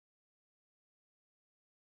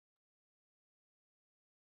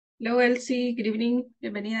Hello, Elsie. Good evening.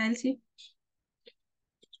 Bienvenida, Elsie.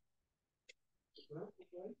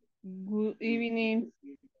 Good evening,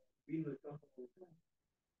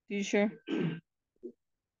 teacher.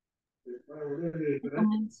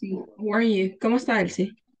 Elsie. How are you? ¿Cómo está,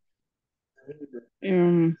 Elsie?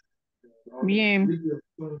 Bien.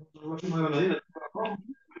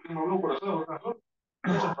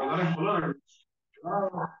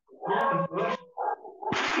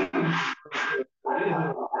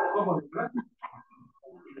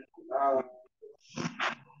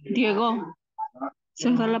 Diego,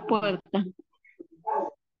 cerra la puerta.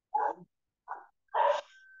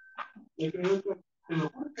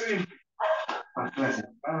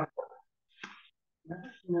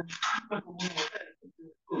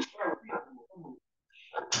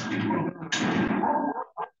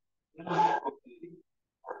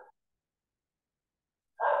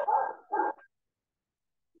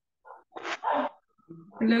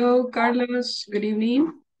 Hello, Carlos. Good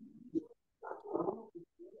evening.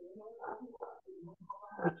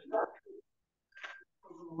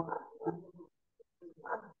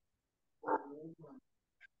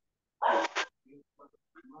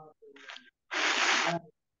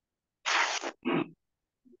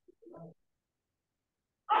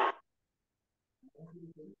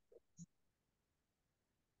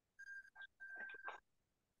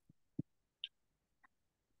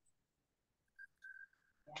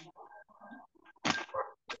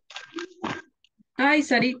 Hi,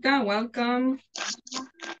 Sarita. Welcome.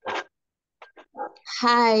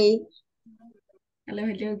 Hi. Hello,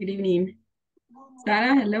 hello. Good evening.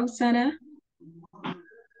 Sarah. Hello, Sarah.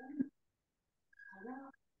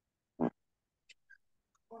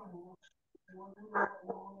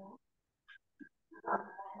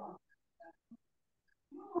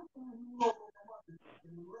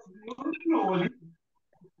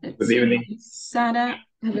 Let's Good see. evening. Sarah.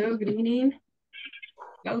 Hello, good evening.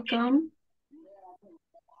 Welcome.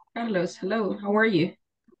 Carlos. Hello. How are you?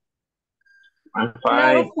 I'm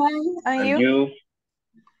Hello, fine. fine. Are And you? you?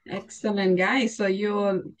 Excellent, guys. So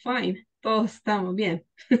you're fine. Todos estamos bien.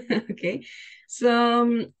 Okay.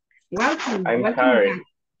 So, welcome. I'm Welcome tired.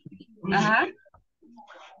 back.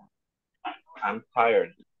 Uh-huh. I'm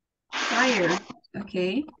tired. Tired.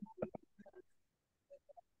 Okay.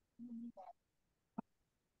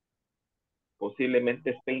 Posiblemente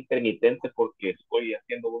esté intermitente porque estoy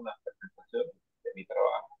haciendo una presentación de mi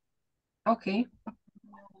trabajo. Okay.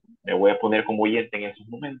 Me voy a poner como oyente en esos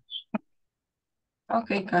momentos.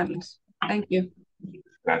 Okay, Carlos. Thank you.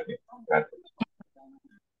 Gracias. Gracias.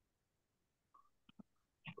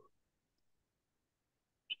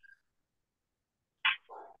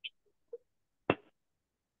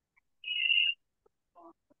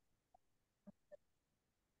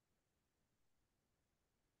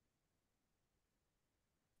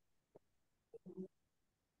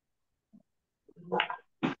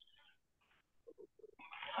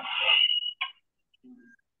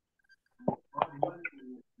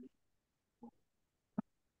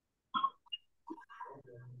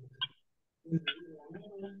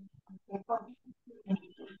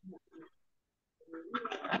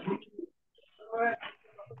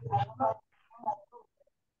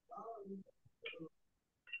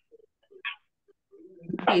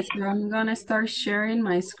 Okay, so I'm gonna start sharing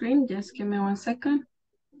my screen. Just give me 1 second.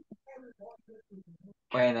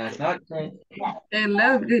 Buenas noches.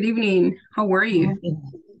 Hello, good evening. How are you?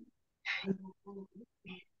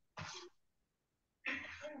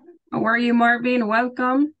 How are you, Marvin?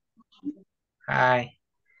 Welcome. Hi.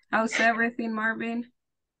 How's everything, Marvin?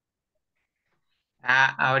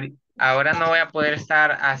 Ahora no voy a poder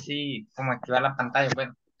estar así como activar la pantalla,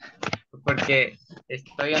 bueno, porque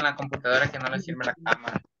estoy en la computadora que no le sirve la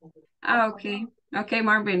cámara. Ah, okay. Okay,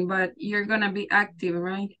 Marvin, but you're gonna be active,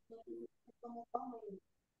 right?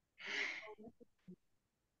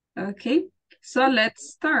 Okay, so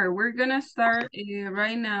let's start. We're gonna start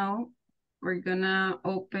right now. We're gonna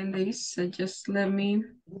open this. So just let me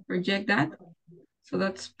reject that. So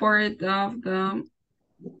that's part of the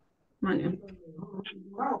manual.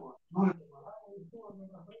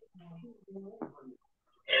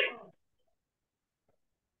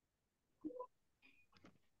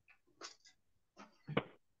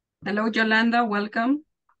 Hello, Yolanda, welcome.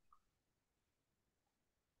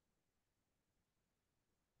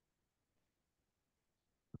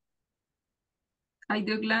 Hi,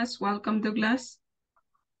 Douglas. Welcome, Douglas.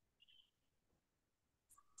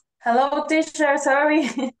 Hello, teacher. Sorry.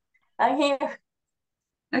 I'm here.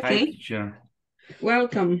 Okay. Hi, teacher.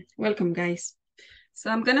 Welcome. Welcome, guys. So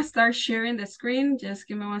I'm gonna start sharing the screen. Just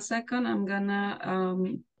give me 1 second. I'm gonna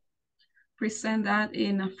present that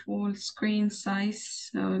in a full screen size.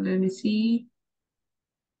 So let me see.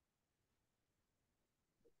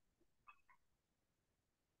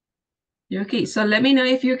 Okay, so let me know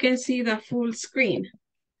if you can see the full screen.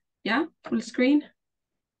 Yeah, full screen.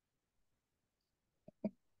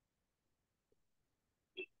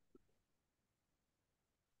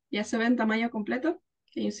 ¿Ya se ve en tamaño completo?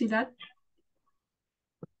 Can you see that?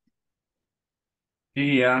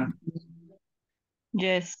 Yeah.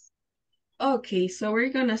 Yes. Okay, so we're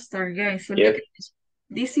gonna start, guys. So Yes. look at this.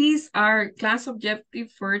 This is our class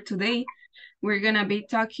objective for today. We're gonna be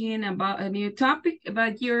talking about a new topic,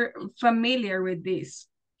 but you're familiar with this.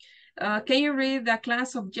 Can you read the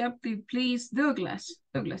class objective, please, Douglas?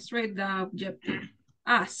 Douglas, read the objective.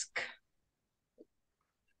 Ask.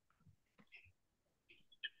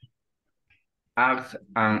 Ask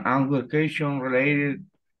an application related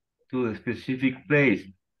to a specific place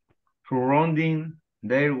surrounding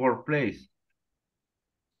their workplace.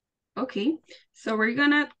 Okay, so we're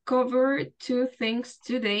gonna cover two things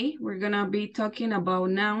today. We're gonna be talking about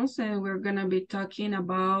nouns and we're gonna be talking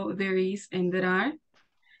about there is and there are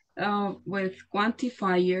with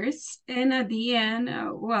quantifiers. And at the end,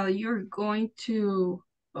 well, you're going to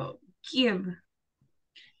give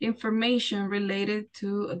information related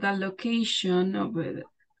to the location of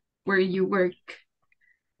where you work.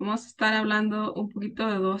 Vamos a estar hablando un poquito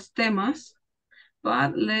de dos temas.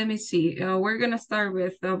 But let me see. We're going to start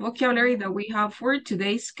with the vocabulary that we have for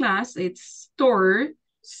today's class. It's store,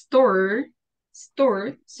 store,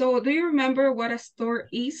 store. So do you remember what a store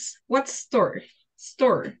is? What's store?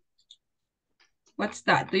 Store. What's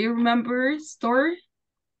that? Do you remember store?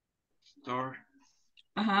 Store.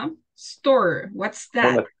 Store. What's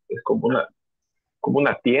that? Es como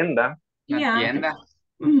una tienda, Yeah. Tienda.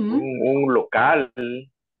 un local.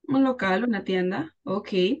 Un local, una tienda.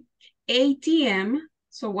 Okay. ATM.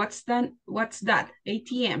 So what's that?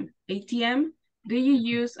 ATM. ATM. Do you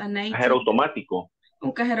use an ATM? Cajero automático.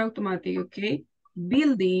 Un cajero automático, okay.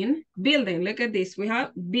 Building. Building. Look at this. We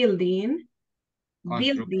have building.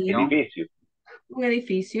 Building. Edificio. Un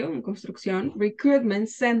edificio, una construcción. Recruitment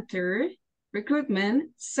center.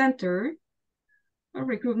 Recruitment center. Or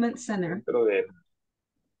recruitment center. Centro de,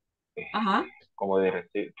 como de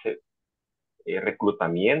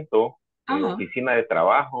reclutamiento, oficina de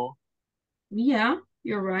trabajo. Yeah,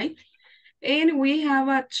 you're right. And we have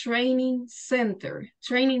a training center.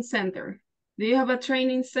 Training center. Do you have a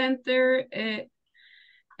training center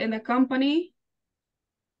in a company?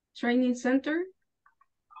 Training center?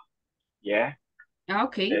 Yeah.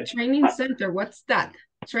 Okay, Yes. training center. What's that?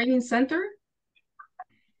 Training center?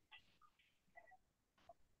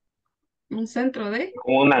 Un centro de...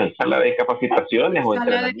 Como una sala de capacitaciones o Sala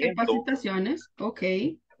de entrenamiento. capacitaciones. Ok,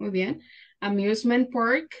 muy bien. Amusement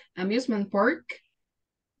park. Amusement park.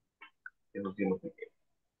 Eso sí, no sé qué.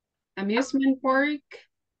 Amusement park.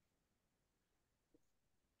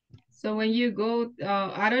 So when you go,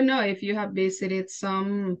 I don't know if you have visited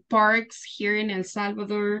some parks here in El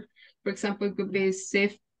Salvador. For example, it could be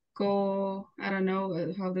Cifco, I don't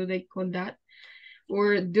know, how do they call that?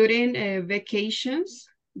 Or during vacations,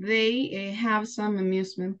 they have some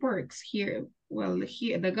amusement parks here. Well,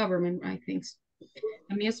 here, the government, I think,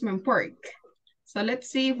 amusement park. So let's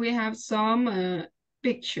see if we have some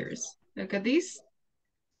pictures. Look at this.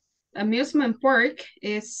 Amusement park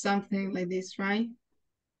is something like this, right?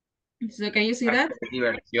 So can you see that?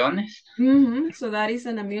 Diversiones. So that is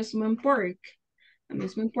an amusement park.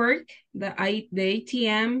 Amusement park, the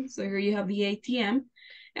ATM. So here you have the ATM,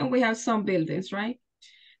 and we have some buildings, right?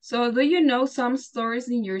 So do you know some stores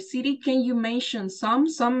in your city? Can you mention some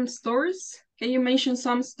stores? Can you mention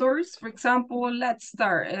some stores? For example, let's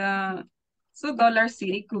start. So Dollar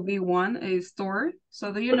City could be one store.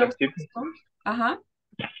 So do you know some stores?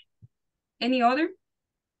 Any other?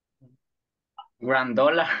 $1.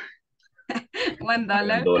 $1.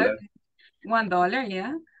 $1,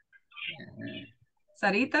 yeah.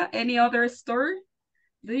 Sarita, any other store?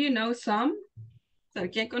 Do you know some? So,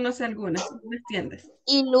 ¿quién conoce algunas tiendas?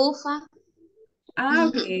 Ilufa.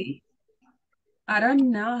 Okay. I don't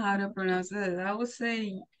know how to pronounce it. I would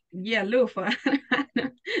say, yeah, Lufa.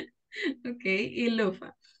 Okay,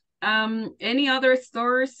 Ilufa. Any other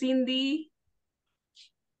store, Cindy?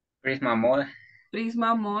 Prisma Moda.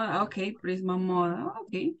 Prisma Moda. Okay, Prisma Moda.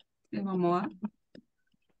 Okay, Prisma Moda.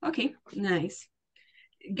 Okay, nice.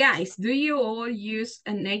 Guys, do you all use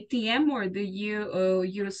an ATM or do you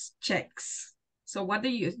use checks? So what do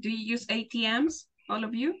you use? Do you use ATMs, all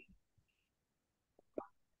of you?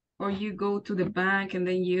 Or you go to the bank and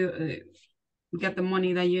then you get the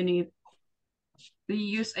money that you need? Do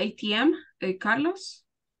you use ATM, Carlos?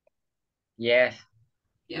 Yes.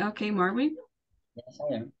 Yeah, okay, Marvin.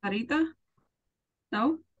 Sarita?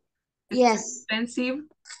 No? It's Yes. expensive.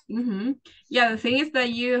 Yeah, the thing is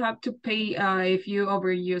that you have to pay if you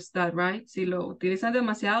overuse that, right? Si lo utilizan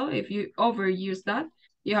demasiado, if you overuse that,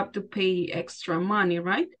 you have to pay extra money,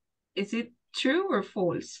 right? Is it true or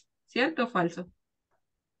false? ¿Cierto o falso?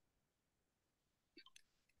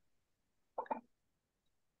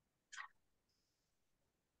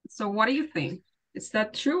 So what do you think? Is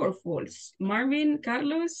that true or false? Marvin,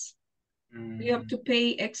 Carlos? You have to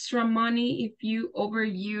pay extra money if you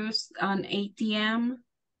overuse an ATM?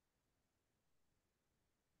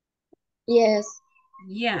 Yes.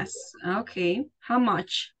 Yes, okay. How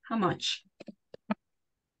much? How much?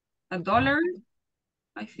 $1,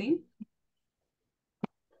 I think.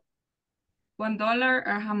 $1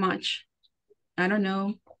 or how much? I don't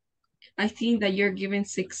know. I think that you're given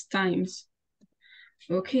 6 times.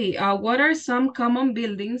 Okay, what are some common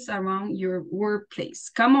buildings around your workplace?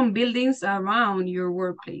 Common buildings around your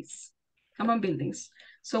workplace. Common buildings.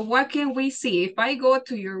 So what can we see? If I go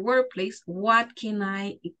to your workplace, what can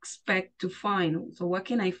I expect to find? So what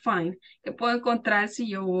can I find? ¿Qué puedo encontrar si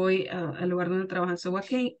yo voy al lugar donde trabajan? So what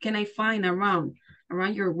can I find around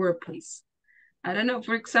your workplace? I don't know,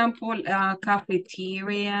 for example, a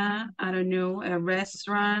cafeteria, I don't know, a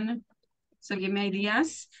restaurant. So give me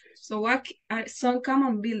ideas. So what are some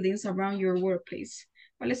common buildings around your workplace?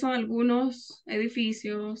 ¿Cuáles son algunos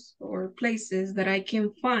edificios or places that I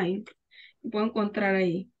can find? Puedo encontrar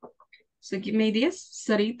ahí. So give me ideas.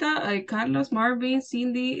 Sarita, Carlos, Marvin,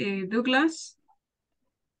 Cindy, Douglas.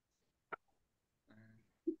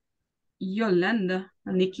 Yolanda,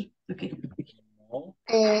 Nikki. Okay.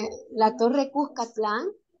 La Torre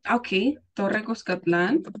Cuscatlán. Okay, Torre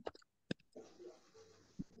Cuscatlán.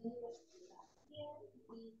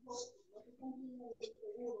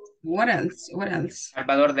 What else? What else?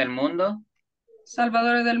 Salvador del Mundo.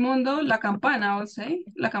 Salvador del Mundo, la campana, o sea,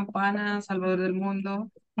 la campana, Salvador del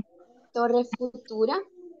Mundo. Torre Futura.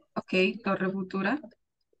 Okay, Torre Futura.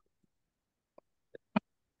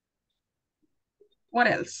 What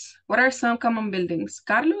else? What are some common buildings?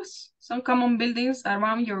 Carlos, some common buildings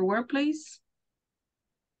around your workplace?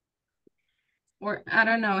 Or I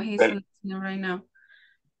don't know, he's Well, listening right now.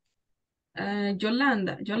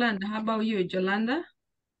 Yolanda, how about you, Yolanda?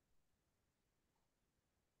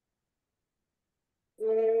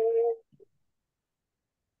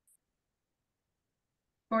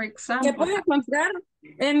 For ¿Qué example, puedo encontrar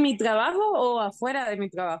en mi trabajo o afuera de mi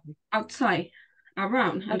trabajo? outside,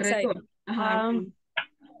 around, Outside. alrededor. Ajá,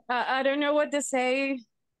 I don't know what to say.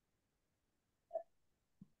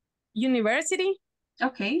 University?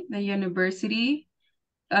 okay, the university.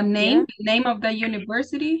 A name, name of the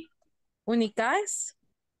university? Unicas?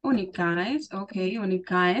 Unicaes, okay,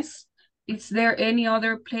 Unicaes. Is there any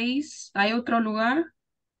other place? ¿Hay otro lugar?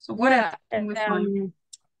 So what else can we find?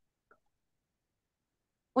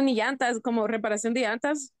 Unillantas, como reparación de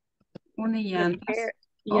llantas. Unillantas.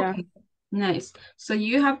 Yeah. Okay, nice. So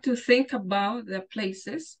you have to think about the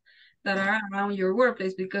places that are around your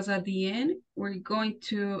workplace because at the end, we're going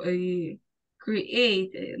to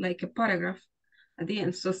create like a paragraph at the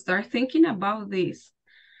end. So start thinking about this.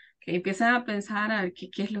 Okay, empiezan a pensar a ver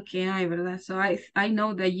qué es lo que hay, ¿verdad? So I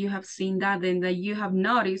know that you have seen that and that you have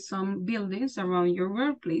noticed some buildings around your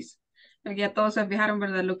workplace. Ya todos se fijaron,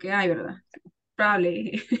 ¿verdad? Lo que hay, ¿verdad?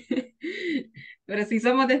 Probably. Pero si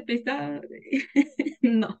somos despistados,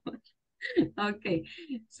 no. Okay,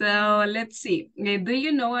 so let's see. Do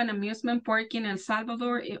you know an amusement park in El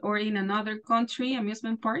Salvador or in another country,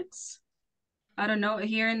 amusement parks? I don't know,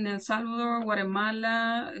 here in El Salvador,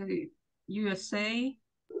 Guatemala, USA.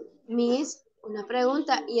 Miss, una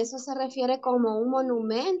pregunta, ¿y eso se refiere como un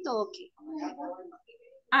monumento o qué?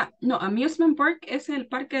 Ah, no, amusement park es el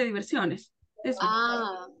parque de diversiones. This one.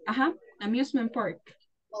 Ah, Ajá, amusement park.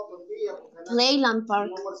 Playland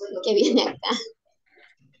Park, que viene acá.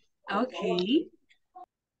 Okay.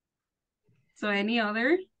 So any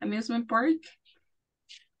other amusement park?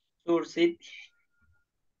 Sur City.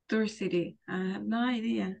 Tour City. I have no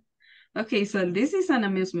idea. Okay, so this is an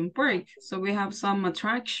amusement park. So we have some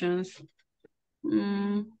attractions.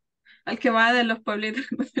 Al que va de los pueblitos.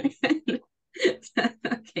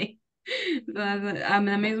 Okay. An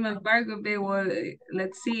amusement park would be, well,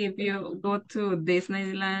 let's see, if you go to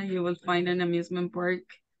Disneyland, you will find an amusement park.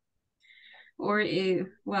 Or,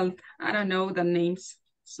 well, I don't know the names.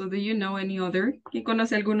 So do you know any other? ¿Quién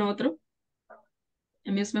conoce algún otro?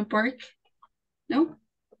 Amusement park? No?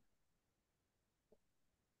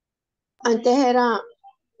 Antes era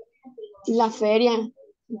la feria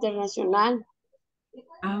internacional.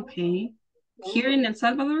 Okay. Here in El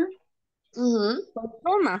Salvador? Ujú.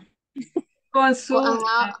 Toma. Consume.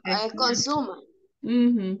 Ajá, Okay. es consuma.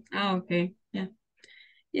 Mm-hmm. Oh, okay. Yeah.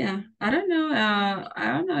 Yeah. I don't know.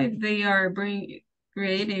 I don't know if they are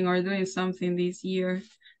creating or doing something this year.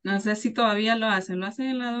 No sé si todavía lo hacen. ¿Lo hacen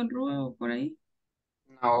en la Don Rue o por ahí?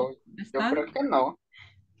 No, yo ¿Está? creo que no.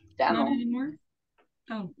 Ya Not no. anymore?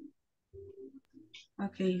 Oh,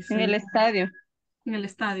 okay. So En el estadio. en el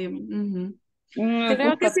estadio. Mhm. En el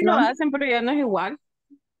Creo que sí lo Cuscatlán. hacen, pero ya no es igual.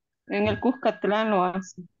 En el Cuscatlán lo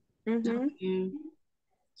hacen. Ujú. Okay.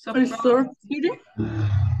 So El Sur probably City.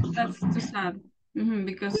 that's too sad.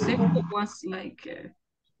 Because safety was like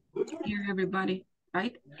near everybody,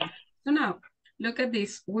 right? So now, look at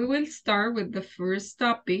this. We will start with the first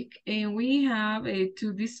topic, and we have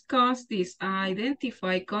to discuss this,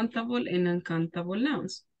 identify countable and uncountable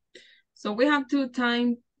nouns. So we have two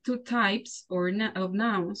types of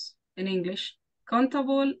nouns in English,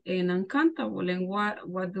 countable and uncountable. And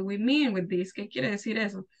what do we mean with this? ¿Qué quiere decir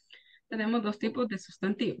eso? Tenemos dos tipos de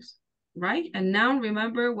sustantivos, right? A noun,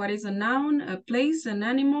 remember what is a noun? A place, an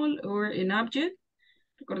animal, or an object.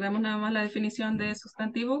 Recordemos nada más la definición de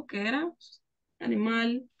sustantivo, que era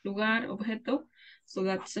animal, lugar, objeto. So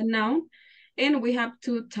that's a noun. And we have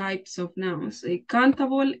two types of nouns, a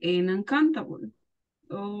countable and uncountable.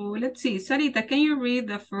 Oh, let's see. Sarita, can you read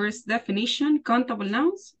the first definition, countable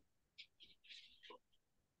nouns?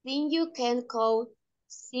 Thing you can count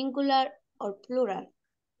singular or plural.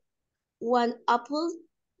 1 apple,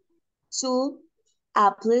 2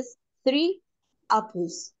 apples, 3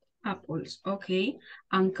 apples. Apples, okay.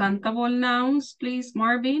 Uncountable nouns, please,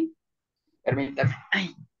 Marvin. Permítame.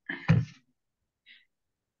 Ay.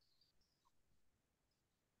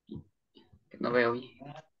 Que no veo bien.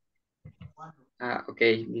 Ah, ok,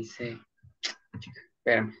 dice.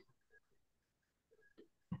 Espérame.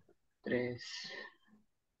 3.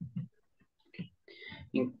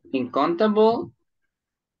 Incontable.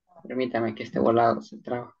 Permítame que este volado se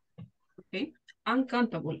traba. Okay.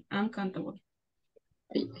 Uncountable, uncountable.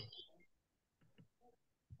 Ay.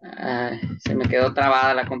 Se me quedó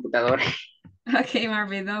trabada la computadora. Okay,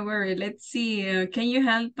 Marvin, don't worry. Let's see. Can you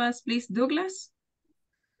help us, please, Douglas?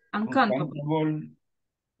 Uncountable. Uncountable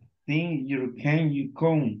things you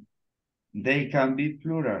count. They can be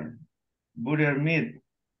plural. Butter meat.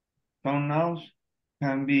 Some nouns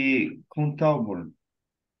can be countable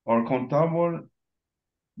or countable,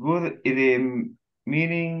 but the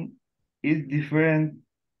meaning is different.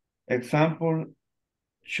 Example,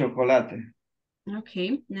 chocolate.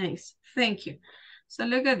 Okay, nice. Thank you. So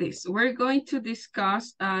look at this. We're going to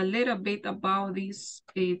discuss a little bit about these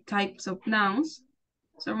types of nouns.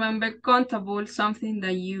 So remember, countable, something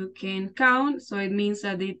that you can count. So it means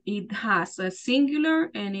that it has a singular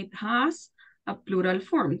and it has a plural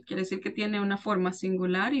form. Quiere decir que tiene una forma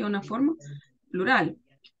singular y una forma plural.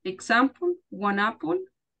 Example, 1 apple,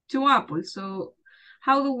 2 apples. So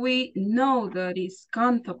how do we know that it's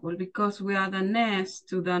countable? Because we add an S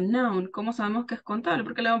to the noun. ¿Cómo sabemos que es contable?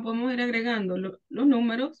 Porque le podemos ir agregando los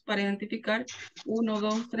números para identificar 1,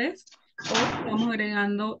 2, 3, o vamos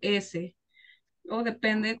agregando S. O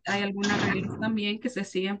depende, hay algunas reglas también que se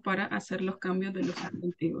siguen para hacer los cambios de los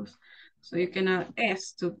sustantivos. So you can add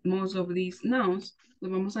S to most of these nouns. Le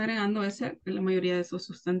vamos agregando S en la mayoría de esos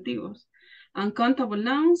sustantivos. Uncountable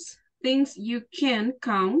nouns, things you can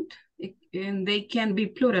count, and they can be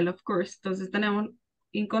plural, of course. Entonces tenemos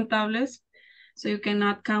incontables, so you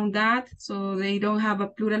cannot count that, so they don't have a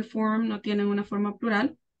plural form, no tienen una forma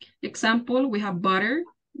plural. Example, we have butter,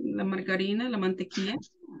 la margarina, la mantequilla,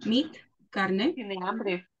 meat, carne. Tiene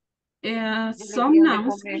hambre. Some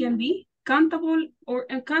nouns can be countable or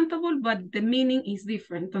uncountable, but the meaning is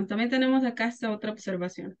different. Entonces también tenemos acá esta otra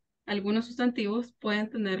observación. Algunos sustantivos pueden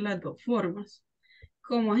tener las dos formas.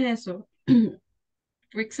 ¿Cómo es eso?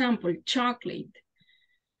 For example, chocolate.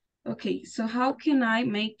 Okay, so how can I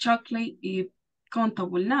make chocolate a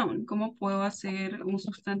countable noun? ¿Cómo puedo hacer un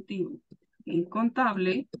sustantivo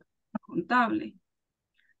incontable, contable?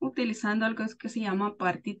 Utilizando algo que se llama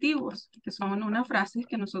partitivos, que son unas frases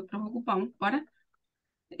que nosotros ocupamos para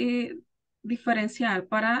diferenciar,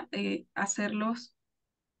 para hacerlos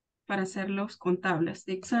contables.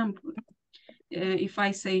 The example, if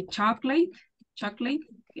I say chocolate,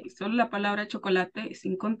 okay, solo la palabra chocolate es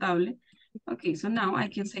incontable. Okay, so now I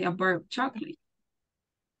can say a bar of chocolate.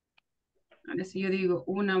 Ahora si yo digo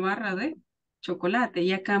una barra de chocolate,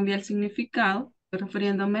 ya cambia el significado,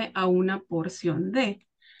 refiriéndome a una porción de.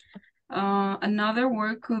 Another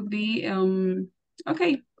word could be,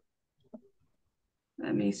 okay,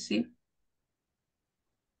 let me see.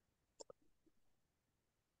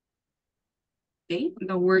 Okay,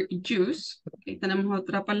 the word juice. Okay, tenemos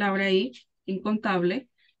otra palabra ahí, incontable,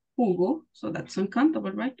 jugo, so that's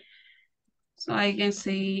uncountable, right? So I can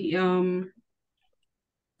say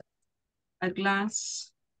a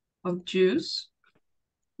glass of juice,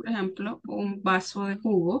 por ejemplo, un vaso de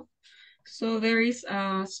jugo. So there is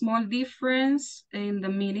a small difference in the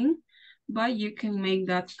meaning, but you can make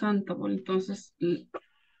that countable. Entonces,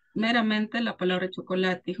 meramente la palabra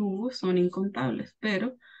chocolate y jugo son incontables,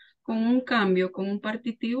 pero con un cambio, con un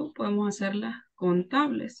partitivo, podemos hacerlas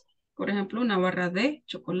contables. Por ejemplo, una barra de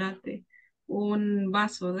chocolate, un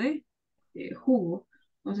vaso de jugo.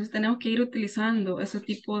 Entonces tenemos que ir utilizando ese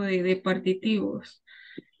tipo de partitivos.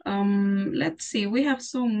 Let's see, we have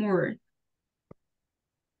some more.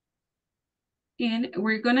 And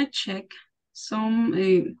we're gonna check some,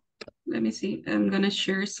 let me see, I'm gonna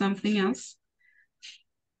share something else.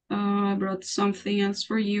 I brought something else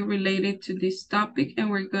for you related to this topic, and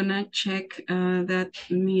we're gonna check that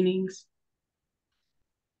meanings.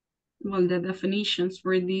 Well, the definitions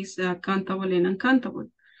for these countable and uncountable.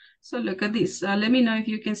 So look at this. Let me know if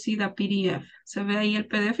you can see the PDF. ¿Se ve ahí el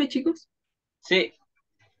PDF, chicos? Sí.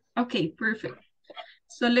 Okay, perfect.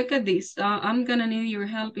 So look at this. I'm gonna need your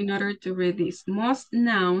help in order to read this. Most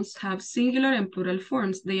nouns have singular and plural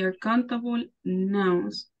forms. They are countable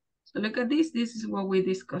nouns. So look at this. This is what we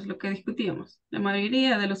discussed, lo que discutíamos. La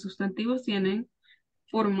mayoría de los sustantivos tienen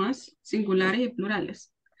formas singulares y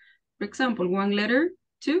plurales. For example, one letter,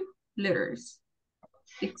 two letters.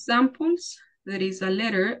 Examples, there is a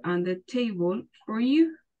letter on the table for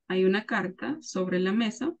you. Hay una carta sobre la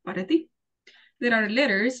mesa para ti. There are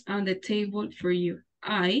letters on the table for you.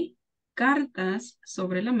 Hay cartas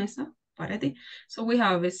sobre la mesa para ti. So we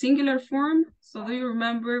have a singular form. So do you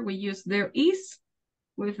remember we use there is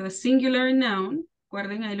with a singular noun?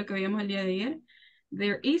 Recuerden ahí lo que veíamos el día de ayer.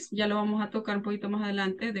 There is, ya lo vamos a tocar un poquito más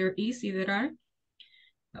adelante. There is y there are.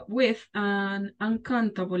 With an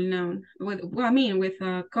uncountable noun. With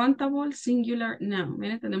a countable singular noun.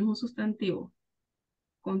 Miren, tenemos un sustantivo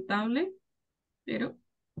contable, pero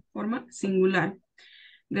forma singular.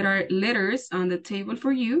 There are letters on the table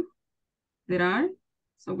for you. There are.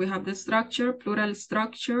 So we have the structure, plural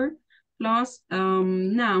structure, plus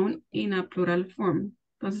noun in a plural form.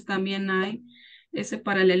 Entonces también hay ese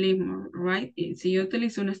paralelismo, right? Y si yo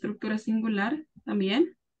utilizo una estructura singular,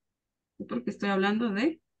 también, porque estoy hablando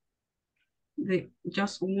de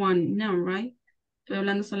just one noun, right? Estoy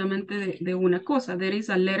hablando solamente de una cosa. There is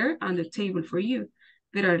a letter on the table for you.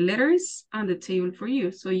 There are letters on the table for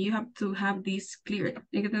you. So you have to have this clear.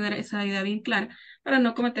 Hay que tener esa idea bien clara para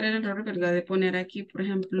no cometer el error, ¿verdad? De poner aquí, por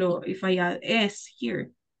ejemplo, if I add S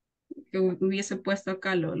here, que hubiese puesto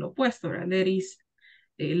acá lo opuesto, ¿verdad? There is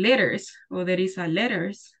letters or there is a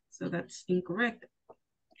letters. So that's incorrect.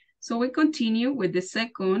 So we continue with the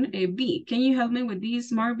second B. Can you help me with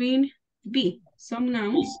this, Marvin? B, some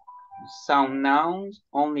nouns. Some nouns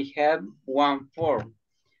only have one form.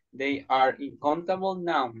 They are uncountable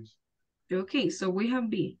nouns. Okay, so we have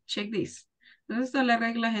B. Check this. Entonces está la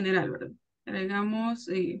regla general, ¿verdad? Agregamos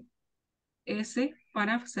S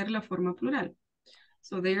para hacer la forma plural.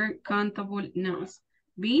 So they are countable nouns.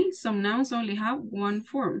 B, some nouns only have one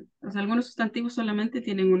form. O sea, algunos sustantivos solamente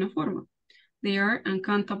tienen una forma. They are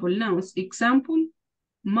uncountable nouns. Example,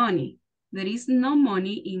 money. There is no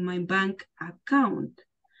money in my bank account.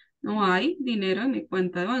 No hay dinero en mi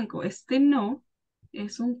cuenta de banco. Este no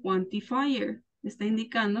es un quantifier. Está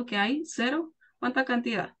indicando que hay cero. ¿Cuánta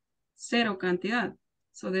cantidad? Cero cantidad.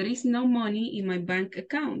 So there is no money in my bank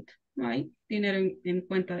account. No hay dinero en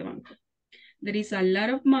cuenta de banco. There is a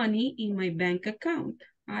lot of money in my bank account.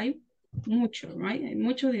 Hay mucho, right? Hay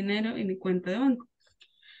mucho dinero en mi cuenta de banco.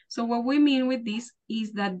 So what we mean with this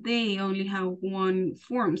is that they only have one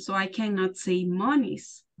form. So I cannot say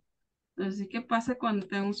monies. Entonces, ¿qué pasa cuando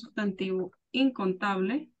tengo un sustantivo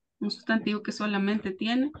incontable? Un sustantivo que solamente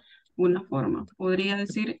tiene una forma. ¿Podría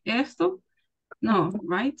decir esto? No,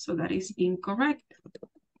 right? So that is incorrect.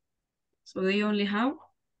 So they only have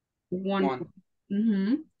one.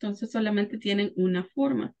 Entonces solamente tienen una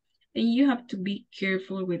forma. And you have to be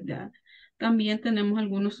careful with that. También tenemos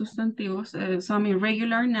algunos sustantivos, some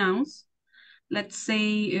irregular nouns. Let's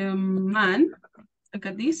say man. Look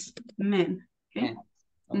at this. Men. Okay.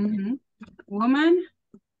 Okay. Woman.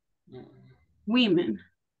 Women.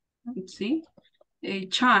 Let's see. A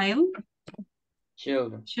child.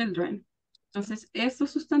 Children. Entonces, estos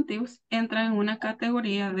sustantivos entran en una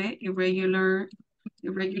categoría de irregular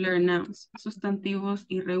nouns, sustantivos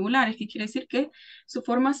irregulares, que quiere decir que su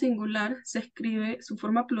forma singular se escribe, su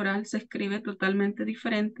forma plural se escribe totalmente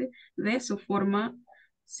diferente de su forma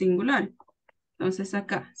singular. Entonces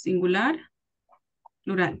acá, singular,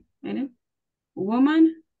 plural. ¿Miren?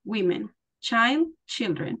 Woman, women. Child,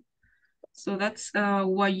 children. So that's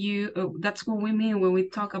that's what we mean when we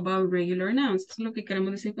talk about regular nouns. Eso es lo que queremos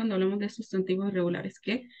decir cuando hablamos de sustantivos irregulares,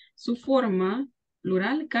 que su forma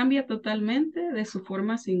plural cambia totalmente de su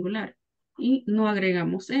forma singular. Y no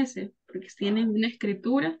agregamos ese, porque tienen una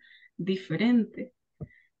escritura diferente.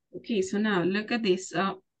 Okay, so now look at this.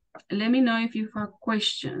 Let me know if you have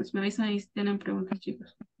questions. Me avisan ahí si tienen preguntas,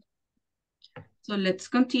 chicos. So let's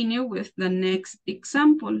continue with the next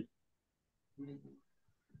example.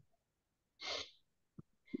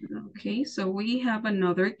 Okay, so we have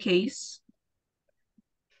another case.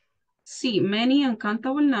 See, many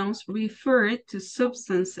uncountable nouns refer to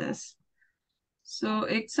substances. So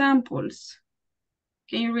examples.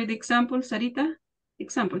 Can you read examples, Sarita?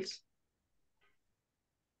 Examples.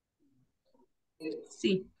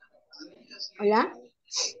 Sí. Hola.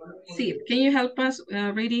 Sí, can you help us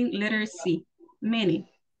reading letter C? Many.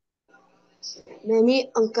 Many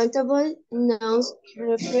uncountable nouns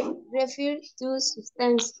refer to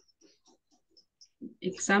substance.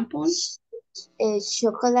 Example.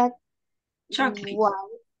 Chocolate. Chocolate. Water.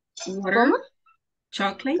 ¿Cómo?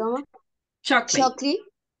 Chocolate. ¿Cómo? Chocolate. Chocolate.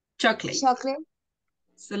 Chocolate. Chocolate.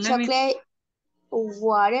 So let me... Chocolate.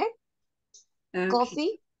 Water. Okay.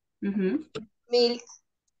 Coffee. Mm-hmm. Milk.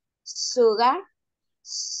 Sugar.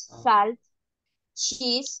 Salt.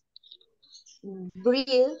 Cheese.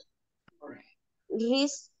 Bread.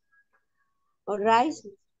 Rice.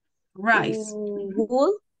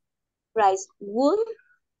 Wool. Rice. Wool.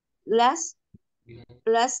 Glass.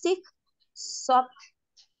 Plastic. Soap.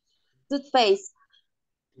 Toothpaste.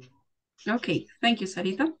 Okay, thank you,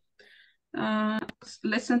 Sarita.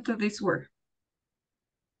 Listen to this word.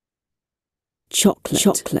 Chocolate.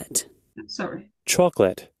 Chocolate. Sorry.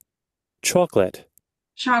 Chocolate. Chocolate.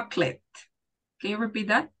 Chocolate. Can you repeat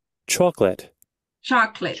that? Chocolate.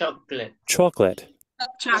 Chocolate. Chocolate. Chocolate.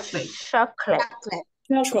 Chocolate. Chocolate.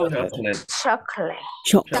 Chocolate. Chocolate.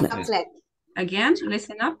 Chocolate. Again,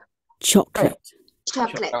 listen up. Chocolate.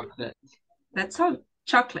 Chocolate. Chocolate. That's all.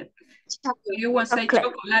 Chocolate. You won't say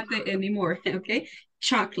chocolate anymore, okay?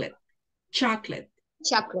 Chocolate. Chocolate.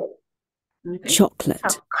 Chocolate. Okay? Chocolate.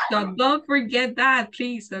 So don't forget that,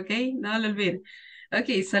 please, okay? No lo olviden.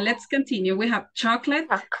 Okay, so let's continue. We have chocolate,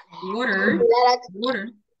 water, water.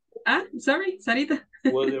 Ah, sorry, Sarita.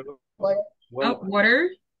 Water. Oh,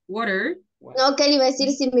 water, water. No, que le iba a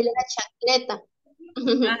decir similar a chancleta.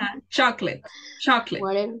 Chocolate, chocolate,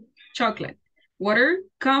 Water. chocolate. Water,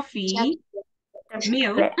 coffee,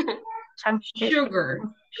 milk, sugar, sugar.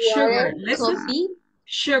 Water, Listen. coffee,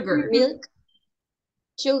 Sugar, milk,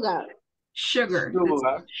 sugar, sugar,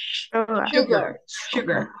 sugar,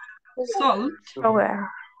 sugar, salt,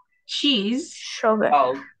 cheese,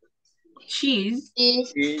 Salt. cheese,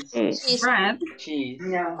 cheese, bread, Cheese.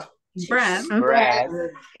 bread, Bread.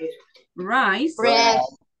 rice, bread,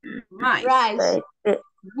 rice, rice,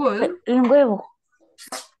 wood, wool,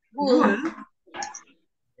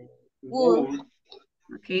 wool,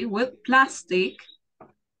 okay, wood, plastic,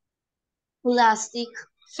 plastic,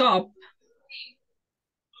 soap,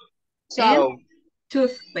 soap,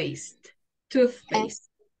 toothpaste, toothpaste.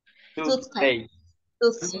 toothpaste,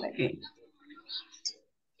 toothpaste. Okay.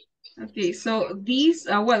 Okay, so these,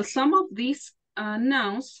 well, some of these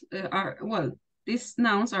nouns these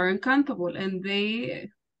nouns are uncountable and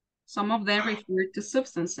some of them refer to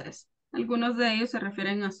substances. Algunos de ellos se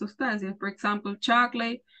refieren a sustancias. For example,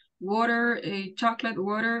 chocolate, water,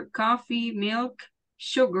 coffee, milk,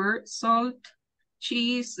 sugar, salt,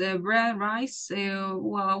 cheese, bread, rice.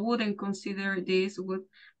 Well, I wouldn't consider this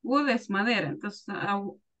wood es madera. Entonces,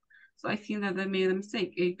 so I think that I made a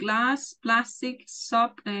mistake. Glass, plastic,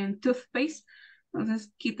 soap, and toothpaste.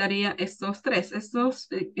 Entonces quitaría estos tres. Estos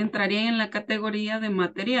entrarían en la categoría de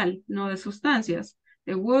material, no de sustancias.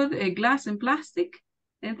 The wood, glass, and plastic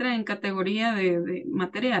entran en categoría de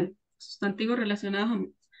material, sustantivos relacionados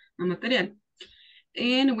a material.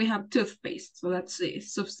 And we have toothpaste, so that's a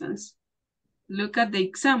substance. Look at the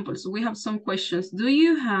examples. We have some questions. Do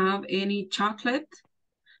you have any chocolate?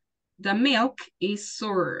 The milk is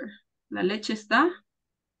sour. La leche está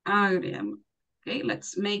agria. Okay,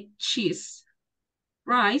 let's make cheese.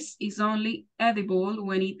 Rice is only edible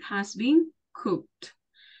when it has been cooked.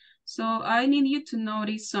 So I need you to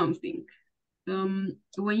notice something. When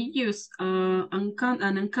you use an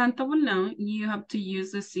uncountable noun, you have to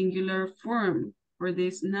use the singular form for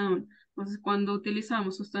this noun. Entonces, cuando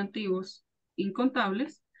utilizamos sustantivos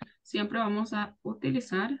incontables, siempre vamos a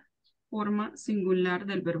utilizar forma singular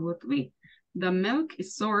del verbo to be. The milk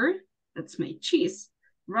is sour. Let's make cheese.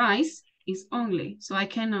 Rice is only. So I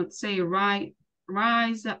cannot say rice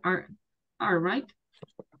are right.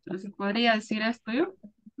 Entonces, ¿podría decir esto yo?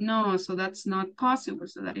 No, so that's not possible.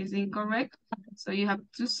 So that is incorrect. So you have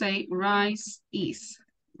to say rice is.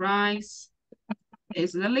 Rice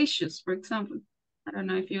is delicious, for example. I don't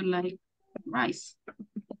know if you like rice.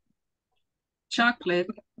 Chocolate.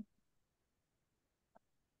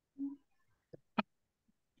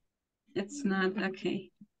 It's not okay.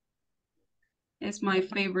 It's my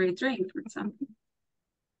favorite drink, for example.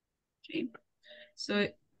 Okay. So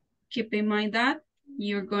keep in mind that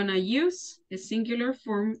you're gonna use a singular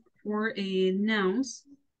form for nouns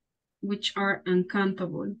which are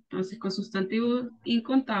uncountable. Entonces, con sustantivos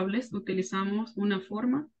incontables utilizamos una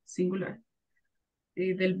forma singular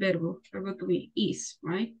del verbo to be is,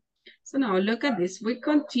 right? So now look at this. We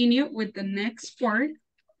continue with the next part.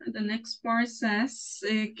 The next part says,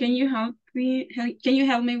 can you help me? Can you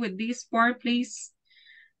help me with this part, please?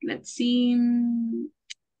 Let's see.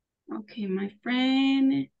 Okay, my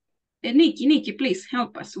friend. Nikki, please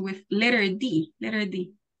help us with letter D. Letter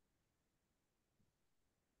D.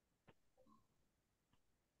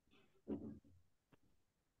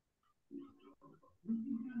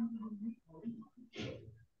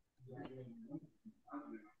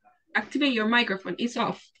 Activate your microphone. It's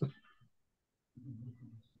off.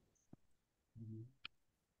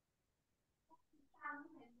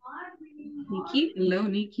 Nikki, hello,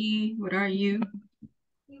 Nikki. Where are you?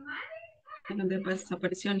 ¿Dónde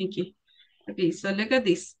desapareció Nikki? Okay, so look at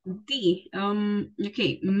this. D.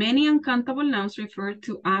 Okay, many uncountable nouns refer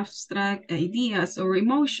to abstract ideas or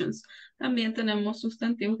emotions. También tenemos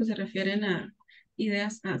sustantivos que se refieren a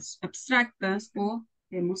ideas abstractas o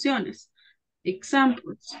emociones.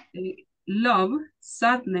 Examples, love,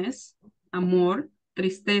 sadness, amor,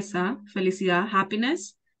 tristeza, felicidad,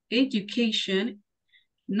 happiness, education,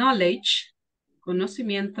 knowledge,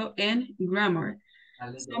 conocimiento, and grammar.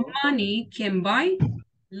 So money can buy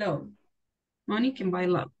love. Money can buy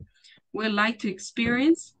love. We like to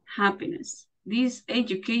experience happiness. This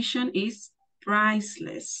education is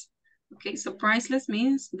priceless. Okay, so priceless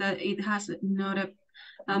means that it has not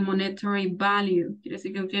a monetary value. Quiere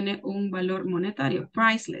decir que no tiene un valor monetario.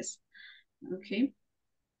 Priceless. Okay.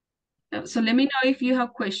 So let me know if you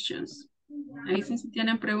have questions. Ahí sí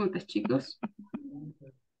tienen preguntas, chicos.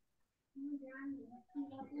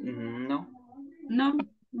 No. No,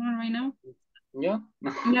 not right now. ¿Yo?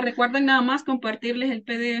 No. Me recuerdan nada más compartirles el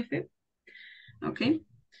PDF. Okay.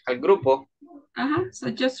 Al grupo.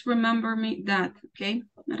 So just remember me that, okay?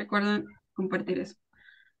 Me recuerdan compartir eso.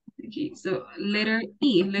 Okay, so letter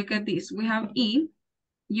E, look at this. We have E.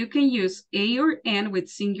 You can use A or N with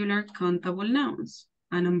singular countable nouns.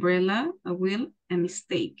 An umbrella, a wheel, a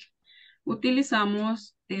mistake.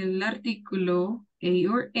 Utilizamos el artículo A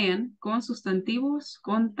or N con sustantivos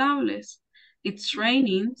contables. It's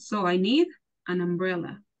raining, so I need an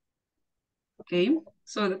umbrella. Okay,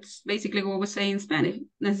 so that's basically what we say in Spanish.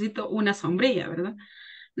 Necesito una sombrilla, ¿verdad?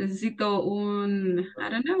 Necesito I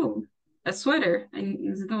don't know, a sweater.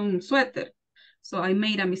 Necesito un suéter. So I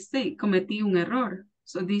made a mistake. Cometí un error.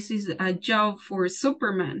 So this is a job for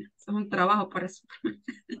Superman. Es un trabajo para Superman.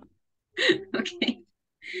 Okay.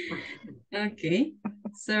 Okay.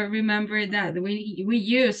 So remember that we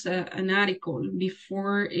use an article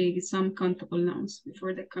before some countable nouns,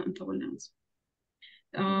 before the countable nouns.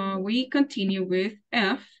 We continue with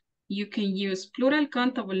F. You can use plural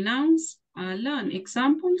countable nouns alone.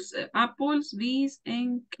 Examples, apples, bees,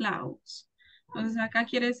 and clouds. Entonces acá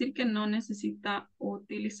quiere decir que no necesita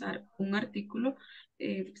utilizar un artículo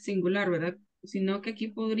singular, ¿verdad? Sino que aquí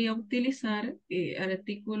podría utilizar el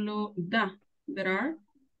artículo da, there are,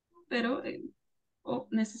 pero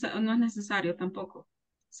no es necesario tampoco.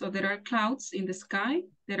 So there are clouds in the sky,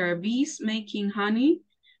 there are bees making honey,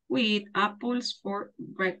 with apples for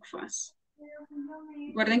breakfast.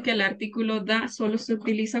 Recuerden que el artículo da solo se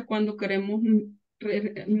utiliza cuando queremos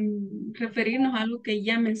referirnos a algo que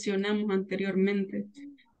ya mencionamos anteriormente.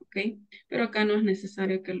 ¿Ok? Pero acá no es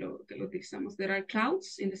necesario que lo utilizamos. There are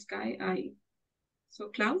clouds in the sky.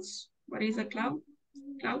 So clouds, what is a cloud?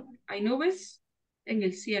 Cloud, hay nubes en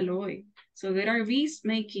el cielo hoy. So there are bees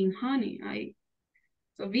making honey.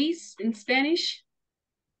 So bees in Spanish,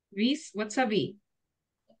 bees, what's a bee?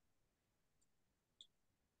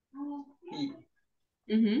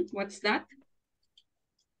 What's that?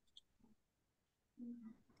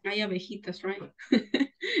 Hay abejitas, right?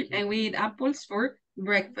 And we eat apples for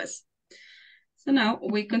breakfast. So now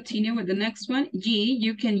we continue with the next one. G,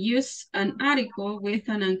 you can use an article with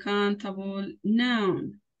an uncountable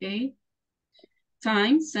noun, okay?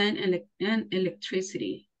 Time, sun, and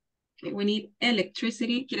electricity. Okay, we need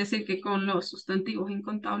electricity. Quiere decir que con los sustantivos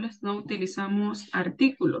incontables no utilizamos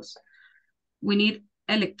artículos. We need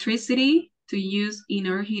electricity to use in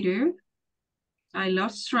our heater. I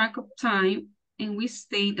lost track of time and we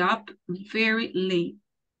stayed up very late.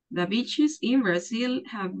 The beaches in Brazil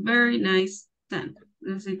have very nice sand.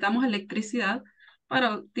 Necesitamos electricidad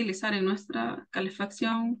para utilizar en nuestra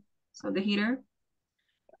calefacción. So the heater.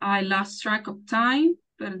 I lost track of time.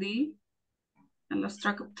 Perdí. I lost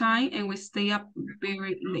track of time and we stay up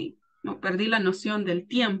very late. No, perdí la noción del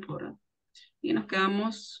tiempo, ¿verdad? Y nos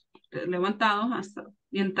quedamos levantados hasta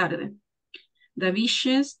bien tarde. The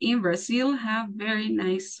beaches in Brazil have very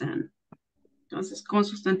nice sand. Entonces, con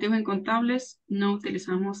sustantivos incontables no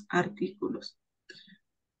utilizamos artículos.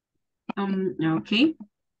 Okay.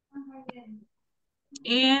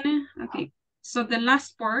 And, okay. So the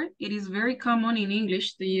last part, it is very common in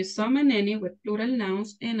English to use some and any with plural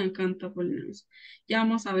nouns and uncountable nouns. Ya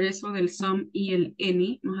vamos a ver eso del some y el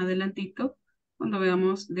any más adelantito cuando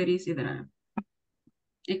veamos there is y there are.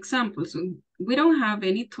 Examples. We don't have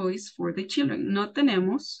any toys for the children. No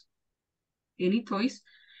tenemos any toys.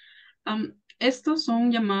 Estos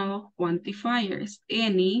son llamados quantifiers.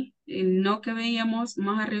 Any, el no que veíamos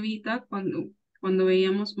más arribita cuando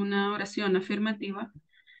veíamos una oración afirmativa.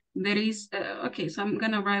 There is, okay, so I'm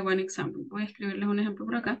gonna write one example. Voy a escribirles un ejemplo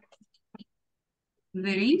por acá.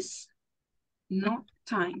 There is no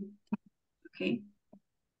time. Okay.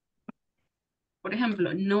 Por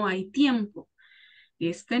ejemplo, no hay tiempo.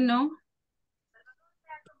 Este no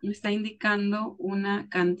está indicando una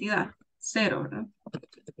cantidad, 0, ¿verdad?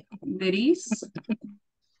 There is,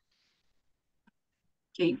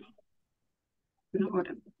 okay,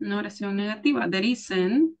 una oración negativa. There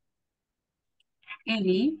isn't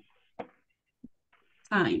any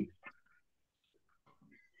time.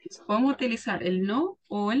 Podemos utilizar el no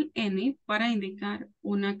o el any para indicar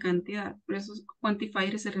una cantidad. Por eso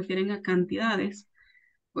quantifiers se refieren a cantidades.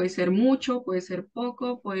 Puede ser mucho, puede ser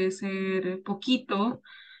poco, puede ser poquito,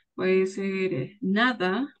 puede ser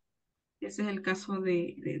nada. Ese es el caso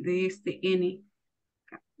de este any.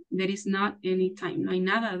 There is not any time. No hay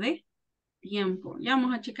nada de tiempo. Ya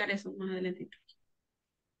vamos a checar eso más adelante.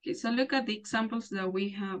 Okay, so look at the examples that we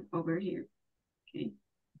have over here. Okay.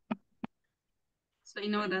 So I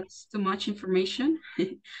know that's too much information.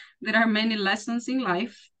 There are many lessons in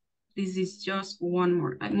life. This is just one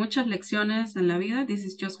more. Hay muchas lecciones en la vida. This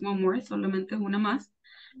is just one more. Solamente una más.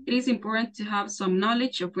 It is important to have some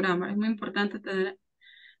knowledge of grammar. Es muy importante tener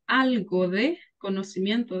algo de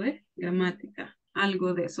conocimiento de gramática.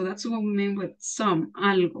 Algo de. So that's what we mean with some.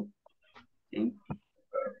 Algo. Okay.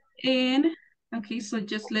 And, okay, so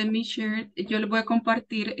just let me share. Yo les voy a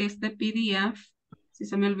compartir este PDF. Si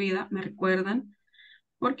se me olvida, me recuerdan.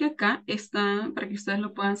 Porque acá está, para que ustedes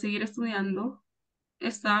lo puedan seguir estudiando,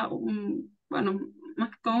 está bueno,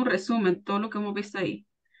 más que todo un resumen, todo lo que hemos visto ahí,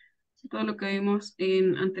 todo lo que vimos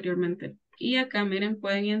anteriormente. Y acá, miren,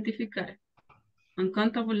 pueden identificar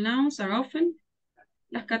uncountable nouns are often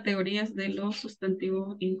las categorías de los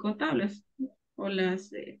sustantivos incontables, o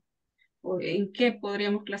las, o en qué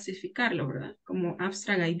podríamos clasificarlo, ¿verdad? Como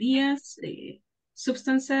abstract ideas,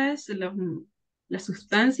 substances, las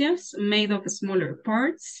sustancias, made of smaller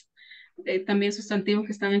parts, también sustantivos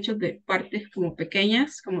que están hechos de partes como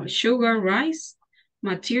pequeñas, como sugar, rice,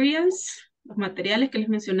 materials, los materiales que les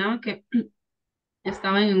mencionaba que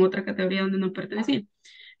estaban en otra categoría donde no pertenecían.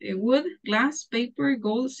 Wood, glass, paper,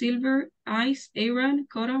 gold, silver, ice, iron,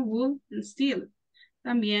 cotton, wool, and steel.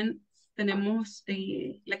 También tenemos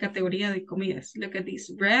la categoría de comidas. Look at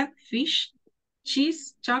this: bread, fish,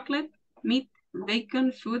 cheese, chocolate, meat,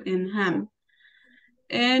 bacon, food, and ham.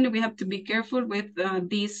 And we have to be careful with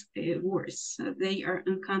these words. They are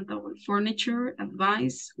uncountable: furniture,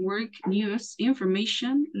 advice, work, news,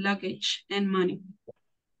 information, luggage, and money.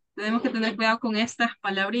 Tenemos que tener cuidado con estas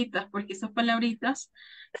palabritas, porque esas palabritas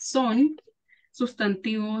son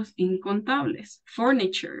sustantivos incontables.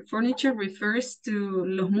 Furniture. Furniture refers to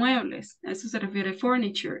los muebles. A eso se refiere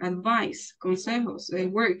furniture. Advice, consejos,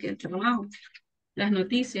 work, el trabajo, las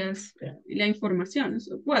noticias, la información.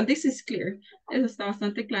 So, well, this is clear. Eso está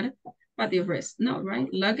bastante claro. But the rest, no, right?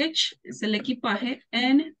 Luggage es el equipaje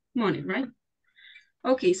and money, right?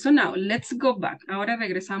 Okay, so now let's go back. Ahora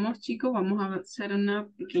regresamos, chicos. Vamos a hacer una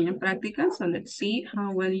pequeña práctica. So let's see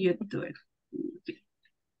how well you do it. Okay.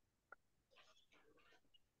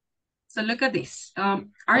 So look at this.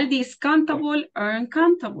 Are these countable or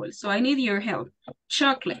uncountable? So I need your help.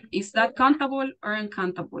 Chocolate, is that countable or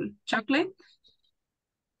uncountable? Chocolate?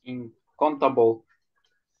 Countable.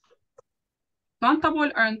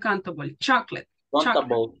 Countable or uncountable? Chocolate.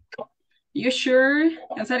 Countable. Chocolate. You sure?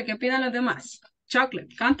 O sea, ¿qué pidan los demás?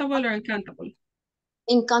 Chocolate, countable or uncountable?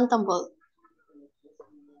 Uncountable.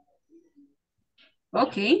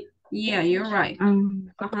 Okay. Yeah, you're right.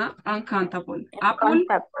 Uncountable. Apple,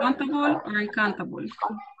 countable or uncountable?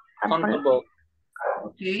 Countable.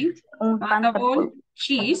 Okay. Countable.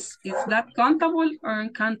 Cheese, is that countable or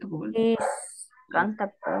uncountable?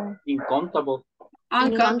 Incountable.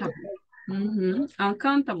 Uncountable.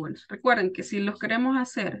 Uncountable. Recuerden que si los queremos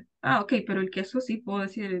hacer. Ok, pero el queso sí puedo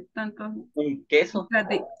decir tantos. Un queso.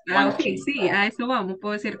 Ok, sí, a eso vamos.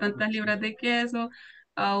 Puedo decir tantas libras de queso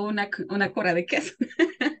a una cora de queso.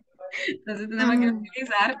 Entonces tenemos que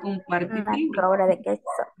utilizar un participio.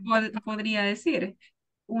 Podría decir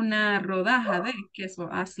una rodaja de queso,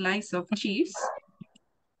 a slice of cheese,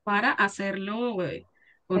 para hacerlo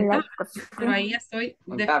contar. Pero ahí estoy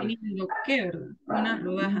definiendo qué, ¿verdad? Una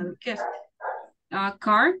rodaja de queso.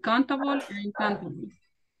 Car, countable or uncountable?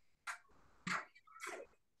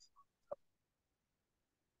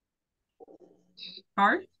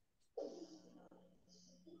 Car?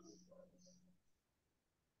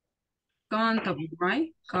 Countable,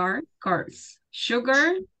 right? Car, cars.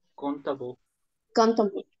 Sugar? Countable.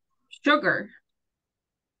 Countable. Sugar.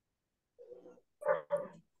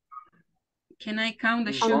 Can I count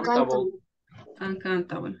the sugar? Uncountable.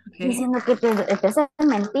 Uncountable, okay. Diciendo que eso es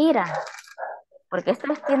mentira. Porque esto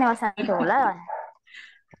tiene bastante volada.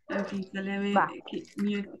 Okay, so let me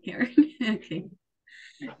mute here. Okay.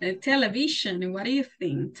 Television, what do you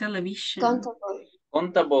think? Television. Countable.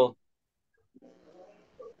 Countable.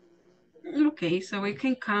 Okay, so we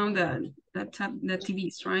can count the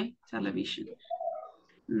TVs, right? Television.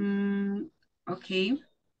 Okay.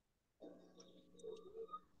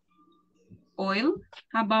 Oil.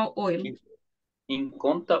 How about oil?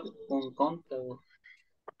 Uncountable. Uncountable.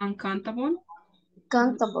 Uncountable.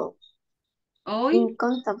 Countable. Oil.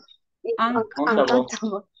 Uncountable.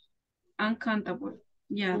 Uncountable. Uncountable.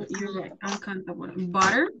 Yeah, you're right. Uncountable.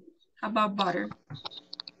 Butter. How about butter?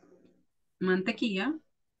 Mantequilla.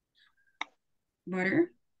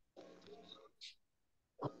 Butter.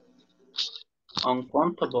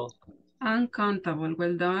 Uncountable. Uncountable.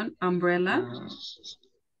 Well done. Umbrella.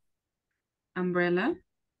 Umbrella.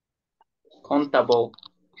 Countable.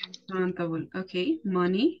 Countable. Okay.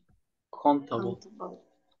 Money. Countable.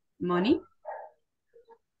 Money.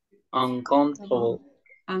 Uncountable.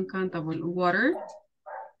 Uncountable. Water.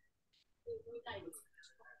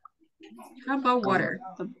 How about water?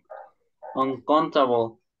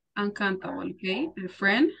 Uncountable. Uncountable. Okay. A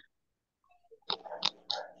friend.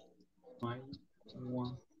 One.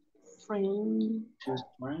 Friend. Two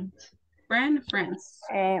friends. Friend. Friends.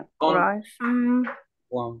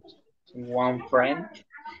 One friend.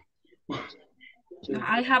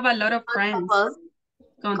 I have a lot of friends.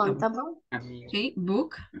 Countable. Okay.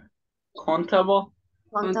 Book. Countable.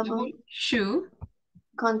 Countable. Shoe.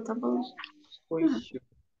 Countable.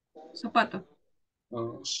 Zapato.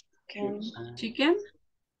 Chicken.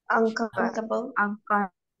 Uncountable.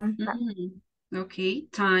 Okay.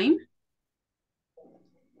 Time.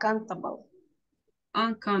 Countable.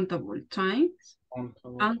 Uncountable. Time.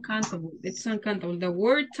 Uncountable. It's uncountable. The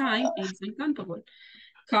word time is uncountable.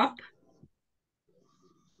 Cup.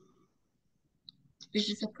 This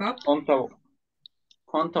is a cup. Countable.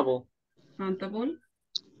 Countable. Countable.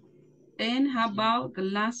 And how about the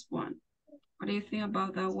last one? What do you think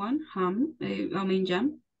about that one?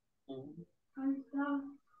 Jam.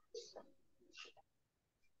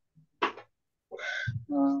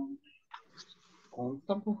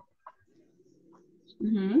 Countable.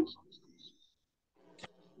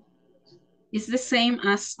 It's the same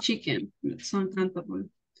as chicken. It's uncountable.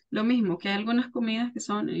 Lo mismo que hay algunas comidas que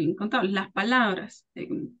son incontables. Las palabras, por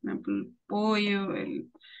ejemplo, el pollo, el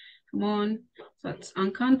jamón, so it's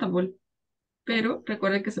uncountable. Pero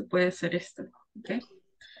recuerden que se puede hacer esto, okay?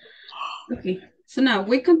 Okay, so now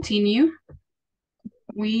we continue.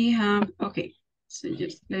 We have, okay, so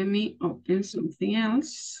just let me open something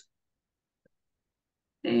else.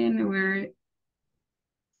 And we're,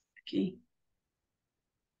 okay.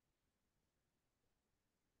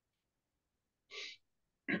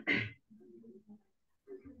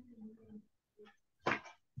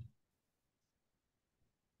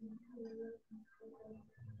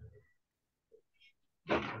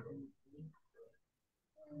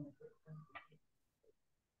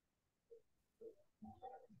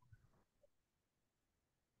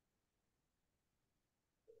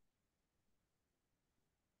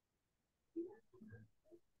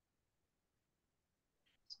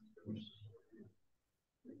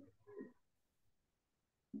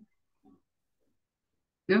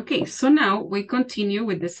 Okay, so now we continue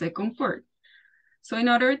with the second part. So in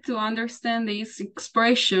order to understand this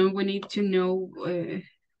expression, we need to know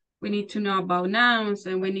about nouns,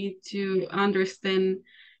 and we need to understand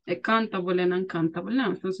countable and uncountable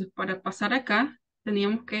nouns. Entonces, para pasar acá,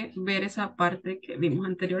 teníamos que ver esa parte que vimos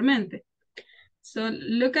anteriormente. So,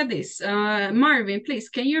 look at this. Marvin, please,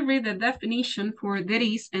 can you read the definition for there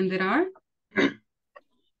is and there are?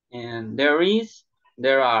 And there is,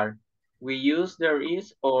 there are. We use there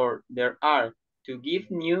is or there are to give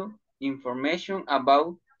new information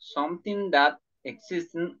about something that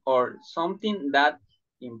exists or something that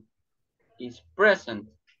is present.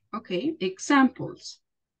 Okay, examples.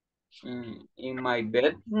 In my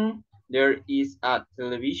bedroom, there is a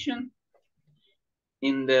television.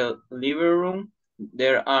 In the living room,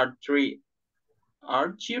 there are 3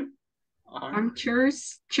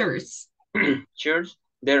 chairs. Chairs.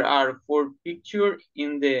 There are 4 pictures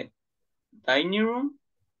in the dining room.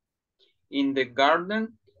 In the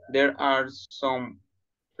garden, there are some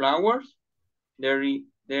flowers. There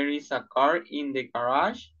is a car in the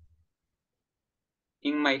garage.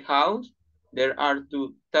 In my house, there are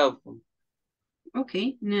 2 telephones.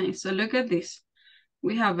 Okay, nice. So look at this.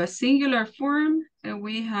 We have a singular form and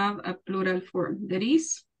we have a plural form. There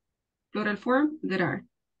is, plural form, there are.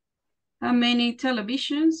 How many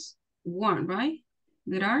televisions? 1, right?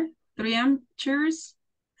 There are 3 chairs,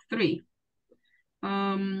 3.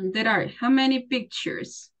 There are how many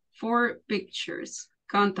pictures? 4 pictures.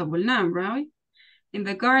 Countable noun, right? In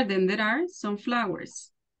the garden, there are some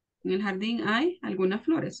flowers. En el jardín hay algunas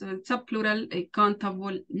flores. So it's a plural, a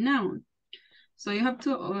countable noun. So you have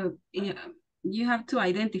to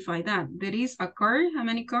identify that. There is a car. How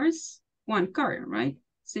many cars? 1 car, right?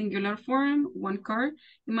 Singular form, 1 car.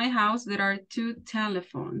 In my house, there are 2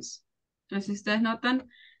 telephones. Entonces, si ustedes notan,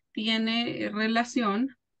 tiene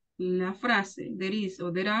relación la frase there is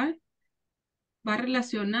o there are, va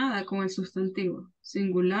relacionada con el sustantivo,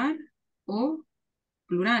 singular o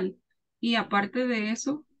plural. Y aparte de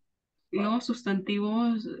eso, los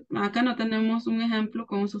sustantivos, acá no tenemos un ejemplo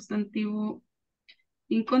con un sustantivo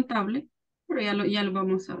incontable, pero ya lo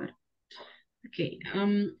vamos a ver. Okay,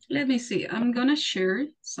 let me see. I'm gonna share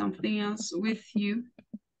something else with you.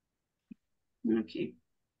 Okay.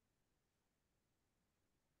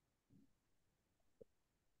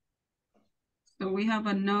 So we have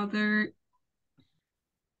another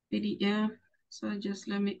PDF. So just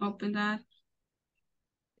let me open that.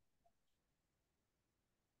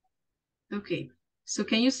 Okay, so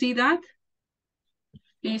can you see that?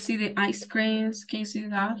 Can you see the ice creams? Can you see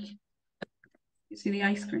that? You see the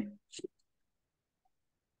ice cream?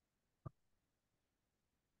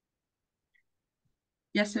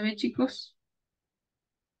 ¿Ya se ve, chicos?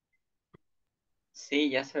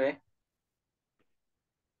 Sí, ya se ve.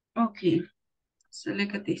 Okay, so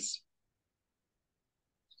look at this.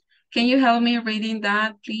 Can you help me reading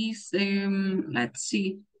that, please? Let's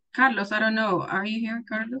see. Carlos, I don't know. Are you here,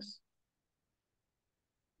 Carlos?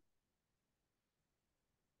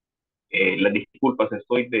 Las disculpas,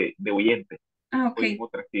 estoy de oyente. Ah, Estoy okay. en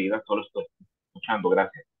otra actividad, solo estoy escuchando,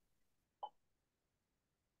 gracias.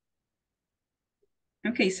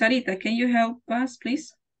 Okay, Sarita, can you help us,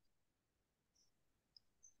 please?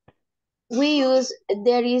 We use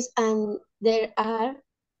there is and there are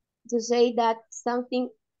to say that something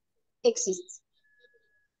exists.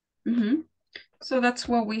 Mm-hmm. So that's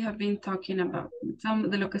what we have been talking about.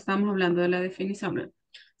 De lo que estamos hablando, de la definición.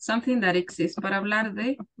 Something that exists. Para hablar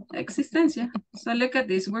de existencia. So look at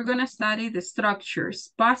this. We're going to study the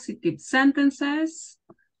structures. Positive sentences.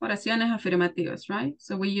 Oraciones afirmativas, right?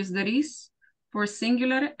 So we use there is for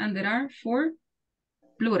singular and there are for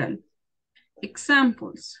plural.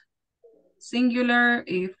 Examples. Singular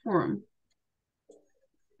form.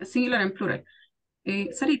 Singular and plural.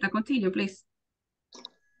 Sarita, continue, please.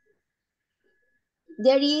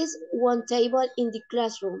 There is 1 table in the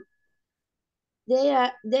classroom.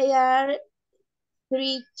 There are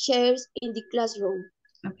 3 chairs in the classroom.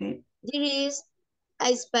 Okay. There is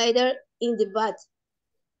a spider in the bus.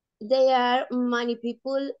 There are many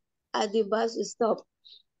people at the bus stop.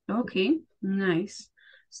 Okay, nice.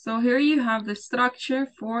 So here you have the structure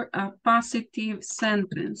for a positive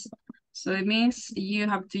sentence. So it means you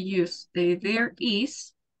have to use the there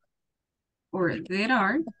is or there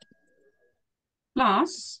are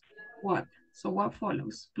plus what? So what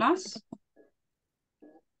follows? Plus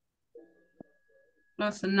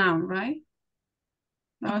a noun, right?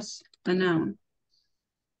 Plus the noun.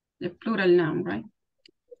 The plural noun, right?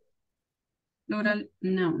 Plural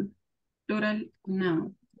noun. Plural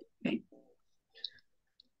noun. Okay.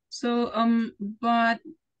 So, but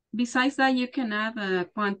besides that, you can add a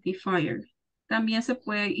quantifier. También se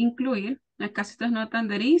puede incluir, acá si ustedes notan,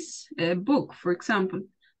 there is a book, for example.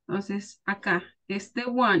 Entonces, acá, este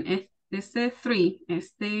one, este 3,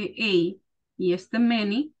 este a y este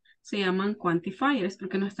many, se llaman quantifiers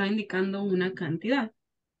porque nos está indicando una cantidad.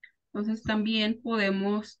 Entonces también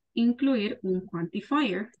podemos incluir un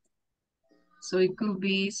quantifier. So it could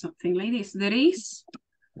be something like this. There is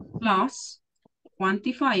plus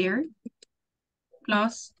quantifier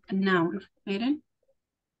plus noun. Miren.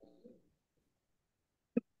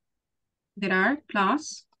 There are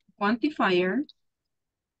plus quantifier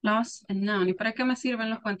plus noun. ¿Y para qué me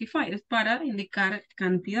sirven los quantifiers? Para indicar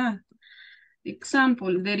cantidad.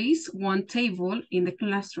 Example, there is one table in the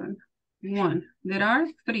classroom. One. There are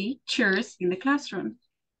 3 chairs in the classroom.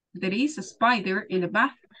 There is a spider in the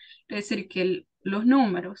bath. Es decir, que los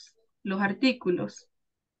números, los artículos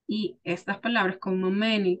y estas palabras como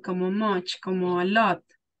many, como much, como a lot,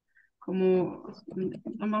 como,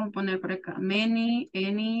 vamos a poner por acá, many,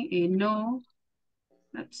 any, no,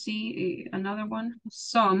 let's see, another one,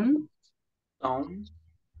 some,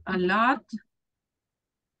 a lot,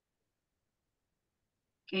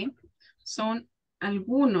 okay, son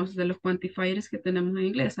algunos de los quantifiers que tenemos en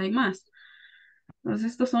inglés, hay más.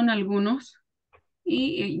 Entonces estos son algunos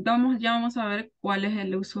y ya vamos a ver cuál es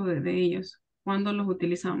el uso de ellos, cuándo los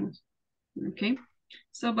utilizamos. Okay,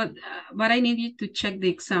 so but I need you to check the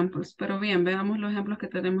examples. Pero bien, veamos los ejemplos que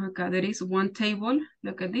tenemos acá. There is one table,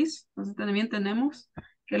 look at this. Entonces también tenemos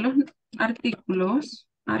que los artículos,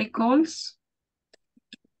 articles,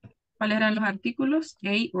 ¿cuáles eran los artículos?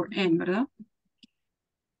 A o N, ¿verdad?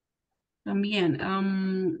 También,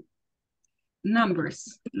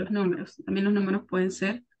 numbers, los números. También los números pueden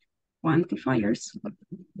ser quantifiers.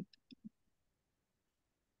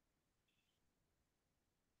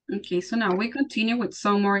 Okay, so now we continue with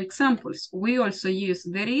some more examples. We also use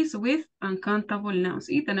there is with uncountable nouns.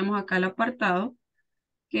 Y tenemos acá el apartado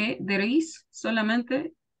que there is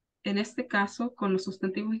solamente en este caso con los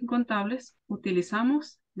sustantivos incontables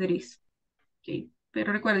utilizamos there is. Okay.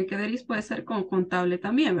 Pero recuerden que there is puede ser con contable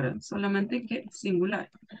también, ¿verdad? Solamente que singular.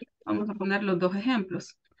 Vamos a poner los dos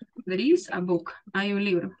ejemplos. There is a book. Hay un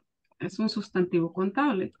libro. Es un sustantivo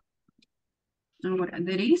contable. Ahora,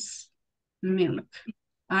 there is milk.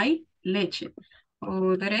 Hay leche.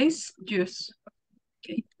 O there is juice.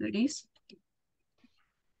 Okay, there is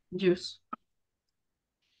juice.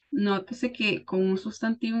 Nótese que con un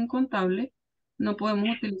sustantivo incontable no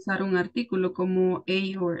podemos utilizar un artículo como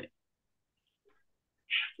a or.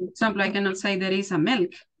 For example, I cannot say there is a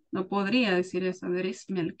milk. No podría decir eso, there is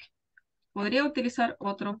milk. Podría utilizar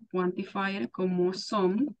otro quantifier como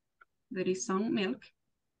some. There is some milk.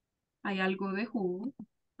 Hay algo de jugo,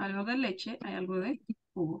 algo de leche, hay algo de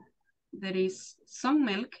jugo. There is some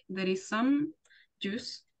milk, there is some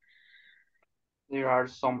juice. There are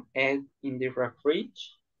some eggs in the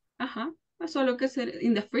fridge. Ajá, solo que ser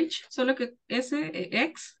in the fridge, solo que ese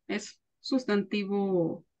eggs es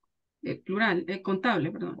sustantivo plural,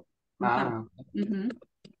 contable, perdón. Contable.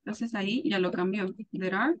 Entonces ahí ya lo cambió.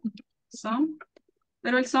 There are some,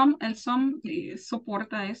 pero el some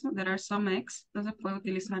soporta eso. There are some eggs, entonces puedo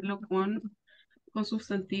utilizarlo con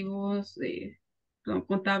sustantivos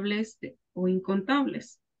contables o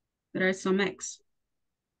incontables. There are some eggs.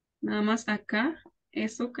 Nada más acá,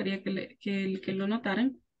 eso quería que lo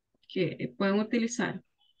notaran, que pueden utilizar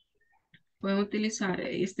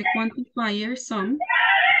este quantifier some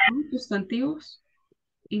con sustantivos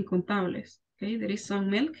incontables. Okay? There is some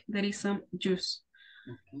milk, there is some juice.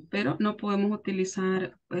 Pero no podemos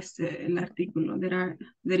utilizar el artículo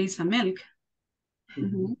there is a milk.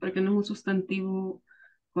 Porque no es un sustantivo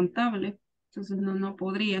contable. Entonces no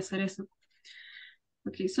podría hacer eso.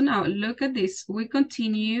 Okay, so now look at this. We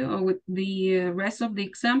continue with the rest of the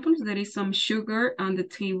examples. There is some sugar on the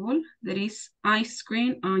table. There is ice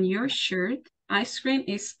cream on your shirt. Ice cream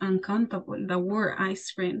is uncountable, the word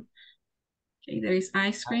ice cream. Okay, there is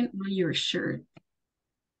ice cream on your shirt.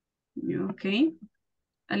 Okay.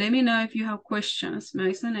 Let me know if you have questions. Me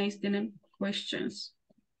avisan ahí si tienen questions.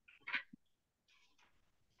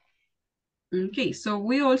 Okay, so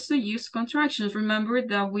we also use contractions. Remember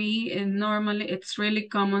that normally, it's really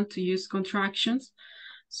common to use contractions.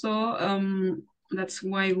 So that's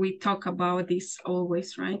why we talk about this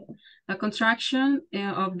always, right? The contraction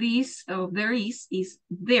of there is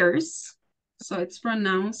theirs. So it's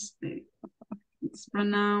pronounced, okay, it's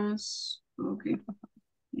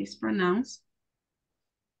pronounced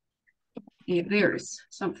theirs,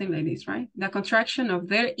 something like this, right? The contraction of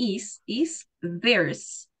there is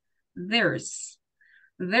theirs.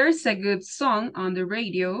 There's a good song on the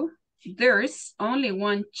radio. There's only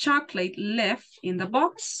one chocolate left in the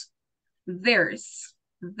box. There's.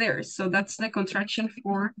 So that's the contraction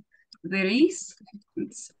for there is.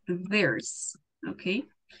 It's theirs. Okay.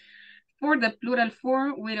 For the plural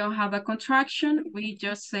form, we don't have a contraction. We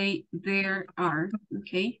just say there are,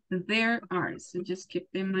 okay? There are. So just keep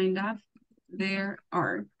in mind that there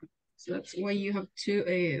are. So that's why you have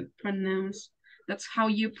to pronounce. That's how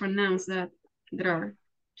you pronounce that. There are,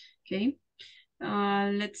 okay?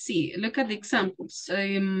 Let's see. Look at the examples.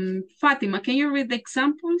 Fatima, can you read the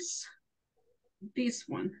examples? This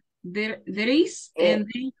one. There is, and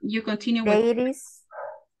then you continue with there is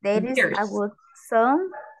there's. a good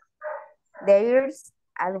song. There's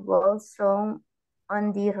a good song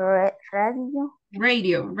on the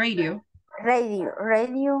radio. Radio.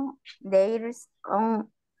 There's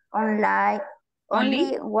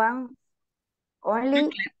only one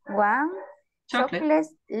chocolate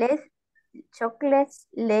left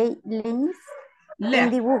in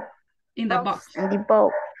the book. In the box. In the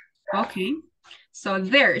box. Okay. So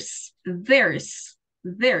there's.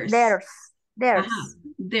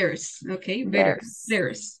 Okay, better.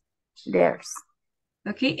 There's.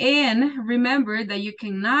 Okay, and remember that you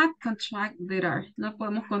cannot contract there are. No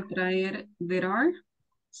podemos contraer there are.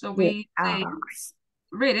 So we say,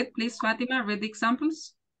 read it, please, Fatima. Read the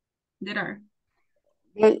examples. There are.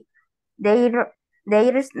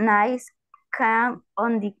 There's nice calm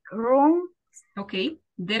on the room. Okay,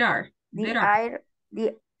 there are.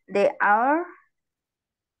 There are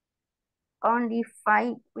only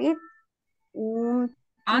 5 weeks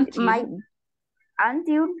until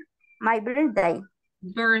my birthday.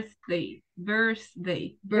 Birthday.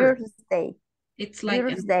 It's like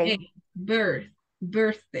birthday.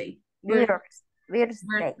 Birthday.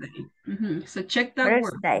 So check that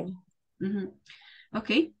word.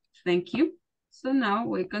 Okay, thank you. So now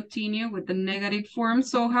we continue with the negative form.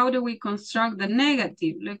 So how do we construct the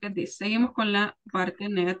negative? Look at this. Seguimos con la parte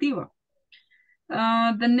negativa.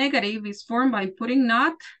 The negative is formed by putting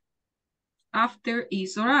not after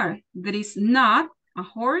is or are. There is not a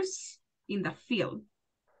horse in the field.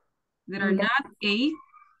 There are not 8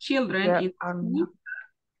 children in the school.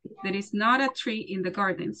 There is not a tree in the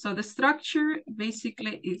garden. So the structure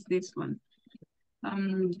basically is this one.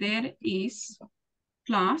 There is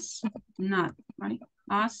plus not, right?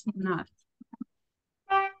 Plus not.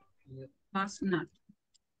 Plus not.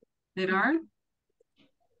 There are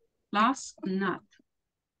plus not.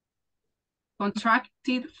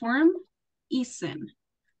 Contracted form, isn't.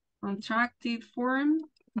 Contracted form,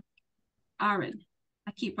 aren't.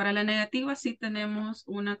 Aquí, para la negativa sí tenemos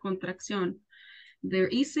una contracción. There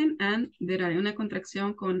isn't and there are. Una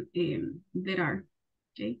contracción con there are.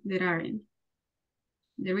 Okay, there aren't.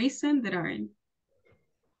 There isn't, there aren't.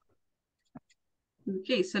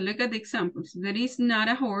 Okay, so look at the examples. There is not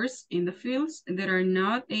a horse in the fields. There are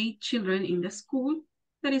not 8 children in the school.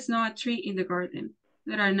 There is not a tree in the garden.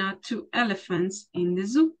 There are not 2 elephants in the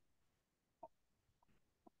zoo.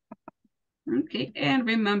 Okay, and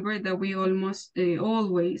remember that we almost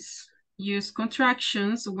always use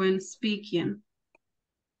contractions when speaking.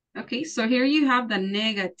 Okay, so here you have the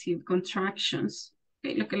negative contractions.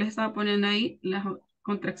 Okay, lo que les estaba poniendo ahí, las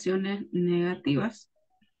contracciones negativas.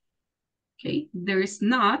 Okay, there is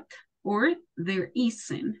not or there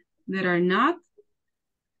isn't. There are not.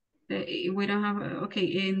 We don't have,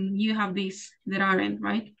 okay, and you have these, there aren't,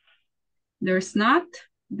 right? There's not,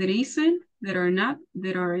 there isn't, there are not,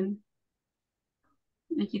 there aren't.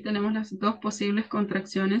 Aquí tenemos las dos posibles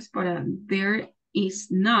contracciones para there is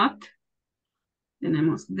not.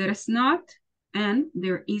 Tenemos there's not and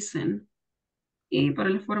there isn't. Y para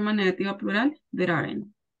la forma negativa plural, there aren't.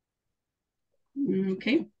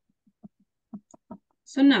 Okay.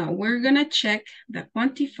 So now we're gonna check the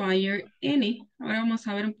quantifier any. Ahora vamos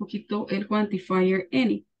a ver un poquito el quantifier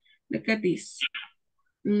any. Look at this.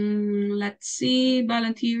 Let's see,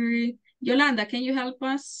 volunteer. Yolanda, can you help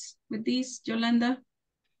us with this, Yolanda?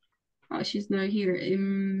 Oh, she's not here.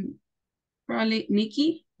 Probably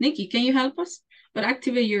Nikki. Nikki, can you help us? But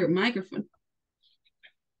activate your microphone.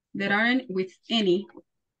 There aren't with any.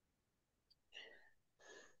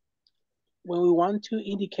 When we want to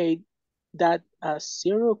indicate that a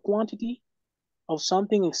zero quantity of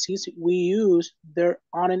something exists, we use there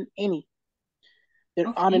aren't any. There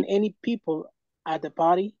aren't any people at the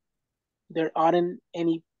party. There aren't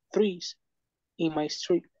any trees in my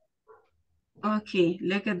street. Okay,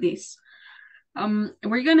 look at this.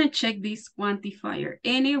 We're gonna check this quantifier,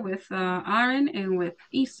 any with aren't and with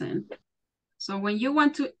isn't. So when you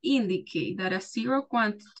want to indicate that a zero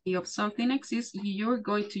quantity of something exists, you're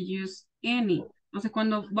going to use any. Entonces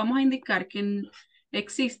cuando vamos a indicar que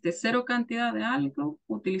existe cero cantidad de algo,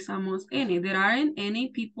 utilizamos any. There aren't any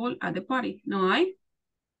people at the party. No hay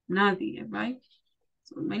nadie, right?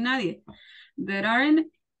 So no hay nadie. There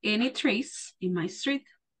aren't any trees in my street.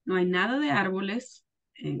 No hay nada de árboles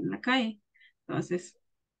en la calle. Entonces,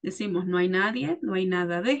 decimos no hay nadie, no hay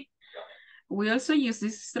nada de. We also use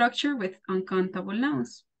this structure with uncountable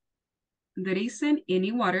nouns. There isn't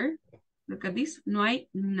any water. Look at this. No hay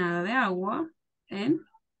nada de agua en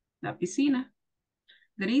la piscina.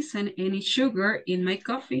 There isn't any sugar in my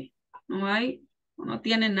coffee. No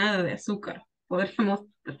tiene nada de azúcar. Podríamos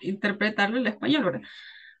interpretarlo en español, ¿verdad?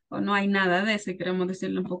 O no hay nada de eso, queremos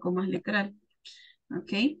decirlo un poco más literal.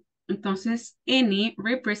 Ok. Entonces, any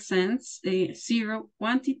represents a zero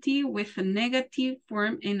quantity with a negative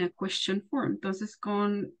form and a question form. Entonces,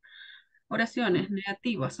 con oraciones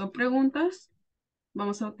negativas o preguntas,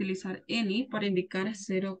 vamos a utilizar any para indicar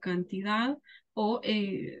cero cantidad o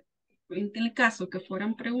en el caso que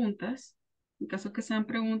fueran preguntas, en caso que sean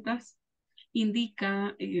preguntas,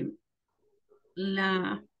 indica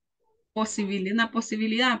una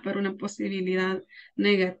posibilidad, pero una posibilidad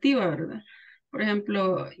negativa, ¿verdad? Por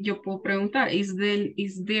ejemplo, yo puedo preguntar, is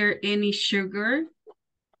there any sugar?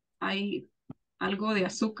 ¿Hay algo de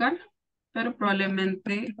azúcar? Pero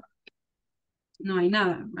probablemente no hay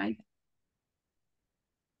nada, right?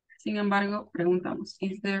 Sin embargo, preguntamos,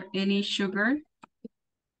 is there any sugar?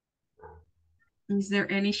 Is there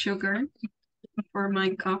any sugar for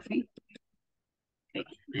my coffee? Okay.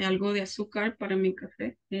 ¿Hay algo de azúcar para mi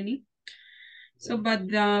café? Any? So, but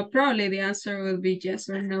probably the answer will be yes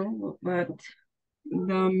or no, but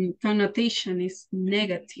the connotation is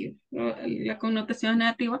negative. La connotación es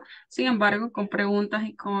negativa. Sin embargo, con preguntas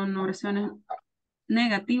y con oraciones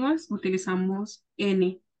negativas, utilizamos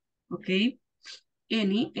any. Okay.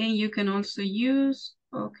 Any, and you can also use,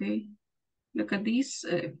 okay, look at this,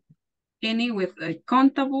 any with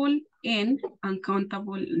countable and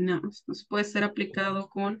uncountable nouns. Entonces puede ser aplicado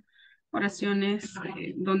con oraciones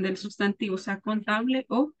donde el sustantivo sea contable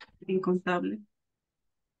o incontable.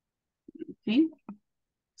 Okay.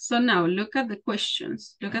 So now look at the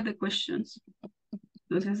questions. Look at the questions.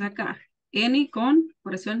 Entonces acá, any con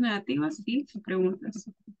oraciones negativas y preguntas.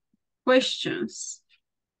 Questions.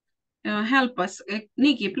 Help us.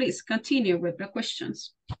 Nikki, please continue with the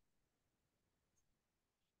questions.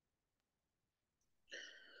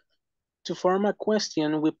 To form a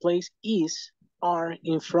question, we place is, are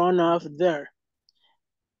in front of there.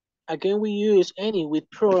 Again, we use any with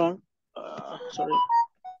plural.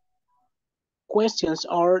 Questions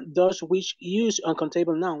are those which use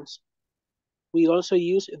uncountable nouns. We also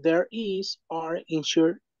use there is, are in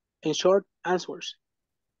short answers.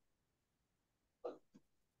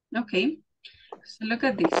 Okay, so look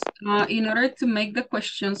at this. In order to make the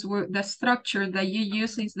questions, the structure that you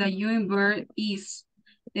use is that you invert is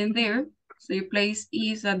in there. So you place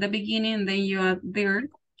is at the beginning, then you add there,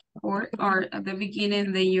 or are at the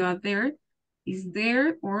beginning, then you add there. Is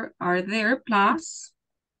there or are there plus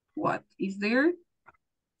what? Is there?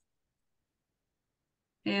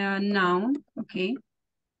 Noun, okay.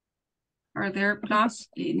 Are there plus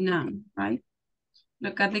a noun, right?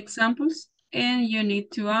 Look at the examples. And you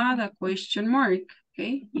need to add a question mark,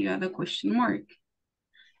 okay? You add a question mark.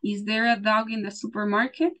 Is there a dog in the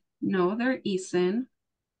supermarket? No, there isn't.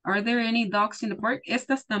 Are there any dogs in the park?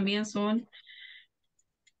 Estas también son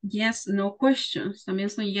yes, no questions.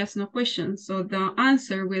 También son yes, no questions. So the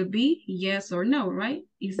answer will be yes or no, right?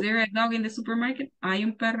 Is there a dog in the supermarket? ¿Hay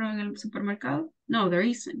un perro en el supermercado? No, there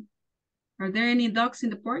isn't. Are there any dogs in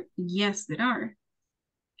the park? Yes, there are.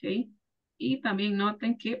 Okay. Y también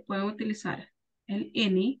noten que pueden utilizar el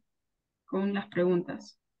any con las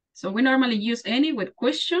preguntas. So we normally use any with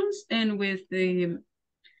questions and with the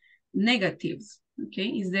negatives. Okay,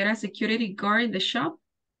 is there a security guard in the shop?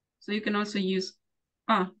 So you can also use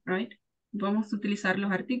right? Vamos a utilizar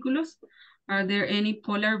los artículos. Are there any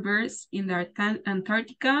polar bears in the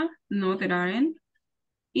Antarctica? No, there aren't.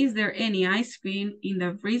 Is there any ice cream in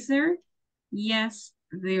the freezer? Yes,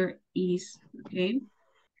 there is. Okay.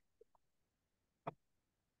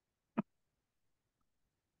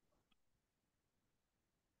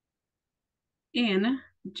 And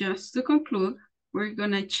just to conclude, we're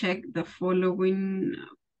gonna check the following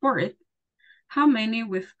part. How many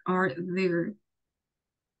are there?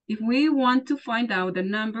 If we want to find out the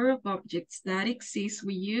number of objects that exist,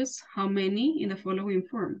 we use how many in the following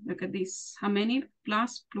form. Look at this. How many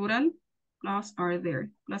plus plural plus are there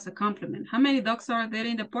plus a complement. How many dogs are there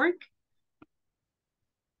in the park?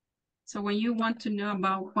 So when you want to know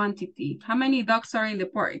about quantity, how many dogs are in the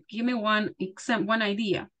park? Give me one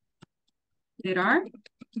idea. There are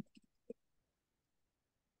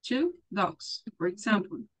 2 dogs, for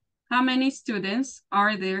example. How many students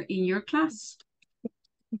are there in your class?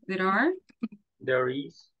 There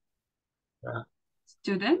is.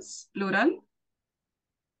 Students, plural.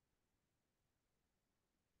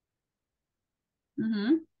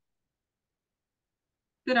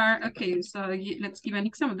 There are, okay, so let's give an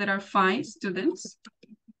example. There are 5 students.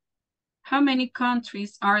 How many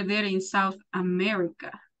countries are there in South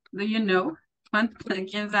America? Do you know?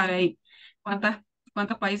 ¿Quién sabe ahí?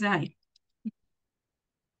 ¿Cuántos países hay?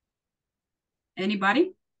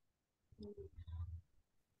 Anybody?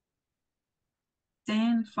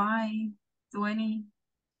 10, 5, 20?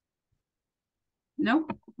 No?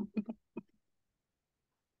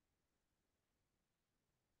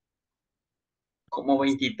 Como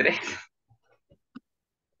 23.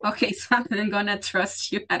 Okay, so I'm gonna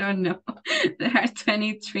trust you. I don't know. There are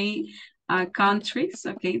 23 countries.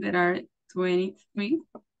 Okay, there are 23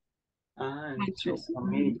 countries.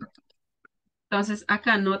 Entonces,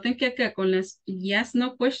 acá noten que acá con las yes,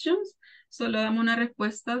 no questions, solo damos una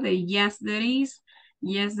respuesta de yes, there is,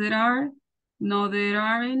 yes, there are, no, there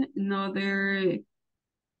aren't, no, there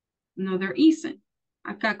isn't.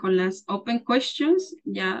 Acá con las open questions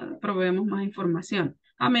ya proveemos más información.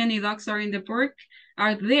 How many dogs are in the park?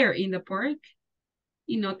 Are there in the park?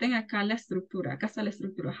 Y noten acá la estructura. Acá está la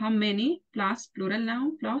estructura. How many plus plural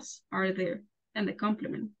noun plus are there? And the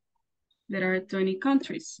complement. There are 20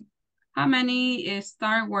 countries. How many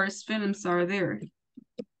Star Wars films are there?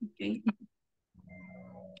 Okay.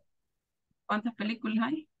 ¿Cuántas películas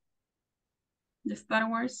hay? The Star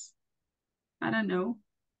Wars? I don't know.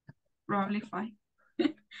 Probably 5.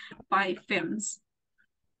 5 films.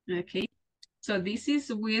 Okay. So this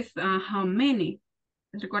is with how many.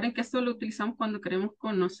 Recuerden que esto lo utilizamos cuando queremos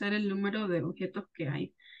conocer el número de objetos que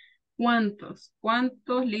hay. ¿Cuántos?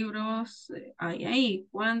 ¿Cuántos libros hay ahí?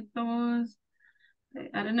 ¿Cuántos?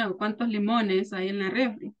 I don't know, ¿cuántos limones hay en la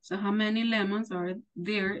refri? So how many lemons are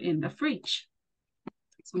there in the fridge?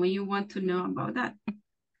 So when you want to know about that.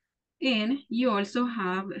 And you also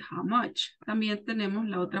have how much. También tenemos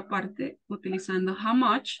la otra parte utilizando how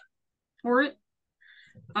much for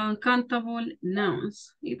uncountable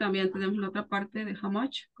nouns. Y también tenemos la otra parte de how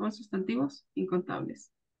much con sustantivos incontables.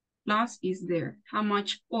 Plus is there. How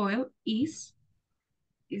much oil is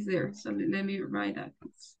there. So let me write that.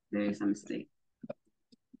 There is a mistake.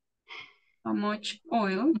 How much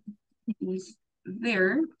oil is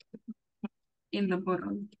there in the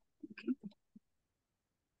bottle? Okay.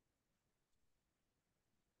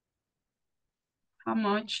 How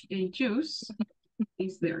much juice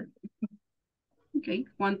is there? Okay,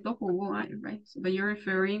 ¿cuánto jugo hay, right? So but you're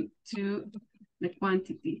referring to the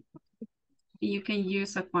quantity. You can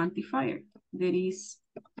use a quantifier. There is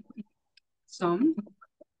some,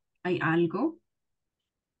 hay algo.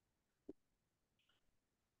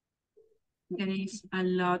 There is a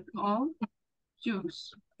lot of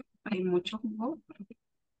juice. Hay mucho jugo.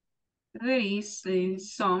 There is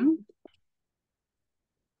some.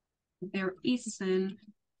 There isn't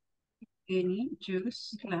any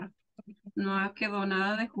juice left. No quedó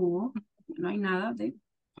nada de jugo. No hay nada de.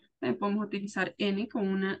 Podemos utilizar any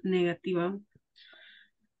como una negativa.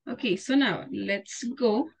 Okay, so now let's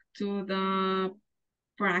go to the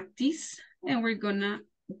practice and we're gonna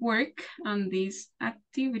work on these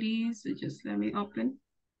activities. So just let me open.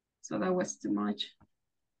 So that was too much.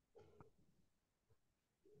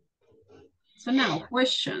 So now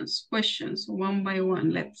questions one by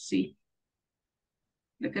one. Let's see.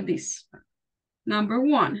 Look at this. Number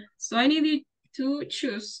 1. So I need you to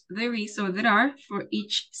choose there is or there are for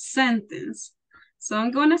each sentence. So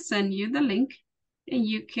I'm gonna send you the link and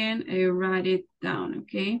you can write it down,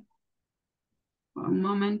 okay? One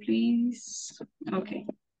moment, please. Okay.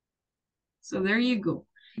 So there you go.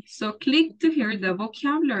 So click to hear the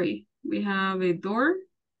vocabulary. We have a door.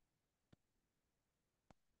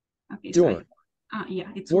 Okay, door. So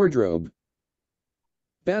yeah, it's wardrobe.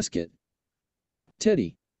 Basket.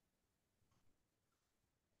 Teddy.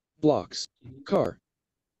 Blocks. Car.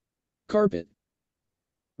 Carpet.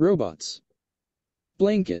 Robots.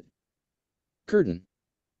 Blanket. Curtain.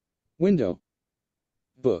 Window.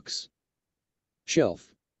 Books.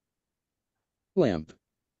 Shelf. Lamp.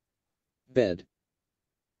 Bed.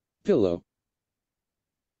 Pillow.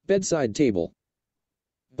 Bedside table.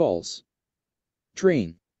 Balls.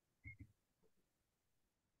 Train.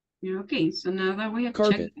 Okay, so now that we have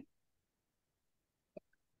carpet. checked.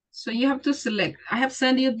 So you have to select. I have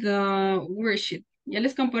sent you the worksheet. Ya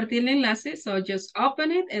les compartí el enlace, so just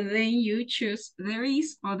open it and then you choose there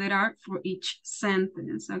is or there are for each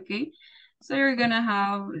sentence, okay? So you're gonna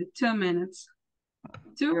have 2 minutes.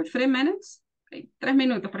 2 or 3 minutes? Okay, 3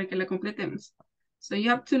 minutos para que la completemos. So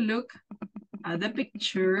you have to look at the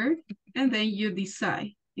picture and then you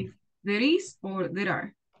decide if there is or there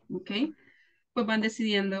are, okay? Pues van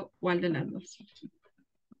decidiendo cuál de las dos.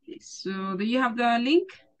 Okay, so do you have the link?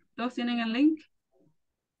 ¿Todos tienen el link?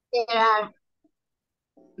 There are.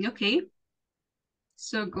 Okay.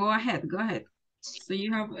 So go ahead, go ahead. So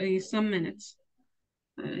you have some minutes.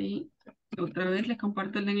 Ahí, otra vez les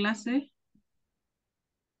comparto el enlace.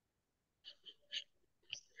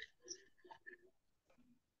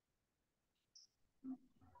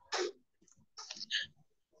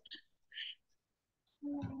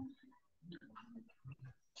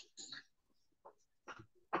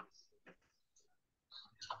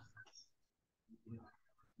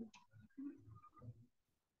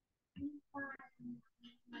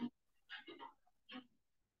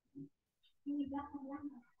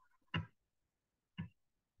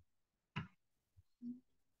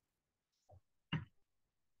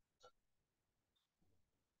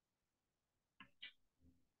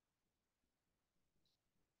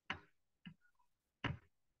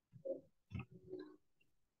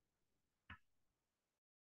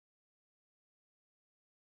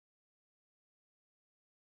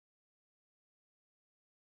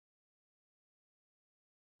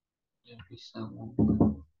 Ya empezamos.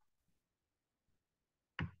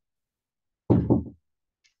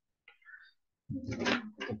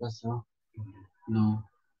 ¿Qué pasó? No,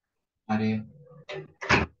 haré.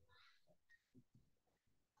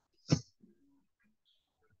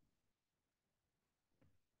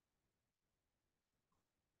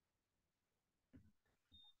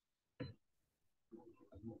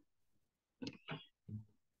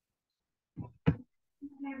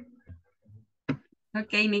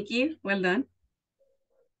 Okay, Nikki, well done.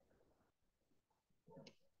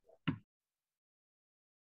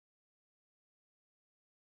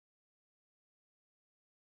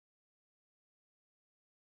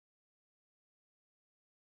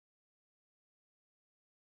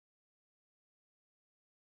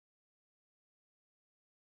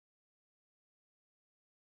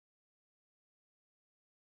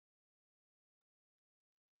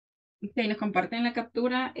 Ok, nos comparten la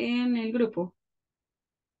captura en el grupo.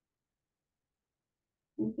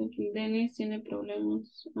 Dennis tiene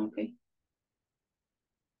problemas. Ok.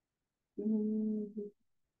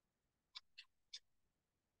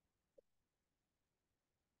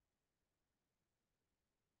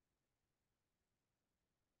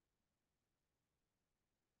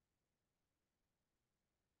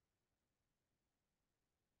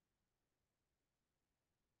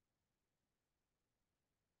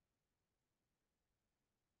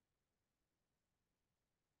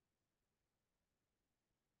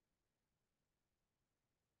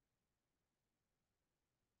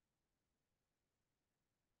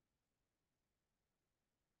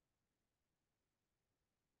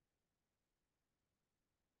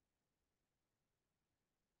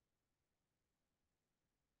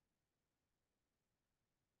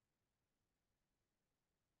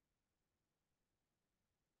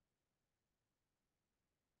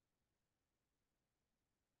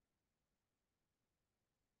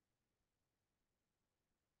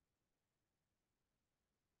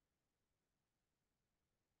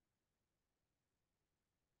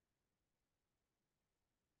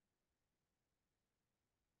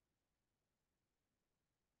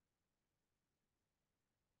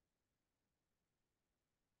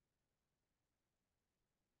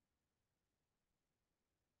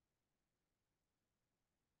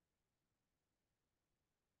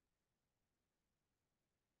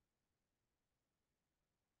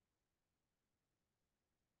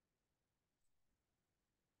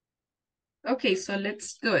 Okay, so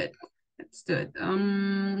let's do it. Let's do it.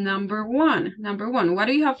 Number one. What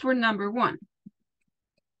do you have for number one?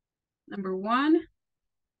 Number one.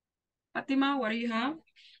 Fatima, what do you have?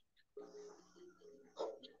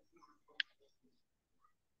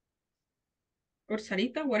 Or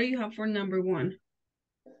Sarita, what do you have for number one?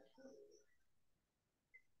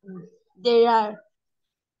 There are.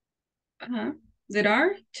 There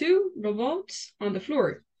are 2 robots on the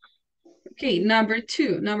floor. Okay, number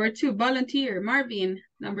two, volunteer, Marvin,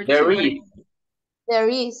 number There 2. is. There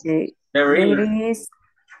is. There is.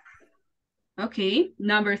 Okay,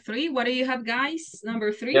 number 3, what do you have, guys?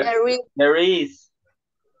 Number 3? There is. There is.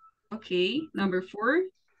 Okay, number 4?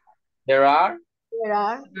 There are. There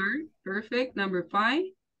are. Perfect. Number 5?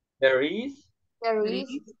 There is. There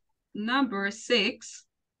is. Number 6?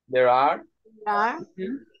 There are. There are.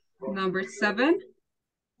 Number 7?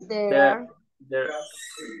 There are.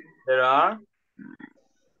 There are.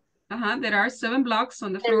 There are 7 blocks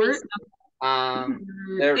on the floor.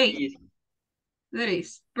 There is. There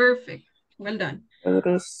is. Perfect. Well done.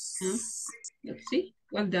 Let's see.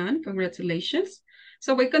 Well done. Congratulations.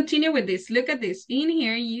 So we continue with this. Look at this. In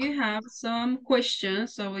here, you have some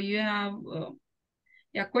questions. So you have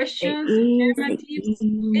questions, affirmatives,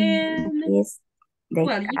 and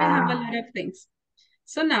well, you have a lot of things.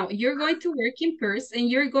 So now you're going to work in pairs and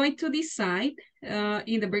you're going to decide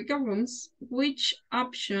in the breakout rooms which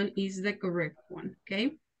option is the correct one,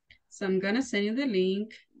 okay? So I'm gonna send you the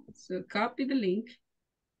link. So copy the link.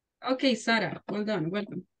 Okay, Sarah, well done,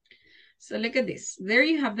 welcome. So look at this. There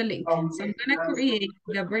you have the link. So I'm gonna create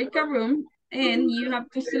the breakout room and you have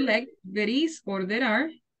to select there is or there are.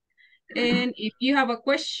 And if you have a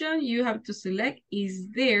question, you have to select is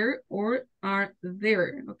there or are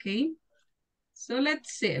there, okay? So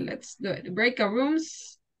let's see, let's do it. Breakout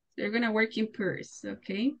rooms, they're gonna work in pairs,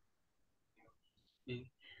 okay?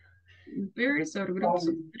 In pairs or groups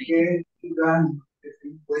of 3.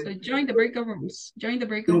 So join the breakout rooms, join the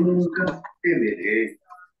breakout rooms.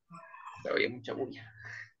 Se oye mucha bulla.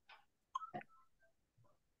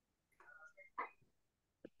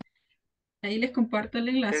 Ahí les comparto el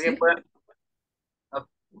Creo que enlace.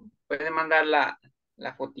 puede mandar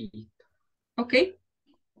la fotito. Ok, de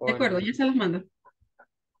acuerdo, ya se las mando.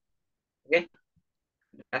 Ok,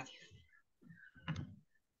 gracias.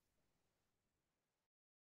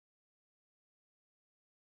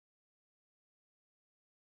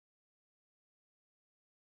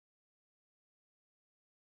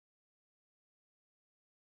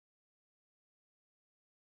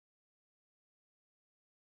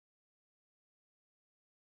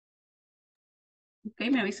 Ok,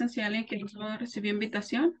 me avisan si alguien que no recibió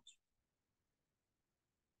invitación.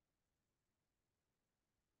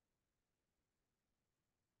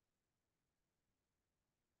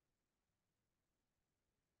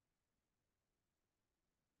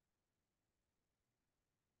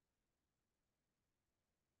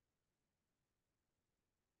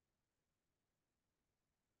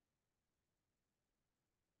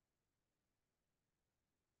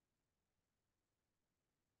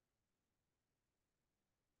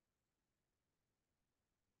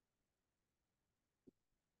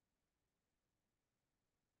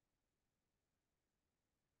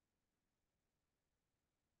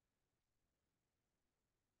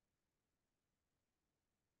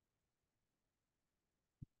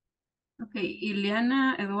 Ok,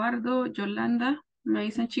 Ileana, Eduardo, Yolanda, me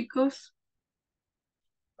dicen chicos.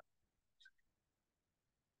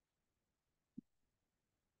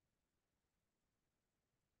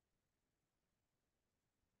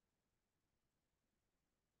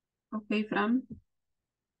 Ok, Fran.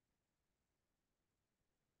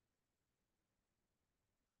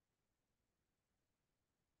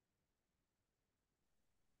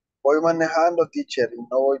 Voy manejando, teacher, y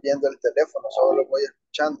no voy viendo el teléfono, solo lo voy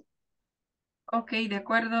escuchando. Ok, de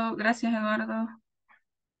acuerdo. Gracias, Eduardo.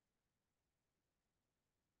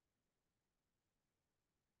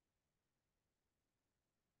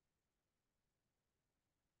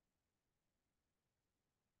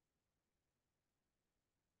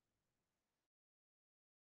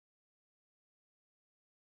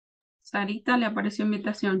 Sarita, le apareció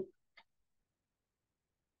invitación.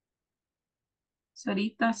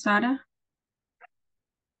 Sarita, Sara.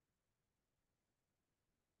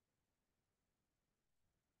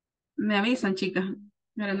 Me avisan, chicas,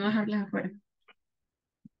 para no dejarlas afuera.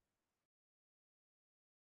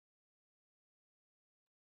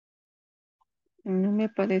 No me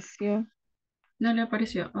pareció. No le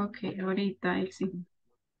apareció. Ok, ahorita él sí.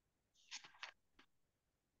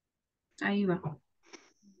 Ahí va.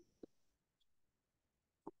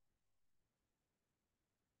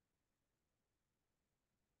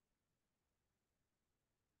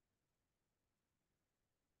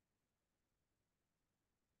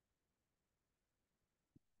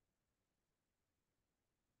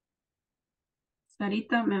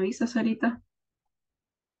 Sarita, ¿me avisa, Sarita?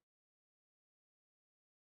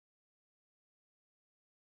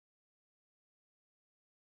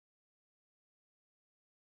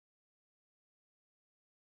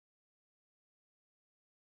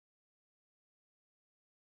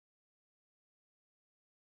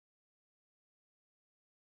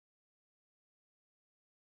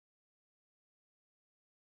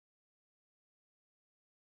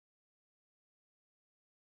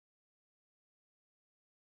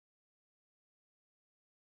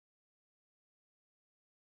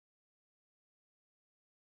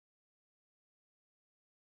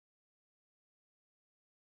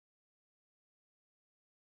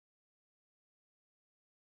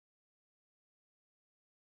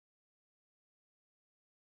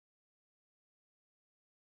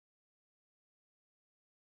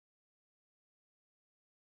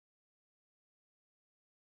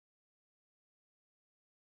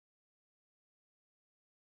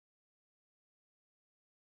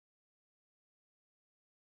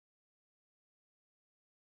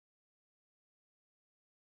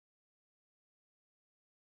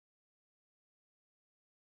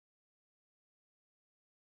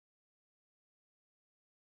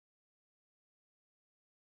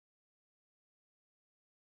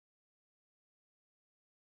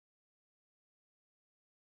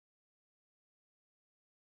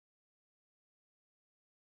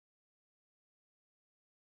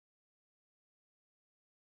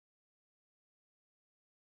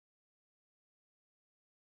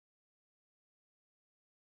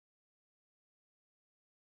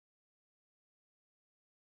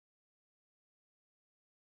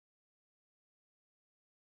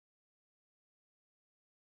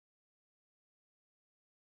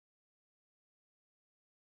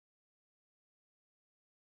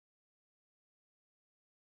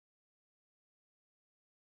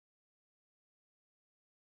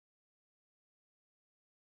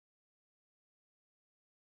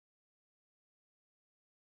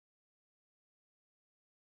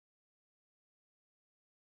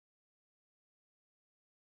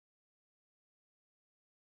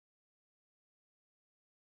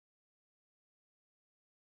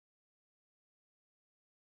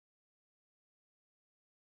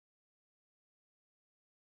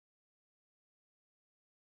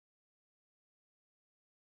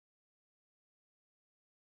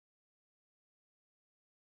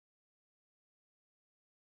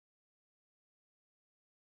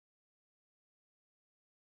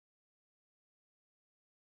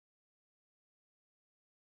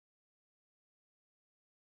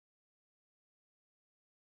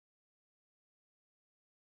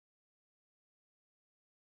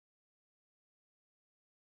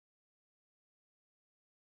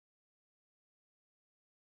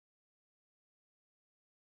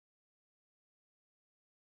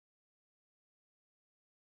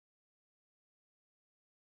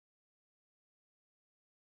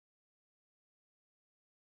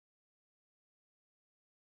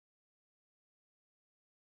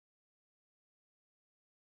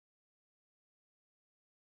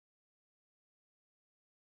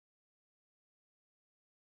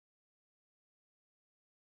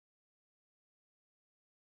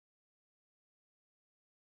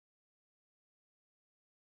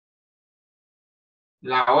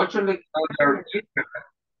 La 8 le quedó there is, ¿verdad?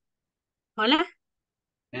 Hola.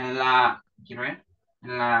 En la, quiero ver,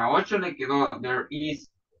 en la 8 le quedó there is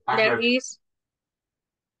a There her. is.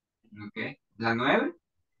 Ok. La 9,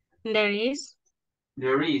 There is.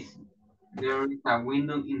 there is a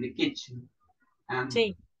window in the kitchen. And,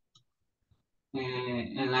 Sí.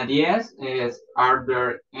 En la 10 es, are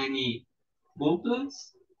there any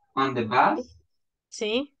booklets on the bus?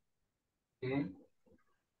 Sí. Okay.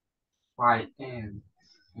 Why and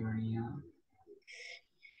area.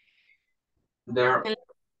 There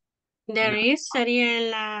There is sería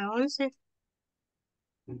en la 11.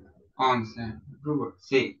 11. Rubber.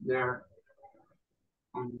 Sí, there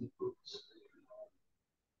on the books.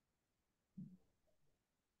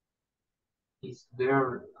 Is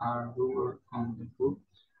there a rubber on the books?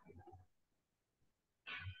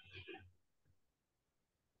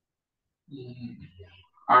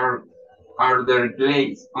 Are there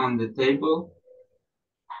glaze on the table?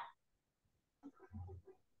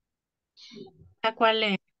 ¿A cuál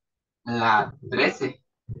es? La 13.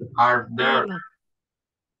 Are there va.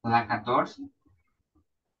 la 14?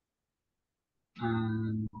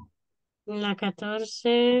 And La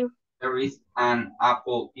 14. there is an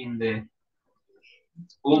apple in the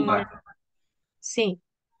school bag. Sí.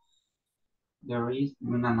 There is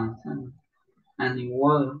una manzana. And in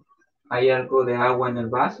water. ¿Hay algo de agua en el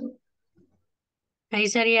vaso? Ahí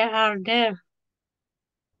sería are there.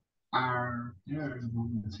 Are there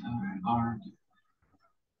are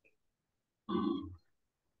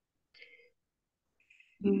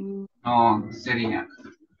no, sería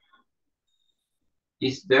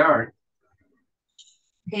is there.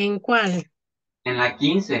 ¿En cuál? En la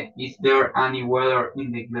 15, is there any water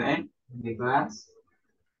in the glass? The glass.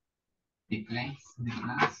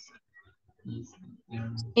 Is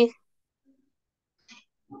there? Sí.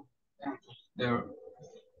 There.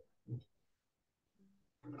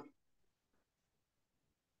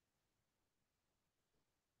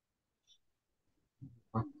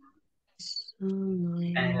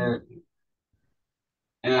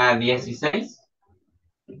 En la 16.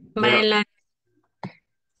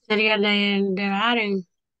 Sería de Aren.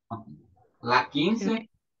 La 15.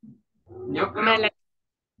 Yo creo.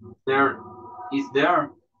 There. Is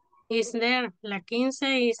there. Is there. La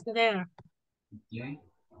 15 is there. Okay.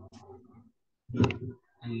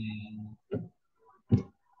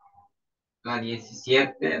 La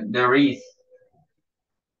 17. There is.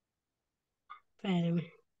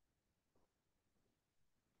 Espérame.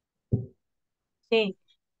 Sí.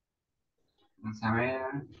 Vamos a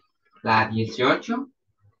ver. La 18.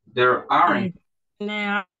 There aren't. There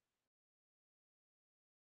are.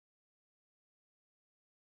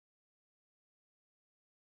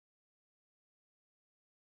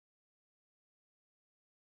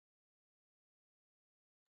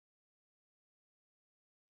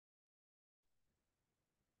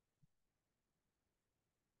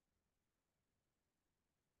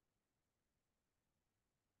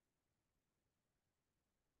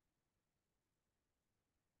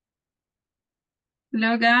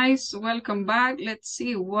 Hello guys, welcome back. Let's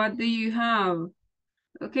see, what do you have?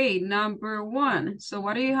 Okay, number 1. So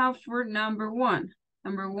what do you have for number 1?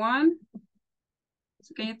 Number 1,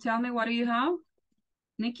 so can you tell me what do you have?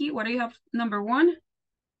 Nikki, what do you have number 1?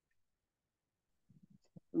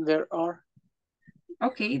 There are.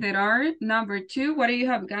 Okay, there are. Number 2, what do you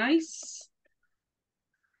have, guys?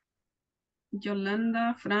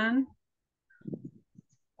 Yolanda, Fran.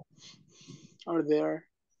 Are there.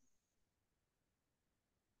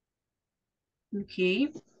 Okay,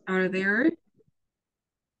 are there?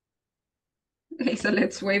 Okay, so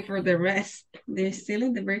let's wait for the rest. They're still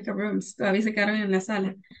in the breakout rooms. Todavía se quedaron en la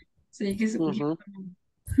sala. So you can...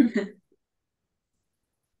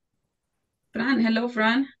 Fran, hello,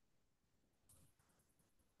 Fran.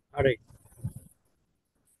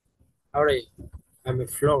 Howdy, I'm a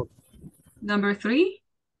floor. Number 3?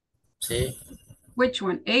 Sí. Which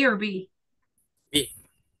one, A or B? B.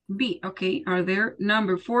 B, okay. Are there?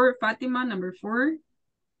 Number 4, Fatima, number 4.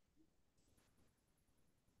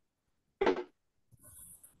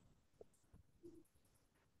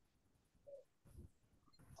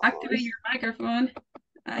 Activate your microphone.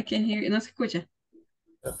 I can hear you. No se escucha.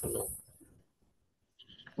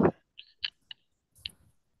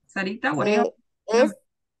 Sarita, what do you have?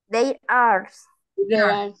 They are.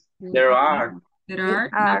 There are.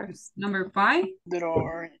 Number 5. There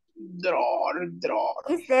are.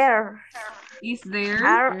 Is there. Is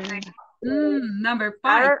there. Number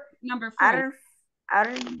 5. Are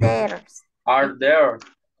there. Are there.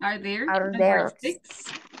 There. 6.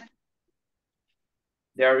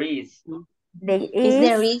 There is.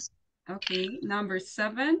 There is. Okay, number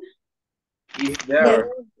 7. Is there?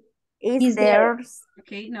 Is there?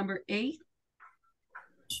 Okay, number 8.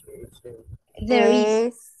 There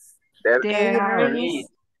is. There is.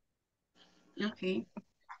 Okay.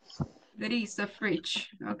 There is a fridge.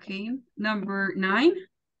 Okay. Number 9.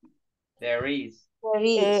 There is. There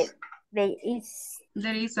is. There is.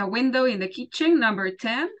 There is a window in the kitchen. Number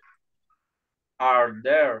 10. Are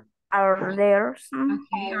there? Are there?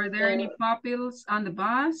 Okay. Are there any pupils on the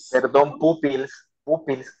bus? Perdón, pupils.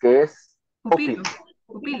 Pupils, ¿qué es? Pupilos.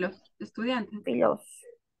 Pupilos. Estudiantes. Pupilos.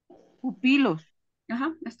 Pupilos.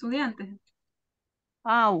 Ajá. Estudiantes.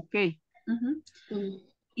 Ah, ok.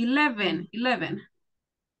 11. 11.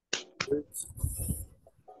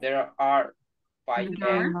 There are 5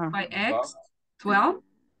 There eggs. are 5 eggs. 12.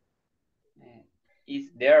 Is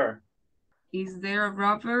there? Is there a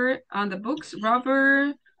rubber on the books?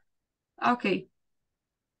 Rubber. Okay.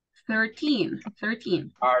 13.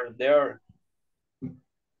 13. Are there?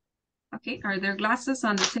 Okay. Are there glasses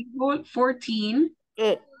on the table? 14.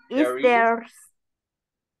 Is There is. there?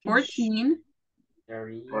 14. There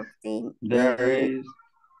is. 14. There is.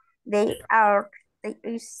 They are. There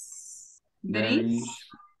is. There is.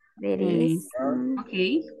 There is.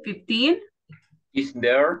 Okay. 15. Is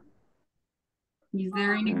there? Is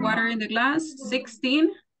there any water in the glass?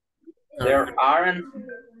 16. There aren't.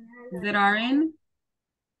 There aren't.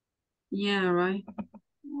 Yeah, right.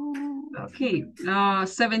 Okay.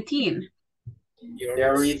 17.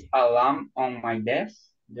 There is a lamp on my desk.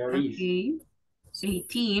 There is. Okay.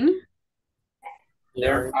 18.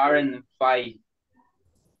 There aren't 5.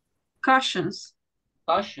 Cushions.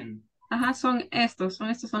 Cushion. Ajá, son estos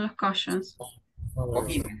son los cushions.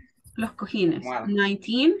 Cojines. Los cojines. Almohadas.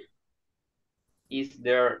 19. Is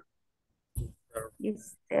there?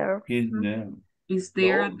 Is there? Is there? Is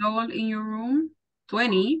there a Doll. doll in your room?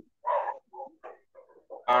 20.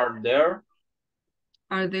 Are there?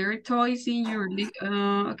 Are there toys in your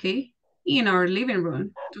in our living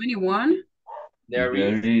room? 21. There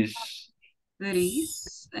There is. is. There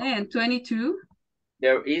is. And 22.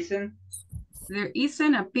 There isn't. There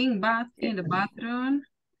isn't a pink bath in the bathroom.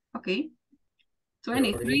 Okay.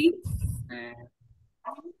 23.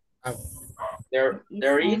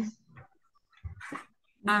 There is.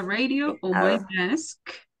 A radio on my desk.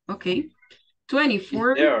 Okay.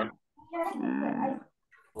 24. Is there?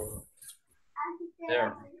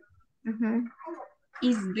 There.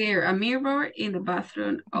 Is there a mirror in the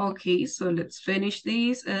bathroom? Okay, so let's finish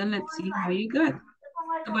these and let's see how you got.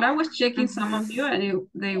 But I was checking some of you and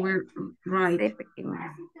they were right. Okay.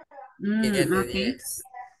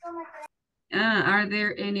 Are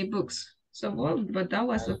there any books? So, well, but that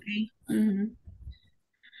was okay.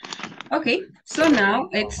 Okay, so now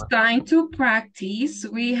it's time to practice.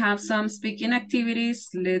 We have some speaking activities.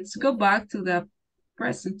 Let's go back to the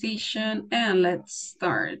presentation and let's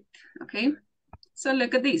start, okay? So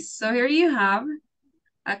look at this. So here you have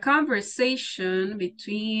a conversation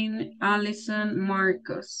between Allison and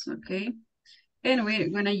Marcos, okay? And we're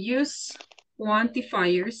gonna use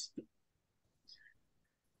quantifiers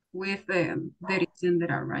with there is and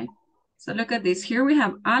there are, right? So look at this. Here we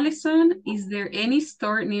have Allison. Is there any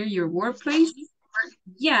store near your workplace?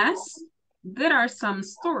 Yes, there are some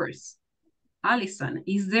stores. Allison,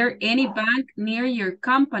 is there any bank near your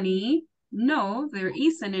company? No, there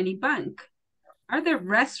isn't any bank. Are there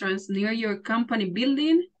restaurants near your company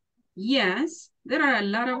building? Yes, there are a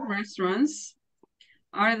lot of restaurants.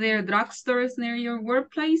 Are there drugstores near your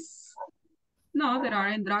workplace? No, there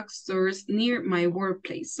aren't drugstores near my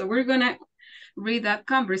workplace. So we're gonna read that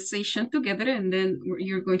conversation together and then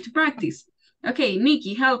you're going to practice. Okay,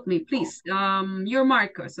 Nikki, help me, please. You're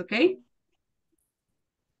Marcos, okay?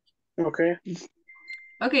 Okay.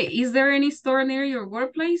 Okay, is there any store near your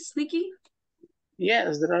workplace, Nikki?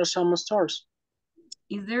 Yes, there are some stores.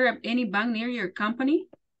 Is there any bank near your company?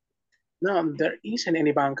 No, there isn't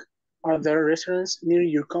any bank. Are there restaurants near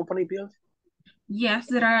your company build? Yes,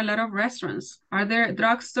 there are a lot of restaurants. Are there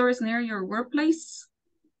drugstores near your workplace?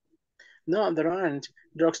 No, there aren't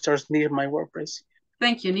drugstores near my workplace.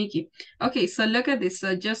 Thank you, Nikki. Okay, so look at this.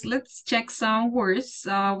 So just let's check some words.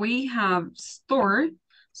 We have store.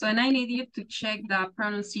 So and I need you to check the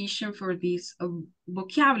pronunciation for this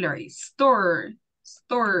vocabulary. Store,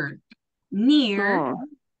 store, near,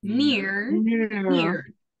 near, near.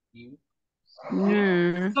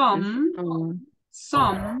 Some,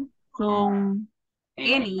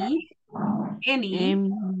 any.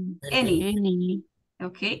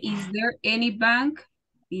 Okay, is there any bank?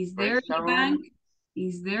 Is there any bank?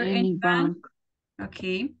 Is there any bank?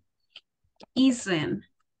 Okay. Isn't.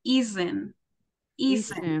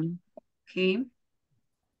 Okay.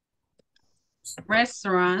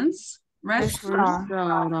 Restaurants. Restaurant.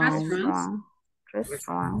 Restaurant.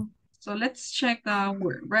 Restaurant. So let's check the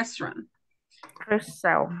word restaurant.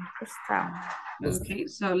 Restaurant. Okay,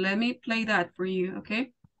 so let me play that for you,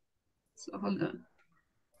 okay? So hold on.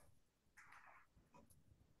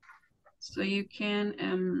 So you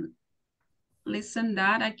can listen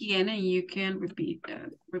that again and you can repeat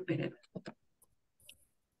it.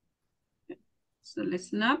 So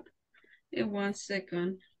listen up in 1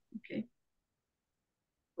 second, okay?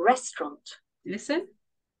 Restaurant. Listen.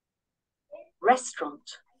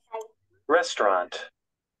 Restaurant. Restaurant.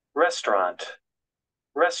 Restaurant.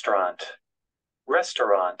 Restaurant.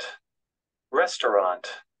 Restaurant.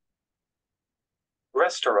 Restaurant.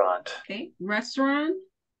 Restaurant. Okay, restaurant.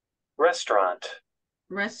 Restaurant.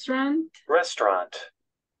 Restaurant. Restaurant.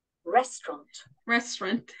 Restaurant.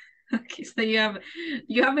 Restaurant. Okay, so you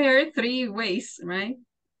have heard 3 ways, right?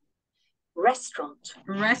 Restaurant.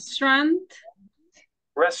 Restaurant.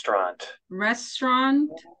 Restaurant.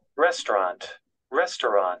 Restaurant. Restaurant.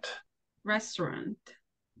 Restaurant. Restaurant.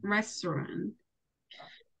 Restaurant.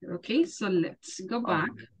 Okay, so let's go back.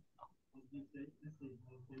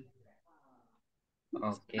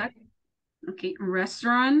 Okay. Okay,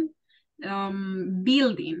 restaurant,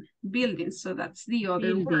 building, so that's the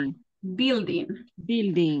other word. Building.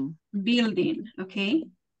 Okay.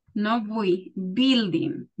 No voy,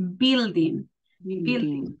 building.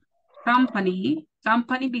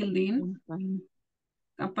 Company building.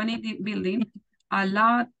 Company building. A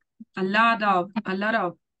lot of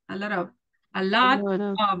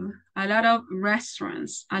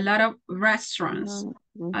restaurants.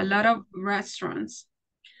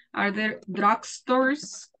 Are there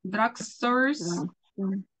drugstores?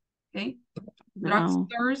 Okay.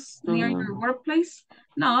 Drugstores near your workplace?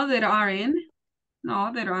 No, there aren't.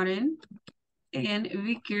 And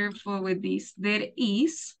be careful with this. There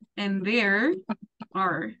is and there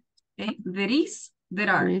are. Okay. There is, there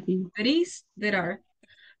are. There is, there are.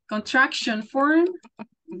 Contraction form.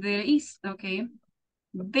 There is. Okay.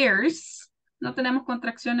 There's. No tenemos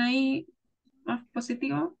contracción ahí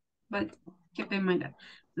positivo, but keep in mind that.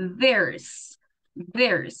 There's,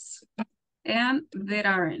 and there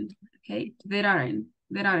aren't, okay? There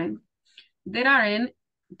aren't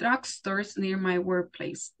drugstores near my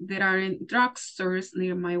workplace. There aren't drugstores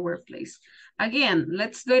near my workplace. Again,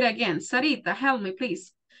 let's do it again. Sarita, help me,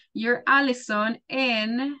 please. You're Allison,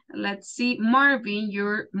 and let's see, Marvin,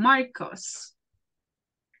 you're Marcos.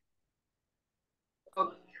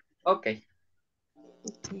 Okay.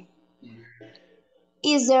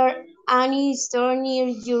 Is there any store near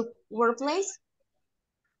your workplace?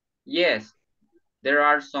 Yes, there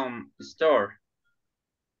are some stores.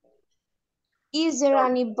 Is there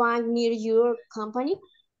any bank near your company?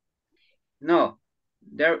 No,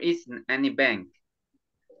 there isn't any bank.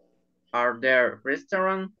 Are there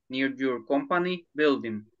restaurants near your company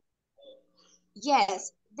building?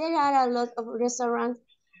 Yes, there are a lot of restaurants.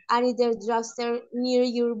 Are there drugstore near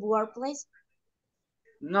your workplace?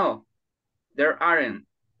 No, there aren't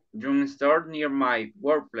drugstore near my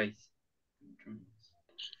workplace.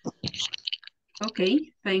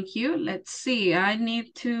 Okay, thank you. Let's see. I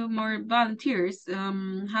need 2 more volunteers.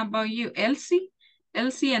 How about you, Elsie?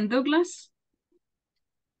 Elsie and Douglas?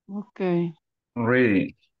 Okay.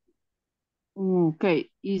 Ready. Okay.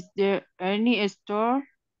 Is there any store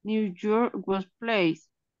near your workplace?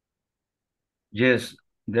 Yes,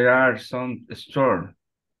 there are some stores.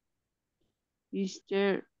 Is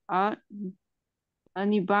there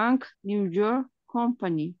any bank near your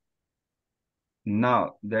company?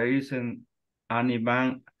 No, there isn't any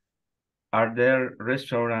bank. Are there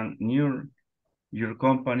restaurants near your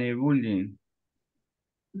company building?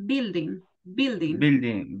 Building.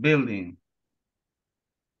 Building.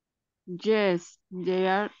 Yes,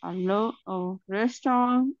 there are a lot of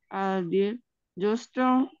restaurants and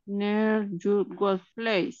restaurant near your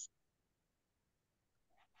workplace.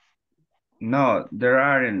 No, there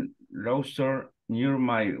aren't restaurants near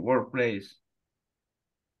my workplace.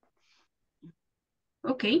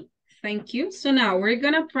 Okay, thank you. So now we're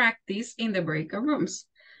gonna practice in the breakout rooms.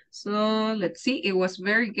 So let's see, it was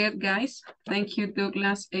very good, guys. Thank you,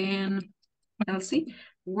 Douglas and Elsie.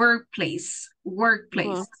 Workplace.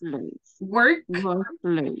 Workplace.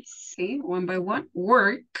 Okay, one by one.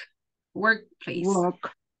 Workplace.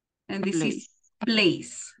 And this is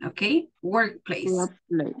place, okay? Workplace.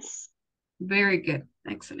 Very good,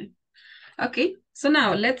 excellent. Okay, so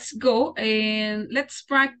now let's go and let's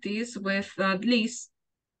practice with at least,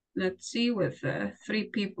 let's see, with 3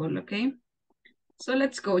 people, okay? So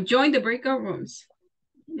let's go, join the breakout rooms.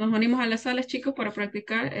 Nos unimos a las salas, chicos, para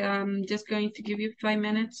practicar. I'm just going to give you 5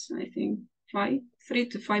 minutes, I think 3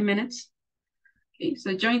 to 5 minutes. Okay,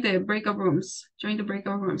 so join the breakout rooms. Join the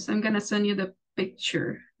breakout rooms. I'm gonna send you the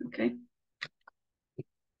picture, okay?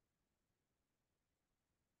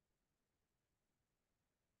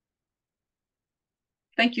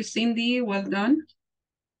 Thank you, Cindy. Well done.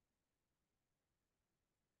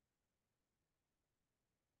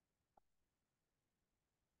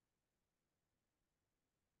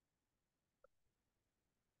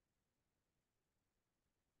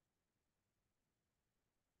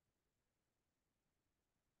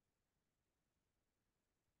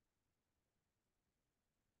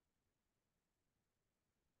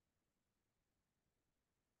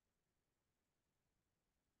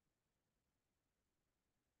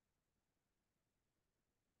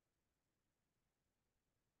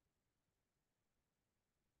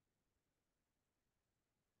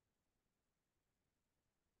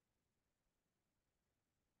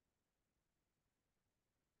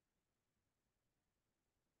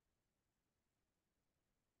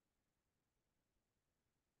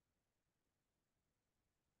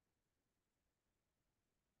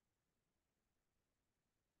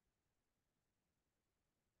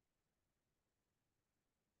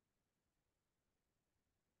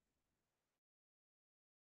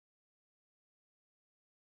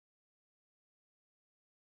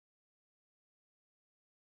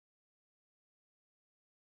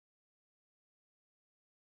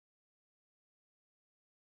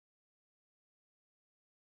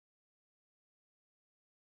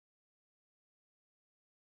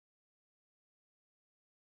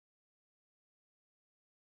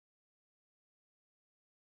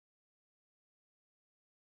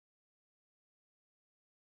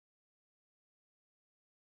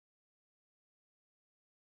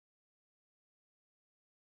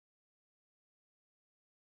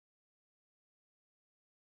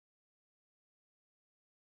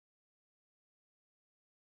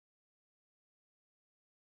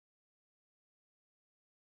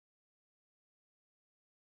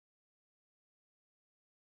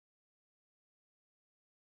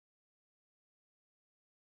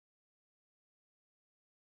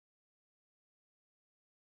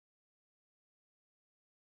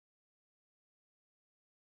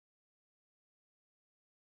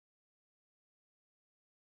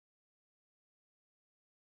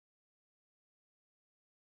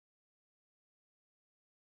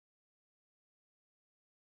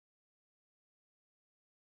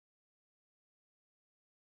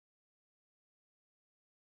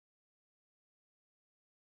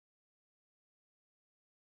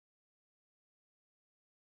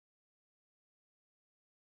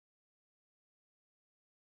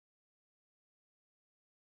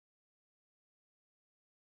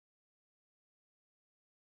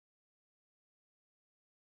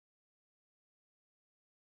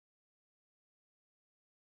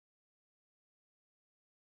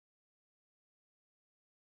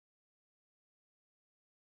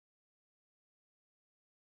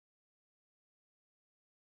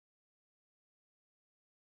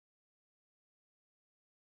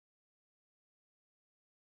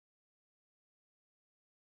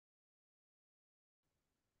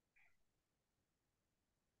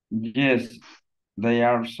 Yes, there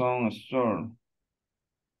are some stores.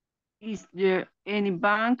 Is there any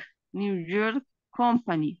bank, New York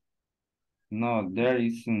company? No, there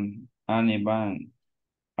isn't any bank.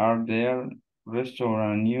 Are there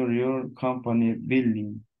restaurant New York company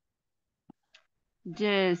building?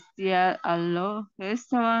 Yes, there are a lot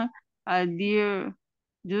restaurant at dear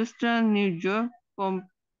Houston, New York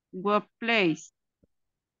workplace.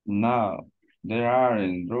 No, there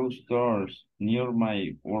aren't drugstores near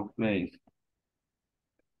my workplace.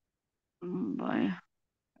 Vaya.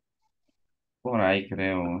 Por ahí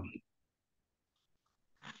creo.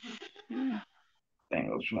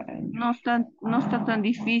 Tengo sueño. No está tan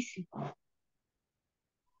difícil.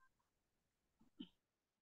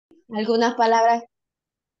 Algunas palabras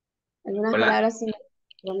Hola. sin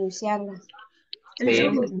pronunciarlas. Sí.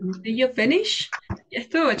 Did you finish? Ya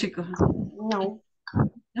estuvo, chicos. No.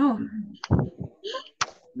 No.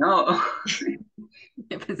 No.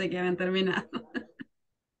 Yo pensé que habían terminado.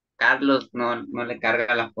 Carlos no le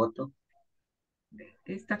carga la foto.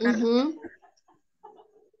 Está Carlos.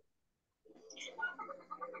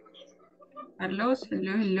 Carlos,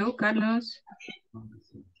 hello, Carlos.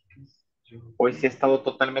 Hoy sí he estado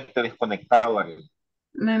totalmente desconectado,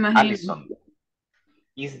 Me imagino. Alison.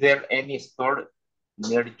 Is there any store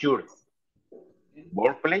near your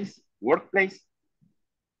workplace? Workplace?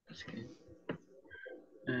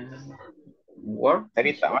 Work.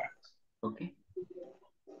 Sarita, va. Okay.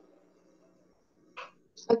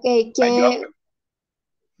 Ok, ¿qué?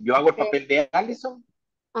 Yo hago el papel de Alison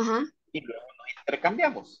Ajá. y luego nos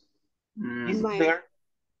Intercambiamos. Is Bueno. there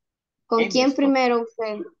 ¿Con any quién store primero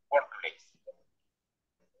usted? workplace?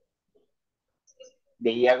 De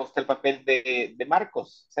ahí haga usted el papel de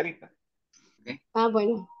Marcos, Sarita. Ah,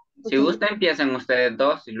 bueno. Si gusta, empiezan ustedes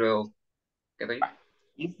dos y luego quedo yo.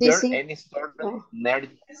 Is Sí, there sí. any store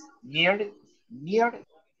near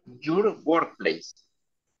your workplace?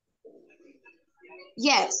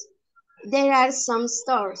 Yes, there are some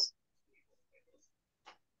stores.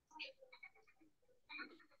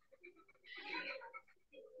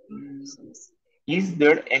 Is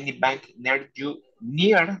there any bank near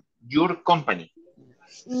your company?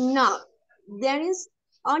 No, there is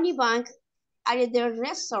only bank at the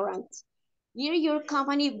restaurant near your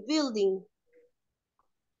company building.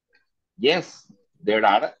 Yes, there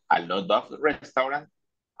are a lot of restaurants.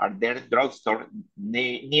 Are there drugstore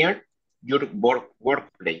near your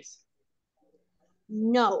workplace?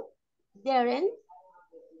 No, there ain't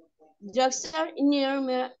drugstore near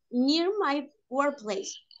my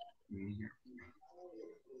workplace.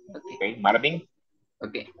 Okay, Marvin.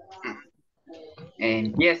 Ok.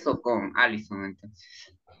 Empiezo con Allison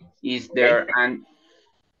entonces. Is there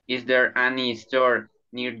any store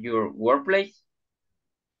near your workplace?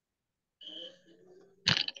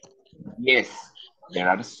 Yes, there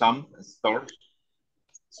are some stores.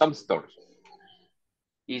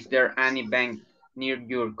 Is there any bank near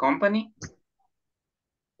your company?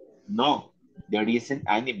 No, there isn't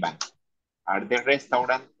any bank. Are there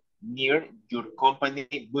restaurants near your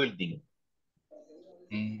company building?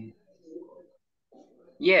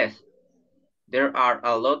 Yes, there are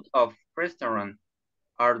a lot of restaurants.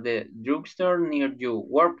 Are the drugstore near your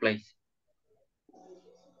workplace?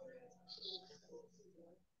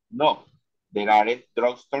 No, there aren't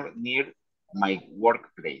drugstore near my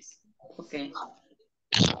workplace. Okay.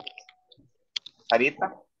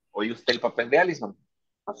 Sarita, ¿oye usted el papel de Allison?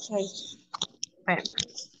 Okay.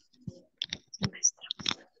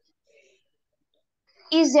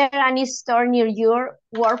 Is there any store near your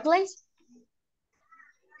workplace?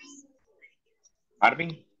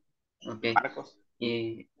 Marvin? Okay. Marcos?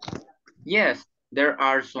 Yes, there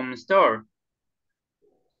are some stores.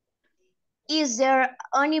 Is there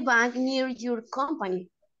any bank near your company?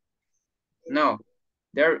 No,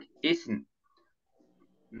 there isn't.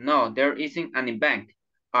 No, there isn't any bank.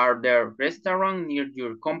 Are there restaurants near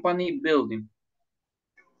your company building?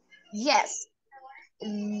 Yes,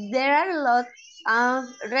 there are a lot of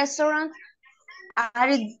restaurants.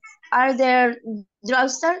 Are there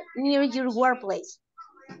drugstore near your workplace?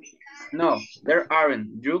 No, there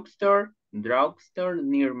aren't drugstore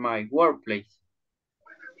near my workplace.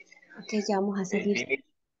 Ok, ya vamos a seguir.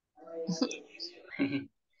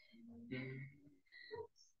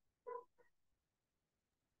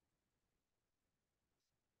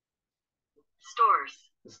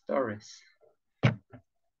 Stores.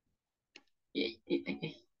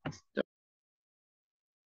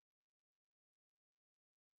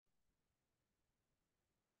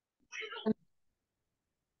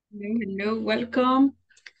 Hello, welcome.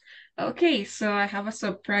 Okay, so I have a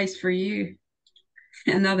surprise for you.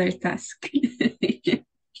 Another task.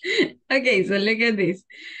 Okay, so look at this.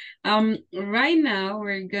 Right now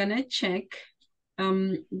we're gonna check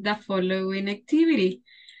the following activity.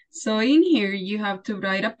 So in here you have to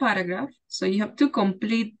write a paragraph. So you have to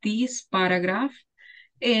complete this paragraph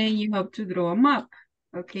and you have to draw a map.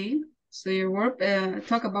 Okay, so your work,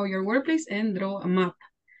 talk about your workplace and draw a map.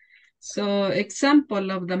 So example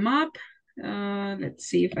of the map. Let's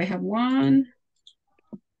see if I have one.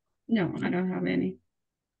 No, I don't have any.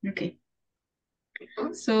 Okay.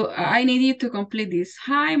 So I need you to complete this.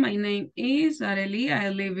 Hi, my name is Arely. I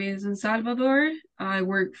live in San Salvador. I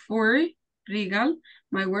work for Regal.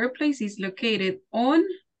 My workplace is located on,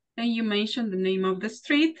 and you mentioned the name of the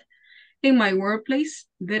street. In my workplace,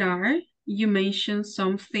 there are, you mentioned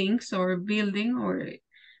some things or buildings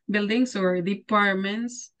or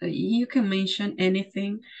departments. You can mention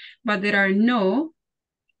anything, but there are no.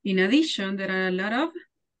 In addition, there are a lot of,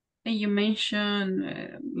 and you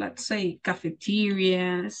mentioned, let's say,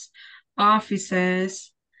 cafeterias,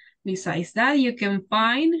 offices. Besides that, you can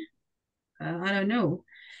find, I don't know,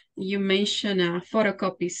 you mentioned a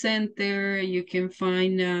photocopy center. You can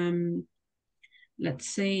find, let's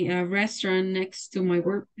say, a restaurant next to my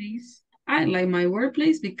workplace. I like my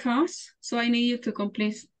workplace because, so I need you to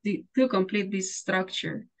complete this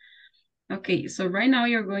structure. Okay, so right now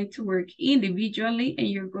you're going to work individually and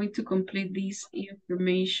you're going to complete this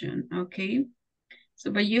information, okay?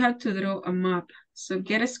 So, but you have to draw a map. So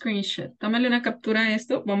get a screenshot. Tómale una captura de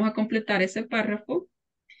esto. Vamos a completar ese párrafo.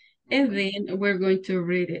 And then we're going to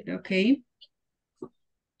read it, okay?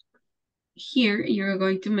 here you're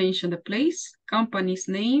going to mention the place, company's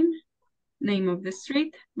name, name of the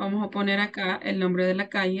street. Vamos a poner acá el nombre de la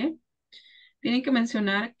calle. Tienen que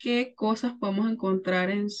mencionar qué cosas podemos encontrar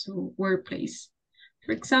en su workplace.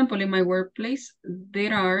 For example, in my workplace,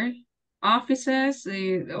 there are offices,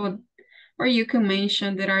 or you can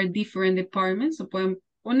mention there are different departments. O pueden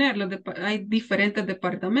ponerlo, hay diferentes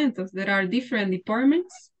departamentos. There are different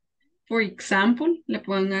departments. For example, le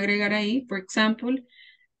pueden agregar ahí, for example,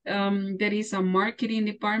 there is a marketing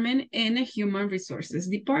department and a human resources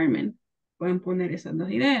department. Pueden poner esas dos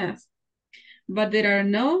ideas. But there are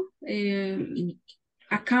no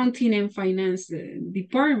accounting and finance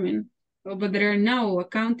department. But there are no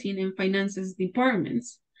accounting and finances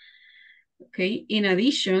departments. Okay, in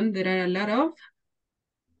addition, there are a lot of,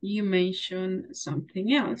 you mentioned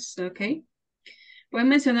something else, okay? Pueden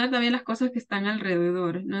mencionar también las cosas que están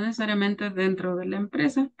alrededor, no necesariamente dentro de la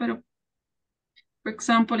empresa, pero, for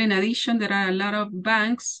example, in addition, there are a lot of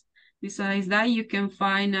banks. Besides that, you can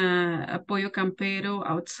find a pollo campero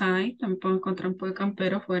outside. También pueden encontrar un pollo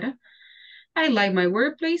campero afuera. I like my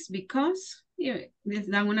workplace because, les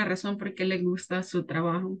dan una razón por qué les gusta su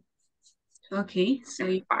trabajo. Okay, so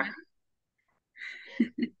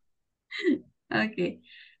okay,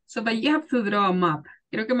 so but you have to draw a map.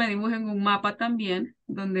 Quiero que me dibujen un mapa también,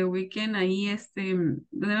 donde ubiquen ahí,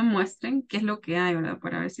 donde me muestren qué es lo que hay, ¿verdad?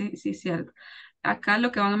 Para ver si es cierto. Acá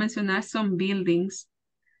lo que van a mencionar son buildings.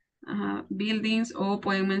 Buildings, o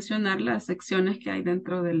pueden mencionar las secciones que hay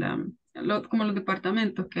dentro de como los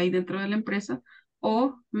departamentos que hay dentro de la empresa,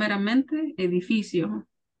 o meramente edificios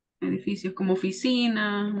como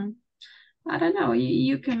oficinas. I don't know,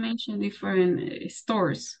 you can mention different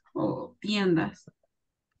stores o tiendas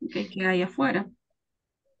que hay afuera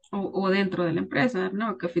o dentro de la empresa,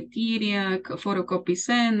 ¿no? Cafetería, photocopy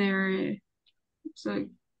center. So,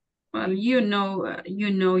 well, you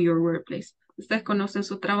know your workplace. Ustedes conocen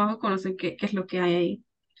su trabajo, conocen qué es lo que hay ahí.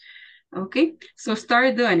 Okay, so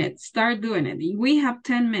start doing it. We have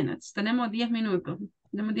 10 minutes. Tenemos 10 minutos.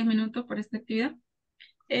 Tenemos 10 minutos para esta actividad.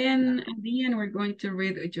 And at the end, we're going to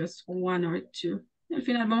read just one or two. Al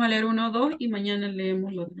final vamos a leer uno o dos y mañana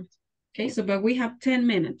leemos los otros. Okay, so but we have 10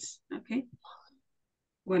 minutes. Okay.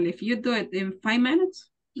 Well, if you do it in 5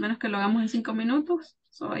 minutes, menos que lo hagamos en 5 minutos,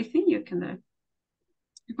 so I think you can do it.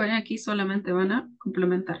 Recuerden, aquí solamente van a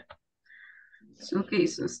complementar. So, okay,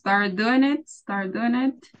 so start doing it.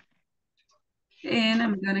 And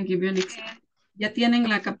I'm gonna give you an example. ¿Ya tienen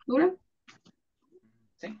la captura?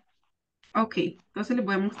 Sí. Ok, entonces les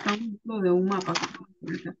voy a mostrar un ejemplo de un mapa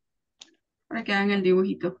para que hagan el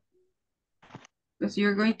dibujito. Because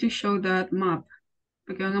you're going to show that map.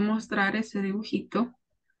 Porque van a mostrar ese dibujito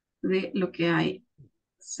de lo que hay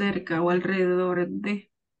cerca o alrededor de.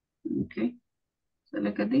 Ok. So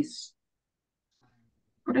look at this.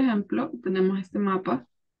 Por ejemplo, tenemos este mapa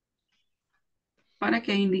para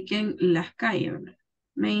que indiquen las calles, ¿verdad?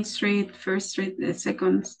 Main Street, First Street,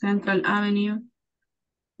 Second Central Avenue.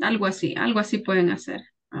 Algo así pueden hacer.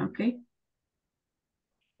 Ok.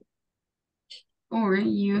 Or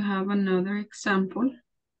you have another example.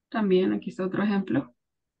 También aquí está otro ejemplo.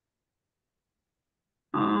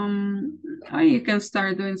 Or you can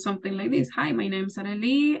start doing something like this. Hi, my name is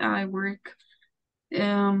Arely. I work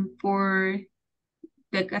for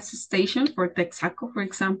BECAS station for Texaco, for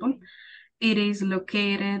example. It is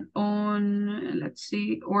located on, let's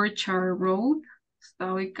see, Orchard Road.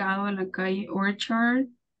 Está ubicado en la calle Orchard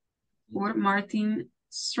or Martin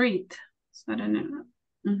Street. So I don't know.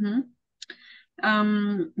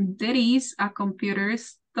 There is a computer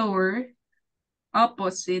store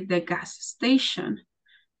opposite the gas station.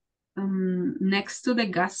 Next to the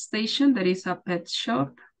gas station, there is a pet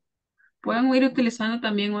shop. Pueden ir utilizando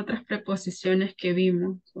también otras preposiciones que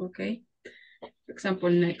vimos, ¿ok? For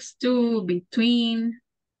example, next to, between,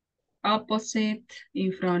 opposite,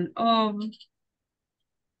 in front of.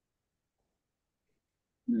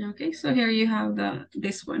 Okay, so here you have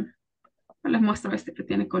this one. Les muestro este que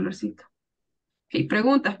tiene colorcito. Ok,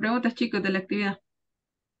 preguntas chicos de la actividad.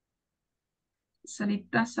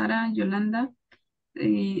 Sarita, Sara, Yolanda,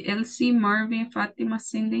 Elsie, Marvin, Fátima,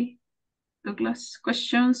 Cindy, Douglas,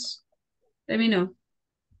 questions? Let me know.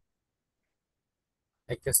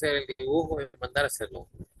 Hay que hacer el dibujo y mandar a hacerlo.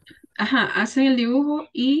 Ajá, hacen el dibujo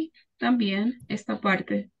y también esta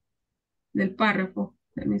parte del párrafo.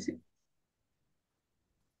 Let me see.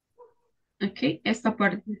 Ok, esta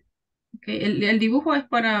parte. Okay. El dibujo es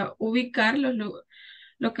para ubicar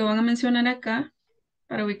lo que van a mencionar acá,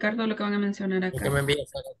 para ubicar todo lo que van a mencionar acá. Que me envíe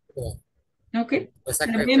esa captura. Ok. Esa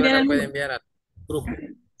Se la puede enviar al grupo.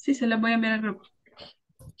 Sí, se la voy a enviar al grupo.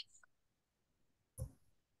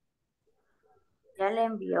 Ya le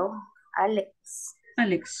envió. Alex.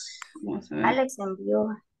 Alex. Vamos a ver. Alex envió.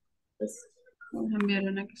 Pues, Vamos a enviar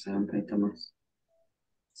una que sea un poquito más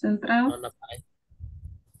centrado. No, no, ahí.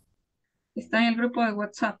 Está en el grupo de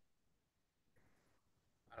WhatsApp.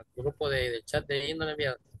 Al grupo de chat de ahí no le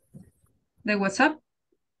enviaron. ¿De WhatsApp?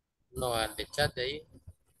 No, al de chat de ahí.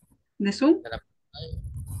 ¿De Zoom? De la, ahí.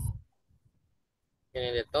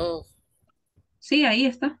 Tiene de todos. Sí, ahí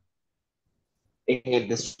está. En el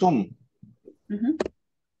de Zoom. Ujú.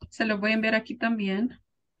 Se los voy a enviar aquí también.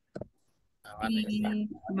 Ah, vale, ya. Y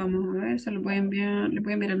vamos a ver, se los voy a enviar, les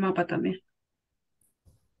voy a enviar el mapa también.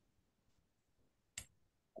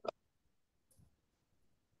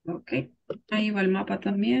 Ok, ahí va el mapa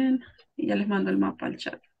también. Y ya les mando el mapa al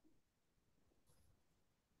chat.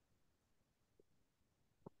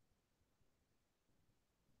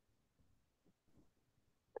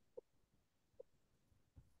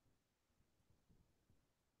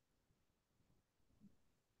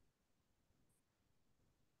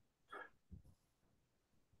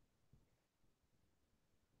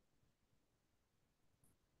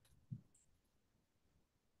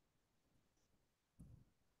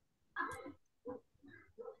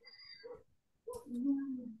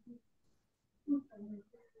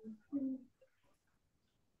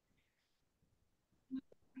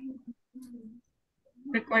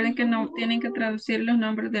 Recuerden que no tienen que traducir los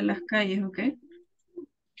nombres de las calles, ¿ok?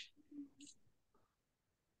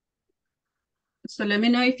 So let me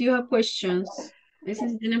know if you have questions. Dicen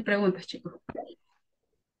si tienen preguntas, chicos.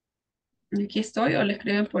 Aquí estoy o le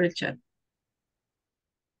escriben por el chat.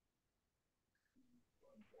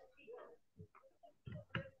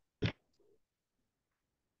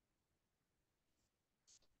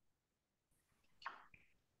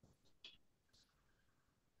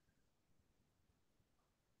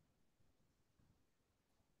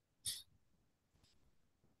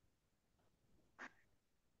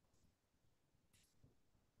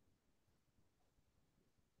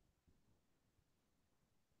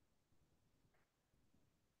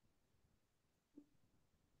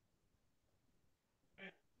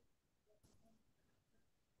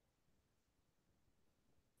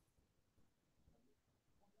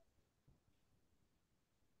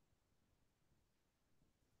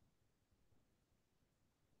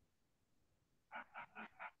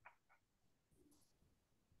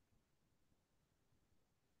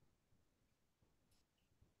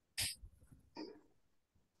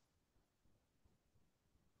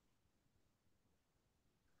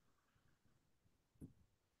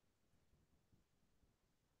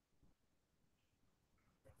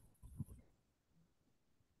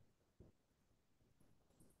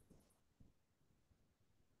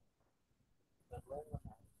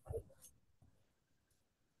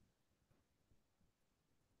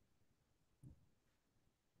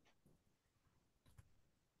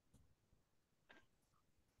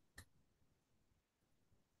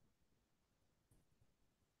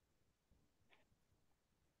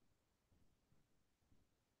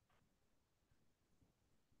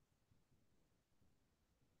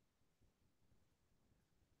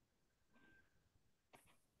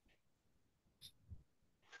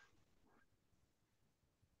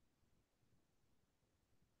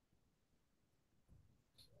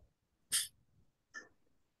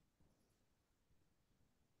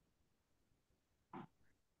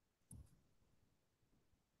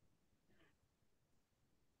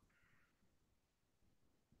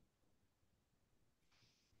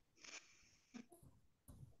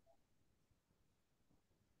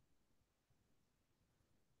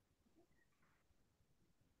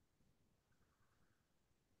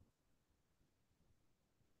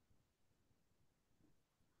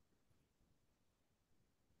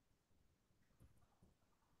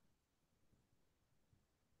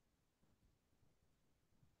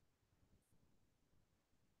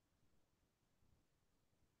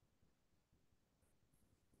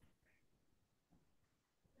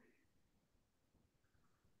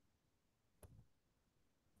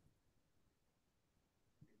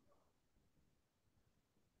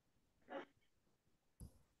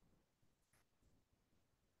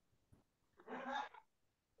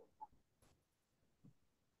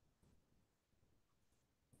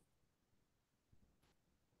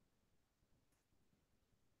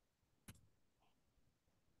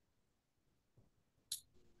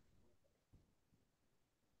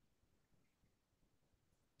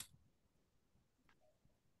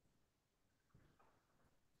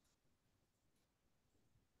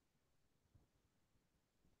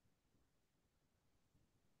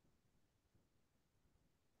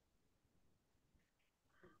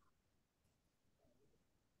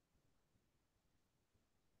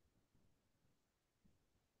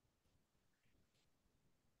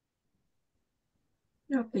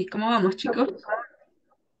 Ok, ¿cómo vamos, chicos?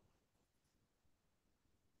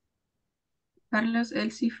 Carlos,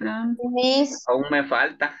 Elsie, Fran. Miss, Aún me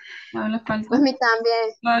falta. No le falta. pues mi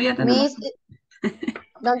también. Todavía tenemos. Miss,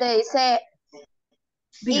 donde dice,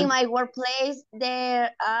 in Dígame. my workplace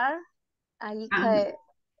there are, ahí Ah, que,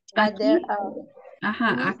 but there aquí, are.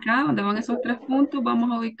 ajá, acá donde van esos 3 puntos,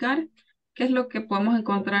 vamos a ubicar qué es lo que podemos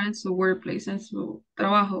encontrar en su workplace, en su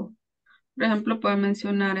trabajo. Por ejemplo, pueden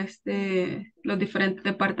mencionar los diferentes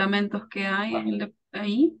departamentos que hay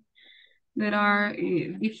ahí. There are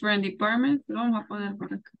different departments. Lo vamos a poner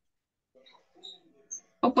por acá.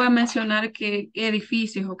 O pueden mencionar qué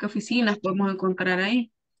edificios o qué oficinas podemos encontrar ahí.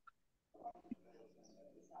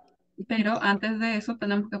 Pero antes de eso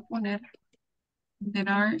tenemos que poner there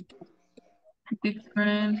are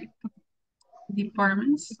different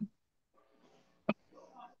departments.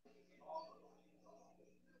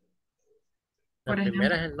 La Por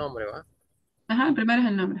primera ejemplo. es el nombre, ¿va? Ajá, el primero es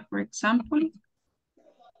el nombre. For example.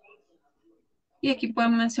 Y aquí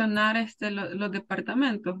pueden mencionar los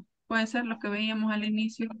departamentos. Pueden ser los que veíamos al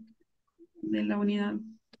inicio de la unidad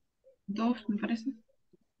 2, me parece.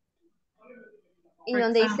 Y For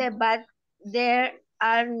donde example. dice, but there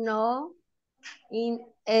are no in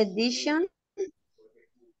addition.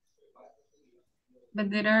 But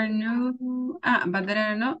there are no. But there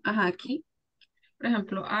are no. Ajá, aquí. Por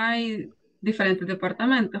ejemplo, hay diferentes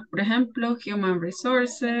departamentos. Por ejemplo, Human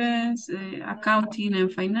Resources, Accounting and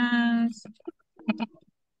Finance.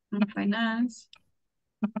 Finance.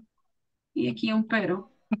 Y aquí un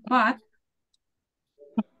pero. But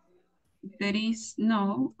there is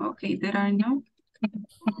no. Okay, there are no.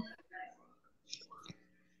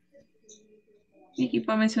 Y aquí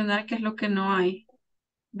puedo mencionar qué es lo que no hay.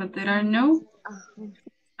 But there are no.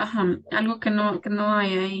 Ajá, algo que no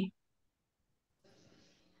hay ahí.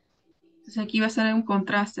 Entonces aquí va a ser un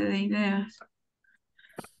contraste de ideas.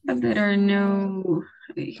 But there are no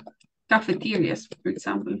cafeterias, por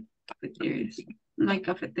ejemplo. Cafeterias. No hay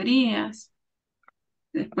cafeterías.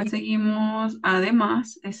 Después seguimos,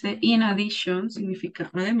 además, ese in addition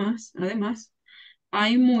significa además,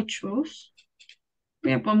 hay muchos.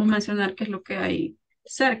 Ya podemos mencionar qué es lo que hay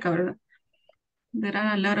cerca, ¿verdad? There are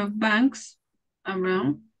a lot of banks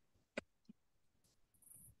around.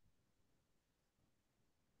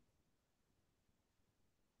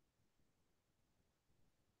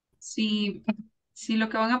 Si lo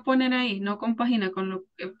que van a poner ahí no compagina con lo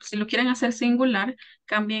que, si lo quieren hacer singular,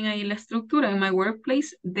 cambien ahí la estructura. En my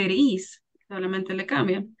workplace, there is. Solamente le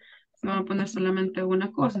cambian. Se van a poner solamente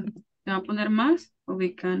una cosa. Se van a poner más,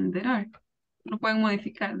 ubican there are. Lo pueden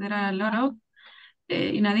modificar. There are a lot of.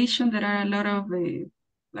 In addition, there are a lot of,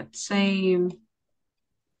 let's say,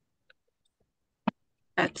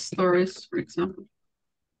 pet stores, for example.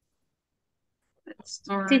 Pet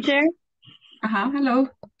stores. Teacher, Hello.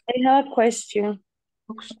 I have a question.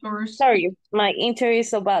 Bookstores. Sorry, my internet is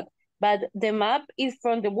so bad, but the map is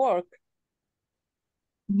from the work.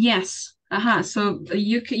 Yes. So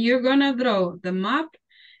you're gonna draw the map,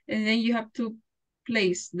 and then you have to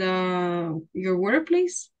place your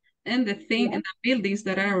workplace and the thing and the buildings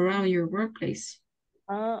that are around your workplace.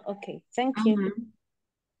 Okay. Thank you.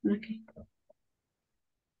 Okay.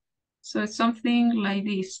 So it's something like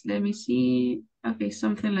this. Let me see. Okay,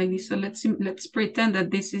 something like this. So let's pretend that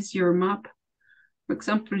this is your map. For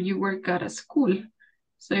example, you work at a school.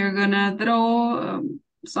 So you're gonna draw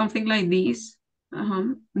something like this.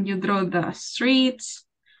 You draw the streets,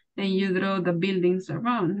 and you draw the buildings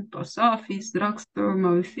around. Post office, drugstore,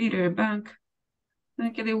 movie theater, bank.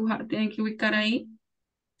 Tienen que dibujar, tienen que ubicar ahí.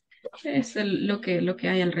 Es lo que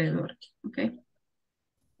hay alrededor. Okay.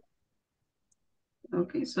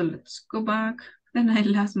 Okay, so let's go back. Then I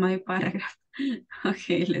lost my paragraph.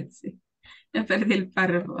 Okay, let's see. Ya perdí el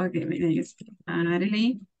párrafo. Okay, my name is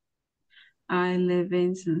Natalie. I live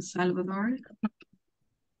in San Salvador.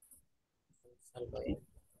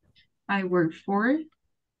 I work for.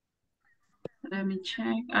 Let me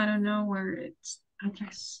check. I don't know where it's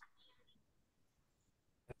address.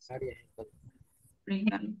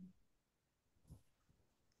 Legal.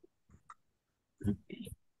 Okay.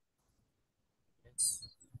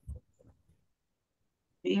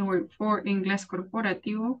 I work for Inglés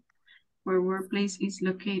Corporativo, where workplace is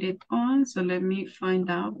located on. So let me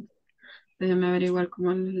find out. Déjame averiguar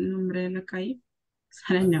cómo el nombre de la calle.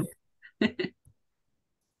 I don't know.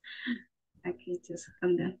 Okay, just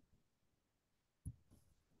hold on.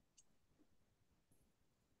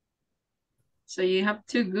 So you have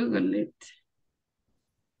to Google it.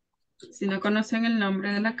 Si no conocen el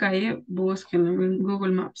nombre de la calle, búsquenlo en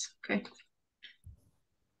Google Maps, okay?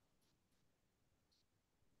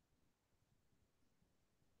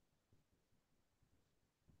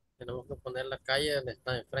 Tenemos que poner la calle donde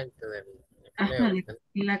está enfrente del Ajá, empleo.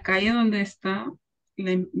 y la calle donde está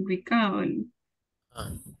ubicado.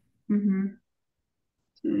 Ah, Ujú.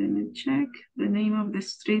 So let me check. The name of the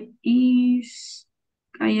street is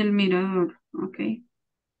Calle El Mirador. Ok.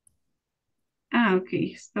 Ah, ok.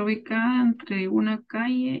 Está ubicada entre una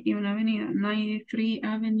calle y una avenida. 93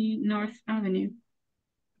 Avenue, North Avenue.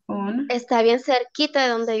 On Está bien cerquita de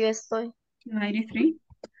donde yo estoy. 93.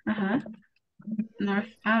 Ajá.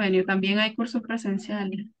 North Avenue. También hay cursos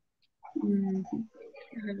presenciales. Ujú.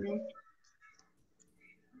 Ajá.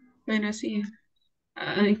 Bueno, sí.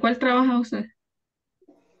 Ah, ¿en cuál trabaja usted?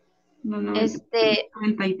 No,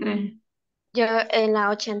 93. Yo en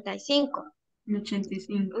la 85.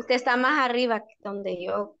 85. Usted está más arriba que donde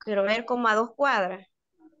yo quiero ver, como a 2 cuadras.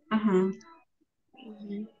 Ajá.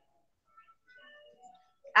 Ujú.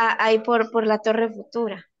 Ahí por la Torre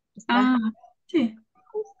Futura. Está Ah, sí.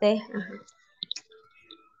 usted. Ajá.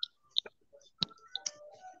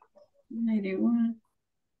 91.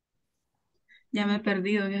 Ya me he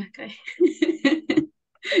perdido, ya es que.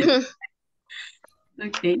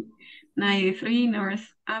 Ok. 93 North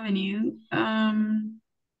Avenue.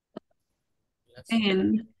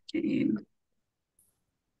 En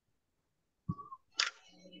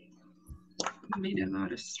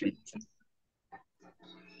Mirador Street.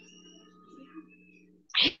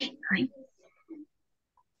 Ay.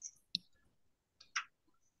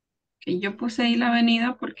 Que yo puse ahí la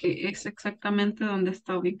avenida porque es exactamente donde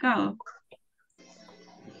está ubicado.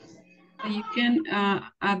 So you can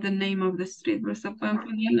add the name of the street, pero usted pueden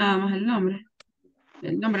poner nada más el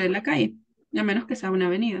nombre de la calle, y a menos que sea una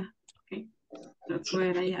avenida. Okay. That's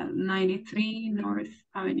where I have 93 North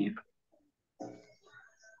Avenue.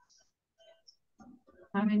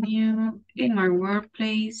 Avenue in my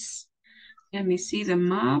workplace. Let me see the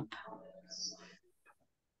map.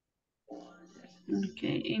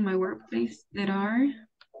 Okay, in my workplace there are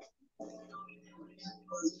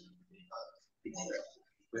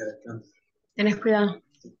Tenés cuidado.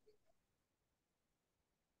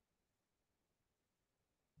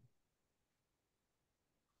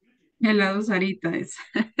 helado Sarita es.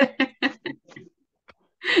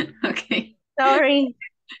 Ok. Sorry.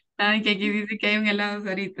 Ay, que aquí dice que hay un helado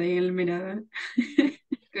Sarita en el mirador.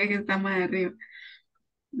 Creo que está más arriba.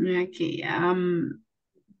 Okay,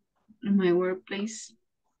 in my workplace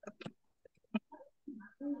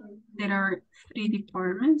there are 3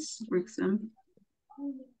 departments, for example.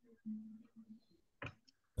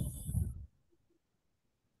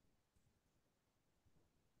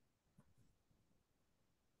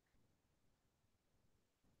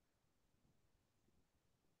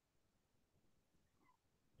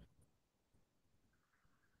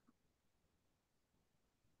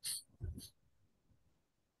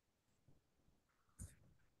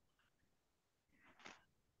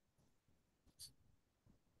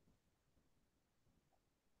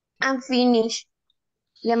 I'm finished.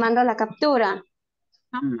 Le mando la captura.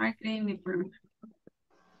 I'm marketing department.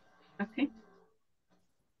 Okay.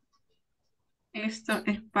 Esto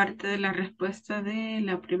es parte de la respuesta de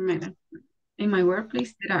la primera. In my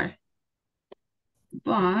workplace there are,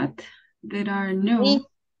 but there are no.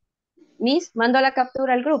 Miss, mando la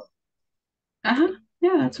captura al grupo.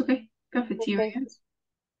 Yeah, that's okay. Cafeteria. Okay.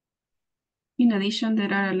 In addition,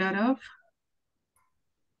 there are a lot of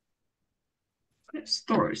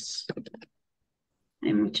stores.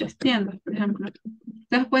 Hay muchas tiendas, por ejemplo.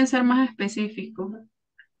 Ustedes pueden ser más específicos.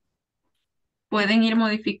 Pueden ir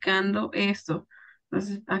modificando esto.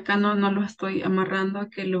 Entonces, acá no lo estoy amarrando a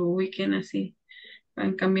que lo ubiquen así.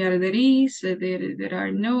 Pueden cambiar there is, there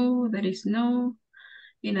are no, there is no.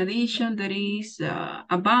 In addition, there is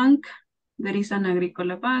a bank, there is an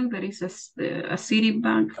agrícola bank, there is a city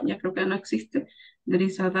bank, ya creo que no existe. There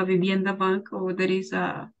is a Da Vivienda bank, or there is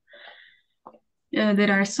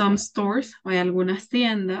there are some stores, hay algunas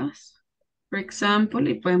tiendas, for example,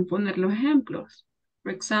 y pueden poner los ejemplos.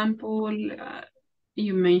 For example,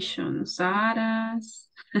 you mentioned Zara's.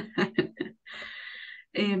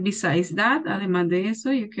 Besides that, además de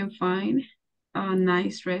eso, you can find a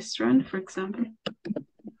nice restaurant, for example.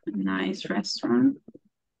 A nice restaurant.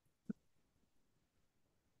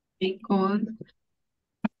 They called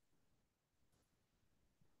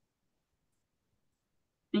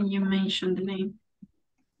and you mentioned the name.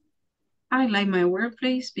 I like my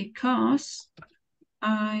workplace because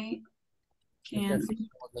I can.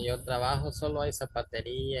 Donde yo trabajo solo hay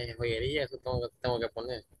zapatería y joyería, eso tengo que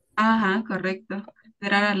poner. Ajá, correcto.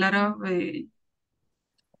 There are a lot of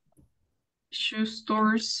shoe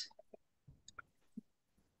stores.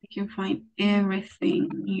 You can find everything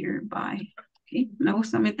nearby. Okay. Me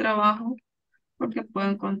gusta mi trabajo porque puedo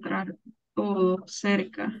encontrar todo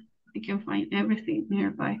cerca. I can find everything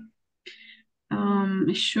nearby.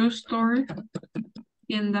 Shoe store,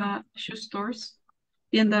 shoe stores,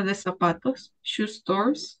 tienda de zapatos, shoe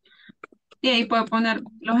stores. Y ahí puedo poner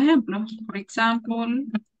los ejemplos. For example,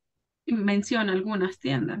 menciona algunas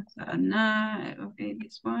tiendas. Okay,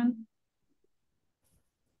 this one.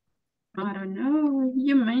 I don't know.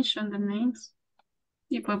 You mentioned the names.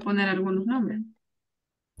 Y puedo poner algunos nombres.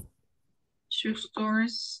 Shoe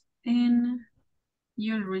stores and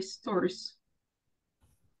jewelry stores.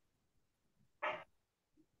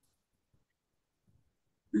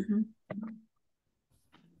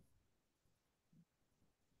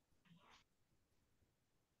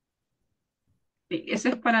 Ese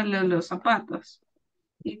es para los zapatos.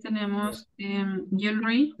 Y tenemos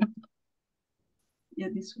jewelry. Yeah,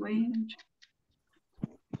 this way.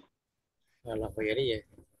 A la joyería.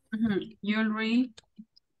 Jewelry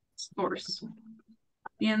stores.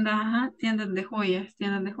 Tiendas de joyas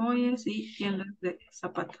y tiendas de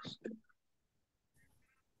zapatos.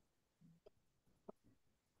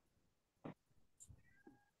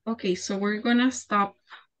 Okay, so we're gonna stop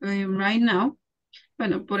right now.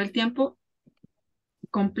 Bueno, por el tiempo,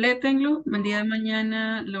 complétenlo. El día de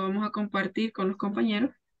mañana lo vamos a compartir con los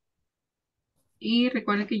compañeros. Y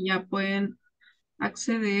recuerden que ya pueden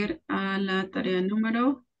acceder a la tarea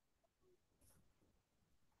número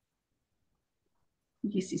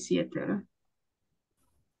 17, ¿verdad?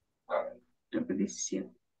 Creo que 17.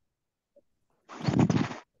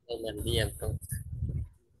 En el día, entonces.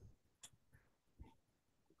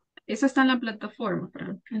 Esa está en la plataforma,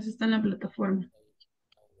 Fran. Esa está en la plataforma.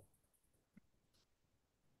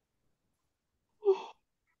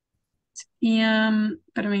 Y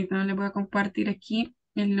permítanme, les voy a compartir aquí.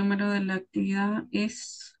 El número de la actividad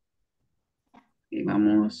es,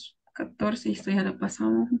 vamos, 14, y esto ya lo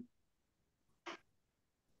pasamos.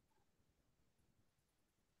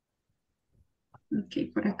 Ok,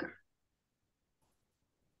 por acá.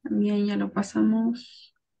 También ya lo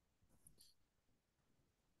pasamos.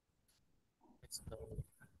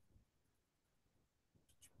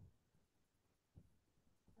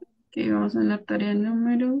 Ok, vamos a la tarea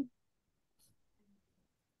número.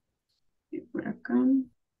 Y por acá. Ok,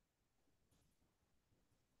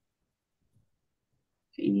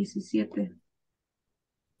 17.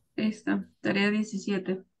 Esta, tarea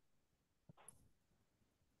 17.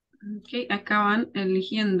 Ok, acaban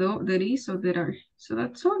eligiendo there is or there are. So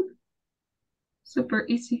that's all. Super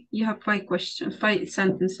easy. You have 5 questions, 5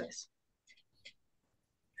 sentences.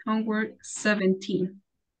 Homework 17.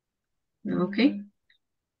 Ok.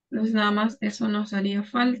 Entonces nada más eso nos haría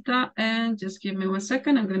falta. And just give me 1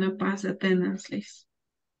 second. I'm going to pass the attendance list.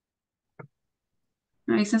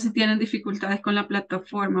 Avisan si tienen dificultades con la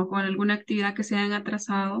plataforma o con alguna actividad que se hayan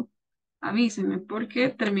atrasado. Avísenme porque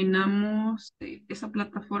terminamos. Esa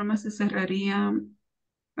plataforma se cerraría.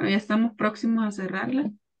 Ya estamos próximos a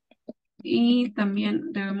cerrarla. Y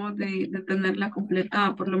también debemos de tenerla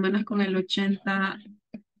completada, por lo menos con el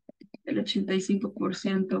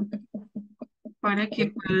 85%, para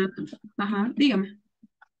que puedan, ajá, dígame.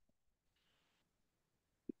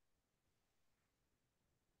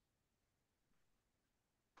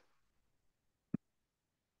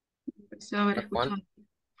 Empecé a haber escuchado.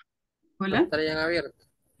 Hola. ¿Estarían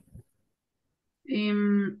abiertos?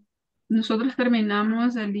 Nosotros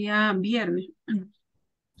terminamos el día viernes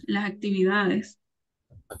las actividades.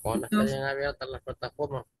 ¿A cuándo estarían abiertas las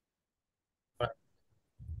plataformas?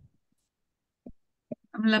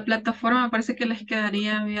 La plataforma me parece que les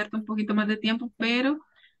quedaría abierta un poquito más de tiempo, pero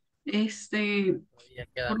Ya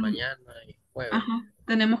queda mañana y jueves. Ajá,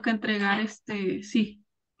 tenemos que entregar sí.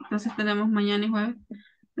 Entonces tenemos mañana y jueves,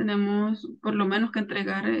 tenemos por lo menos que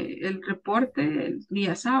entregar el reporte el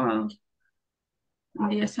día sábado. El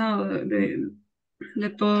día sábado de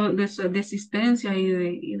todo, de asistencia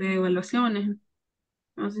y de evaluaciones.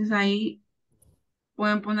 Entonces ahí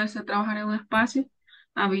pueden ponerse a trabajar en un espacio.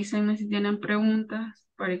 Avísenme si tienen preguntas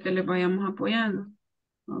para que les vayamos apoyando.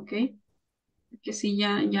 ¿Ok? Que sí,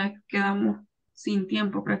 ya quedamos sin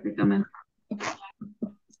tiempo prácticamente.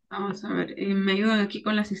 Vamos a ver, me ayudan aquí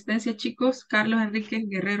con la asistencia, chicos. Carlos Enrique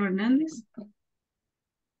Guerrero Hernández.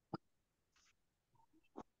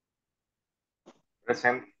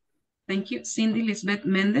 Present. Thank you. Cindy Lisbeth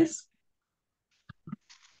Méndez.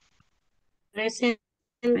 Present.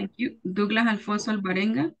 Thank you. Douglas Alfonso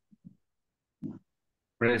Alvarenga.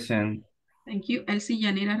 Present. Thank you. Elsie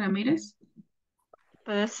Yanira Ramírez.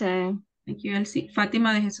 Present. Thank you, Elsie.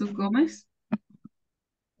 Fátima de Jesús Gómez.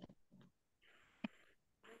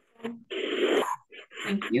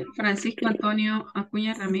 Thank you. Francisco Antonio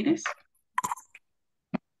Acuña Ramírez.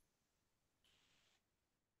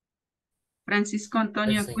 Francisco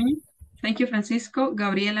Antonio Present. Acuña. Thank you, Francisco.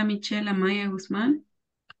 Gabriela Michelle Amaya Guzmán.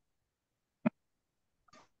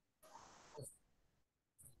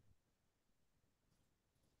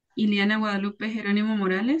 Iliana Guadalupe Jerónimo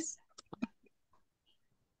Morales.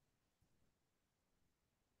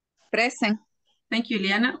 Present. Thank you,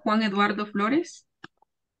 Iliana. Juan Eduardo Flores.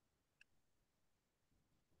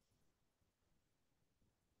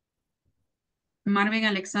 Marvin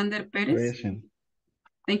Alexander Pérez. Present.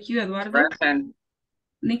 Thank you, Eduardo. Present.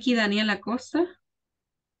 Nikki Daniel Acosta.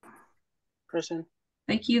 Present.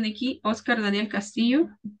 Thank you, Nikki. Oscar Daniel Castillo.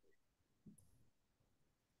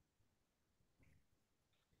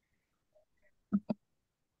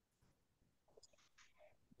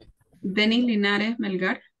 Denis Linares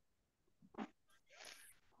Melgar.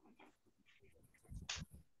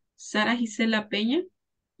 Sara Gisela Peña.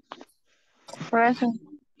 Present.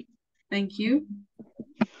 Thank you.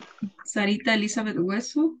 Sarita Elizabeth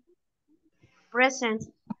Hueso. Present.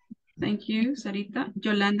 Thank you, Sarita.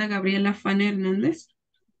 Yolanda Gabriela Fane Hernández.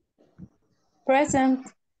 Present.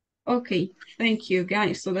 Okay, thank you,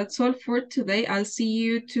 guys. So that's all for today. I'll see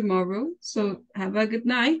you tomorrow. So have a good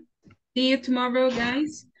night. See you tomorrow,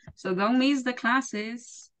 guys. So don't miss the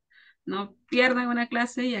classes. No pierdan una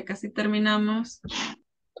clase, ya casi terminamos.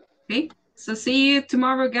 Okay, so see you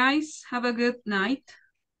tomorrow, guys. Have a good night.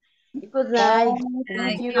 Good night.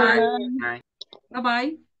 Thank you. Bye.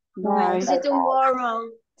 Bye-bye. Bye. See you tomorrow.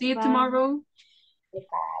 See you Bye. tomorrow.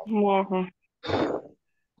 Tomorrow.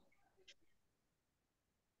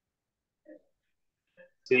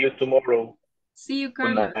 See you tomorrow. See you,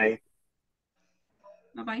 Good Carla. night.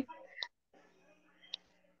 Bye-bye.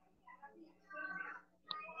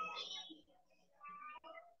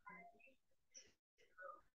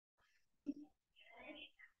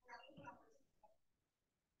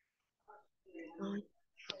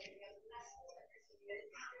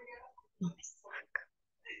 No me saca.